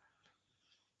night.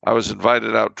 I was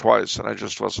invited out twice, and I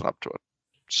just wasn't up to it,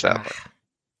 sadly.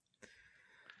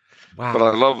 Wow. But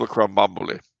I love the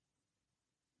Krambambuli.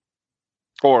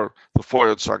 Or the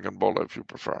Feuerzangenbowle, if you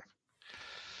prefer.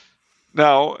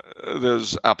 Now,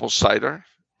 there's apple cider,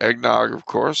 eggnog, of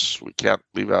course. We can't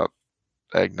leave out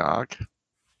eggnog.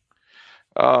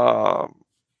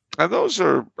 And those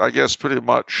are, I guess, pretty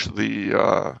much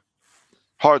the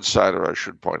hard cider, I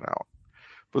should point out.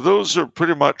 But those are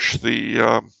pretty much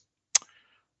the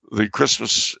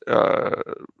Christmas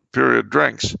period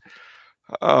drinks.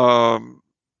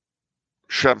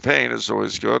 Champagne is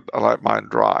always good. I like mine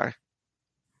dry.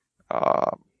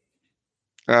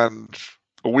 And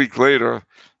a week later,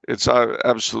 it's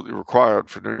absolutely required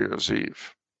for New Year's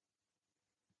Eve.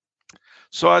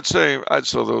 So I'd say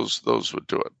those would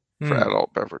do it for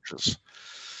adult beverages.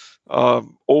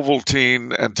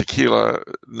 Ovaltine and tequila,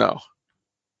 no.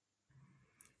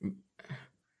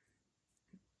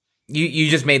 You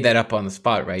just made that up on the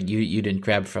spot, right? You didn't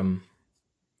grab from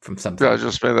something. Yeah, I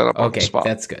just made that up on the spot.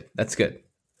 That's good. That's good.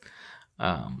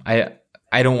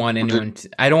 I don't want anyone.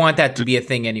 I don't want that to be a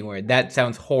thing anywhere. That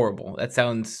sounds horrible. That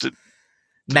sounds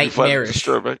nightmarish.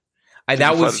 Disturbing.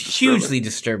 That was hugely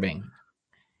disturbing.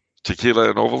 Tequila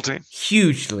and Ovaltine?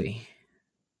 Hugely.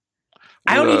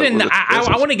 I don't even.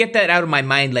 I want to get that out of my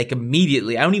mind like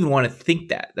immediately. I don't even want to think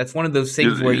that. That's one of those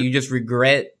things where you just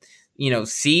regret,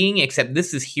 seeing. Except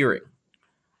this is hearing.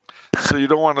 So you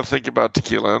don't want to think about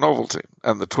tequila and Ovaltine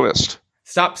and the twist.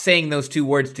 Stop saying those two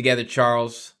words together,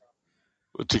 Charles.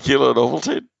 Tequila and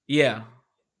Ovaltine? Yeah.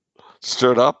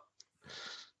 Stirred up.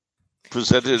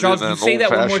 Presented Charles, in an you say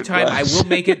that one more time. glass. I will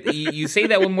make it. You say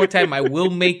that one more time. I will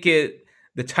make it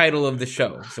the title of the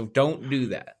show. So don't do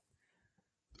that.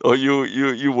 Oh,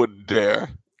 you wouldn't dare.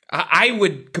 I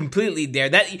would completely dare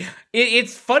that.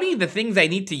 It's funny the things I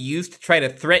need to use to try to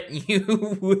threaten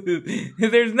you.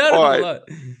 There's not a lot.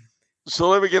 So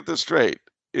let me get this straight.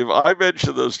 If I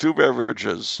mention those two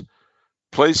beverages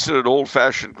placed in an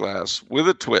old-fashioned glass with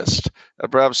a twist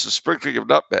and perhaps a sprinkling of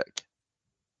nutmeg,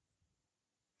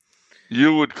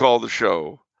 you would call the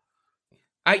show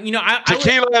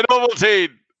Tequila and Ovaltine.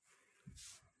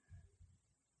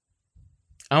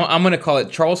 I'm going to call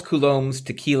it Charles Coulombe's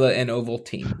Tequila and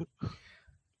Ovaltine.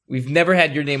 We've never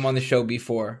had your name on the show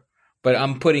before, but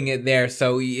I'm putting it there.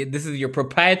 So this is your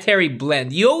proprietary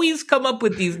blend. You always come up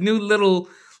with these new little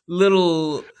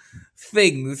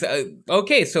things.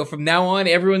 Okay, so from now on,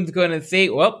 everyone's going to say,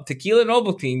 well, Tequila and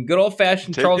Ovaltine, good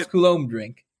old-fashioned Charles Coulombe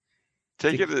drink.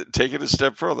 Take it a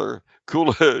step further.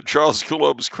 Charles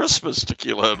Coulombe's Christmas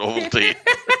Tequila and Ovaltine.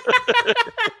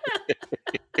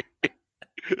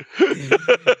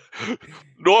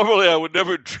 Normally, I would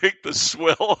never drink the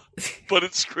swill, but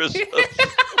it's Christmas.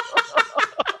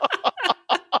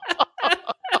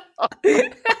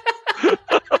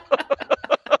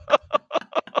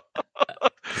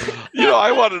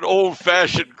 I want an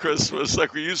old-fashioned Christmas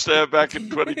like we used to have back in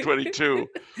 2022.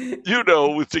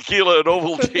 With tequila and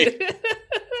Ovaltine.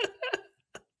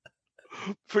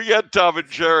 Forget Tom and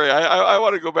Jerry. I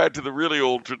want to go back to the really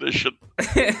old tradition.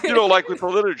 Like with the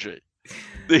liturgy.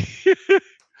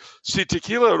 See,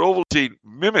 tequila and Ovaltine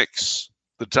mimics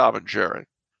the Tom and Jerry.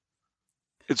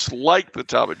 It's like the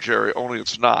Tom and Jerry, only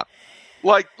it's not.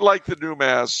 Like the new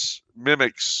Mass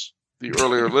mimics the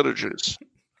earlier liturgies.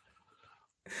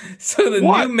 So the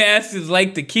new Mass is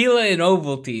like tequila and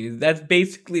Ovaltine. That's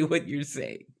basically what you're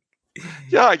saying.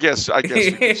 Yeah, I guess we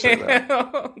can say that.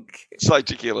 Okay. It's like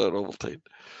tequila and Ovaltine.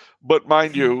 But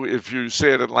mind you, if you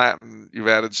say it in Latin, you've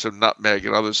added some nutmeg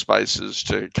and other spices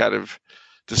to kind of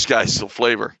disguise the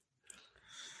flavor.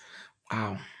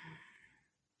 Wow.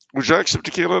 Would you like some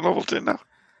tequila and Ovaltine now?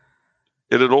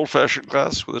 In an old-fashioned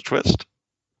glass with a twist?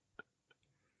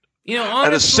 Honestly,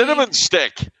 and a cinnamon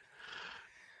stick.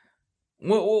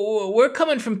 We're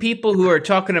coming from people who are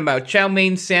talking about chow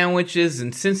mein sandwiches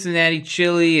and Cincinnati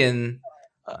chili and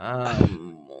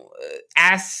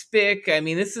aspic. I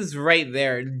mean, this is right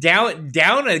there.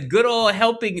 Down a good old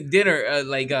helping dinner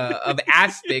of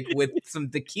aspic with some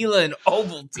tequila and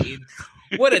Ovaltine.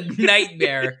 What a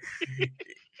nightmare.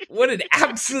 What an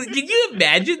absolute... Can you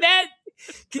imagine that?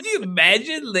 Can you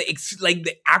imagine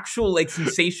the actual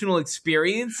sensational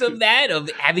experience of that,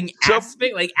 of having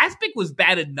aspic? Like, aspic was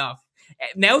bad enough.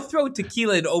 Now throw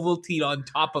tequila and Ovaltine on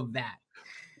top of that.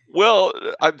 Well,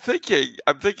 I'm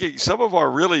thinking some of our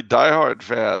really diehard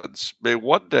fans may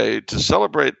one day, to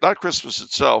celebrate not Christmas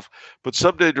itself, but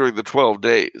someday during the 12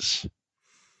 days,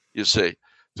 you see,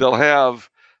 they'll have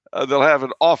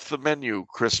an off the menu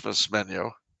Christmas menu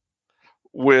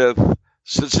with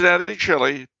Cincinnati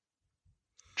chili,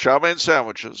 chow mein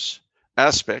sandwiches,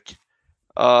 aspic.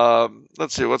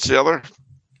 Let's see, what's the other?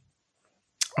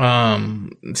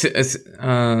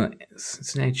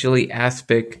 Cincinnati chili,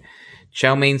 aspic,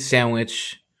 chow mein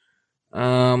sandwich.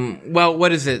 Well,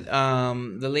 what is it?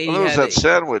 The lady had that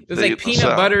sandwich. It was like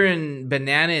peanut butter and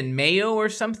banana and mayo or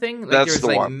something. Like That's there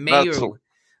was the one. Mayo.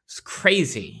 It's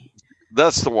crazy.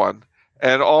 That's the one,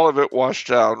 and all of it washed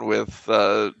down with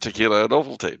tequila and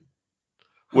Ovaltine,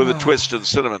 with a twist and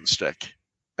cinnamon stick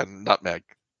and nutmeg.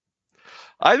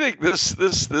 I think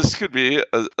this could be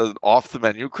an off the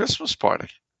menu Christmas party.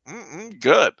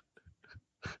 Good.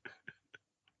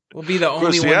 We'll be the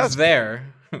only ones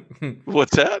there.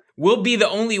 What's that? We'll be the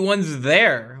only ones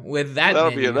there with that.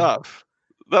 That'll be enough.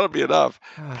 That'll be enough.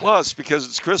 Plus, because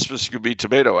it's Christmas, it could be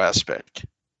tomato aspic.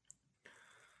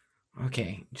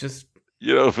 Okay, just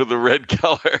for the red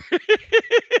color.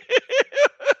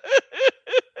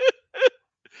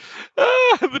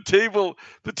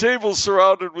 The table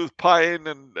surrounded with pine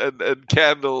and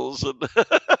candles and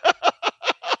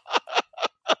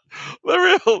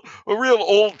a real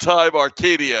old time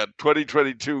Arcadia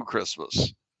 2022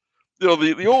 Christmas.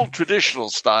 The old traditional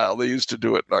style they used to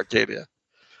do it in Arcadia.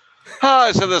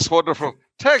 Isn't this wonderful?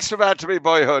 Takes me back to me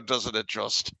boyhood, doesn't it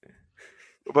just?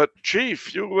 But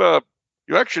Chief, you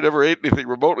actually never ate anything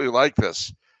remotely like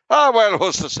this. Well,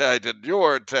 who's to say I didn't? You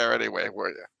weren't there anyway, were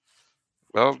you?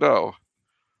 Well, no.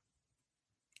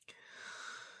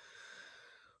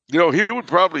 He would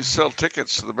probably sell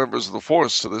tickets to the members of the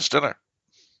force to this dinner.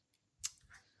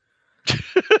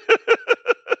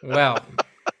 Well.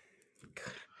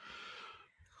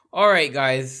 All right,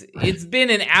 guys. It's been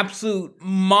an absolute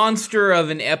monster of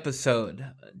an episode.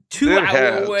 2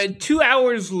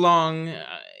 hours long.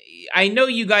 I know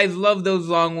you guys love those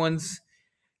long ones.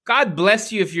 God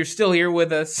bless you if you're still here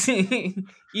with us.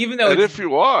 Even though, if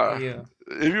you are,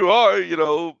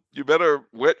 you better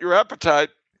whet your appetite.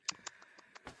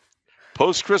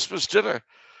 Post-Christmas dinner.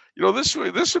 This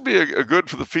would be a good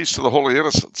for the Feast of the Holy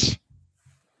Innocents.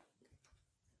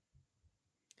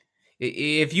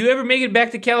 If you ever make it back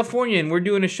to California and we're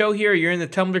doing a show here, you're in the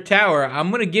Tumbler Tower,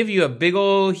 I'm going to give you a big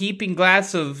old heaping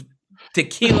glass of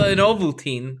tequila and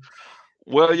Ovaltine.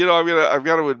 Well, I've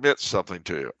got to admit something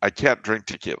to you. I can't drink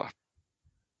tequila.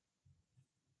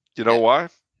 You know why?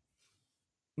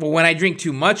 Well, when I drink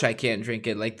too much, I can't drink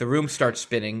it. Like the room starts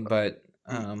spinning, but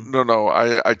No,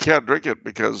 I can't drink it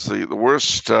because the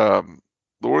worst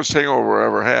hangover I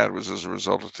ever had was as a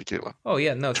result of tequila. Oh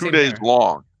yeah, no, 2 days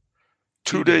long.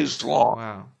 2 days long.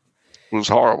 Wow, it was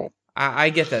horrible. I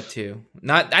get that too.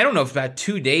 I don't know if about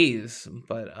 2 days,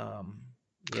 but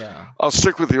yeah. I'll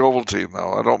stick with the Ovaltine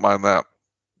though. I don't mind that.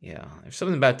 Yeah, there's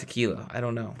something about tequila. I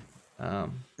don't know.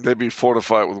 Maybe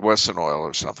fortify it with Wesson oil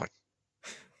or something.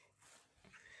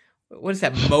 What is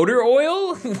that? Motor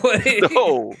oil? What?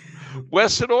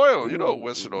 Wesson Oil. You know what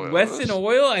Wesson Oil. Wesson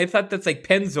Oil? I thought that's like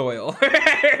Pennzoil.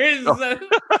 Well,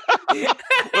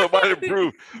 it might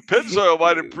improve. Pennzoil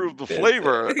might improve the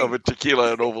flavor of a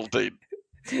tequila and Ovaltine.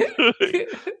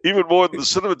 Even more than the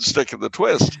cinnamon stick and the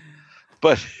twist.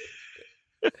 But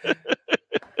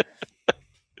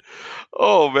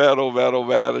oh man,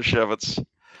 Shevitz.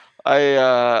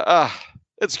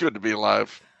 It's good to be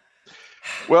alive.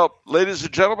 Well, ladies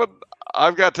and gentlemen,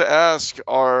 I've got to ask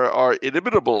our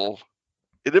inimitable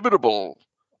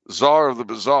czar of the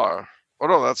bizarre. Oh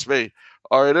no, that's me.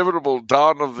 Our inimitable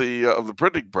don of the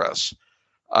printing press.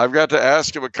 I've got to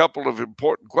ask him a couple of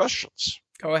important questions.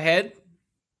 Go ahead.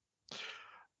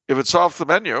 If it's off the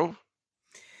menu,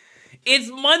 it's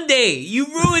Monday. You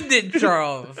ruined it,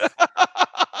 Charles.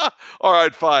 All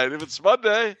right, fine. If it's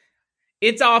Monday,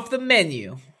 it's off the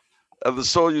menu. And the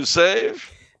soul you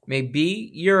save may be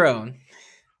your own.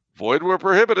 Void where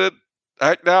prohibited.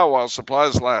 Act now while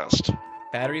supplies last.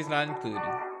 Batteries not included.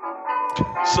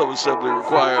 Some assembly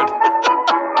required.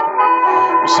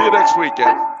 We'll see you next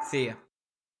weekend. See ya.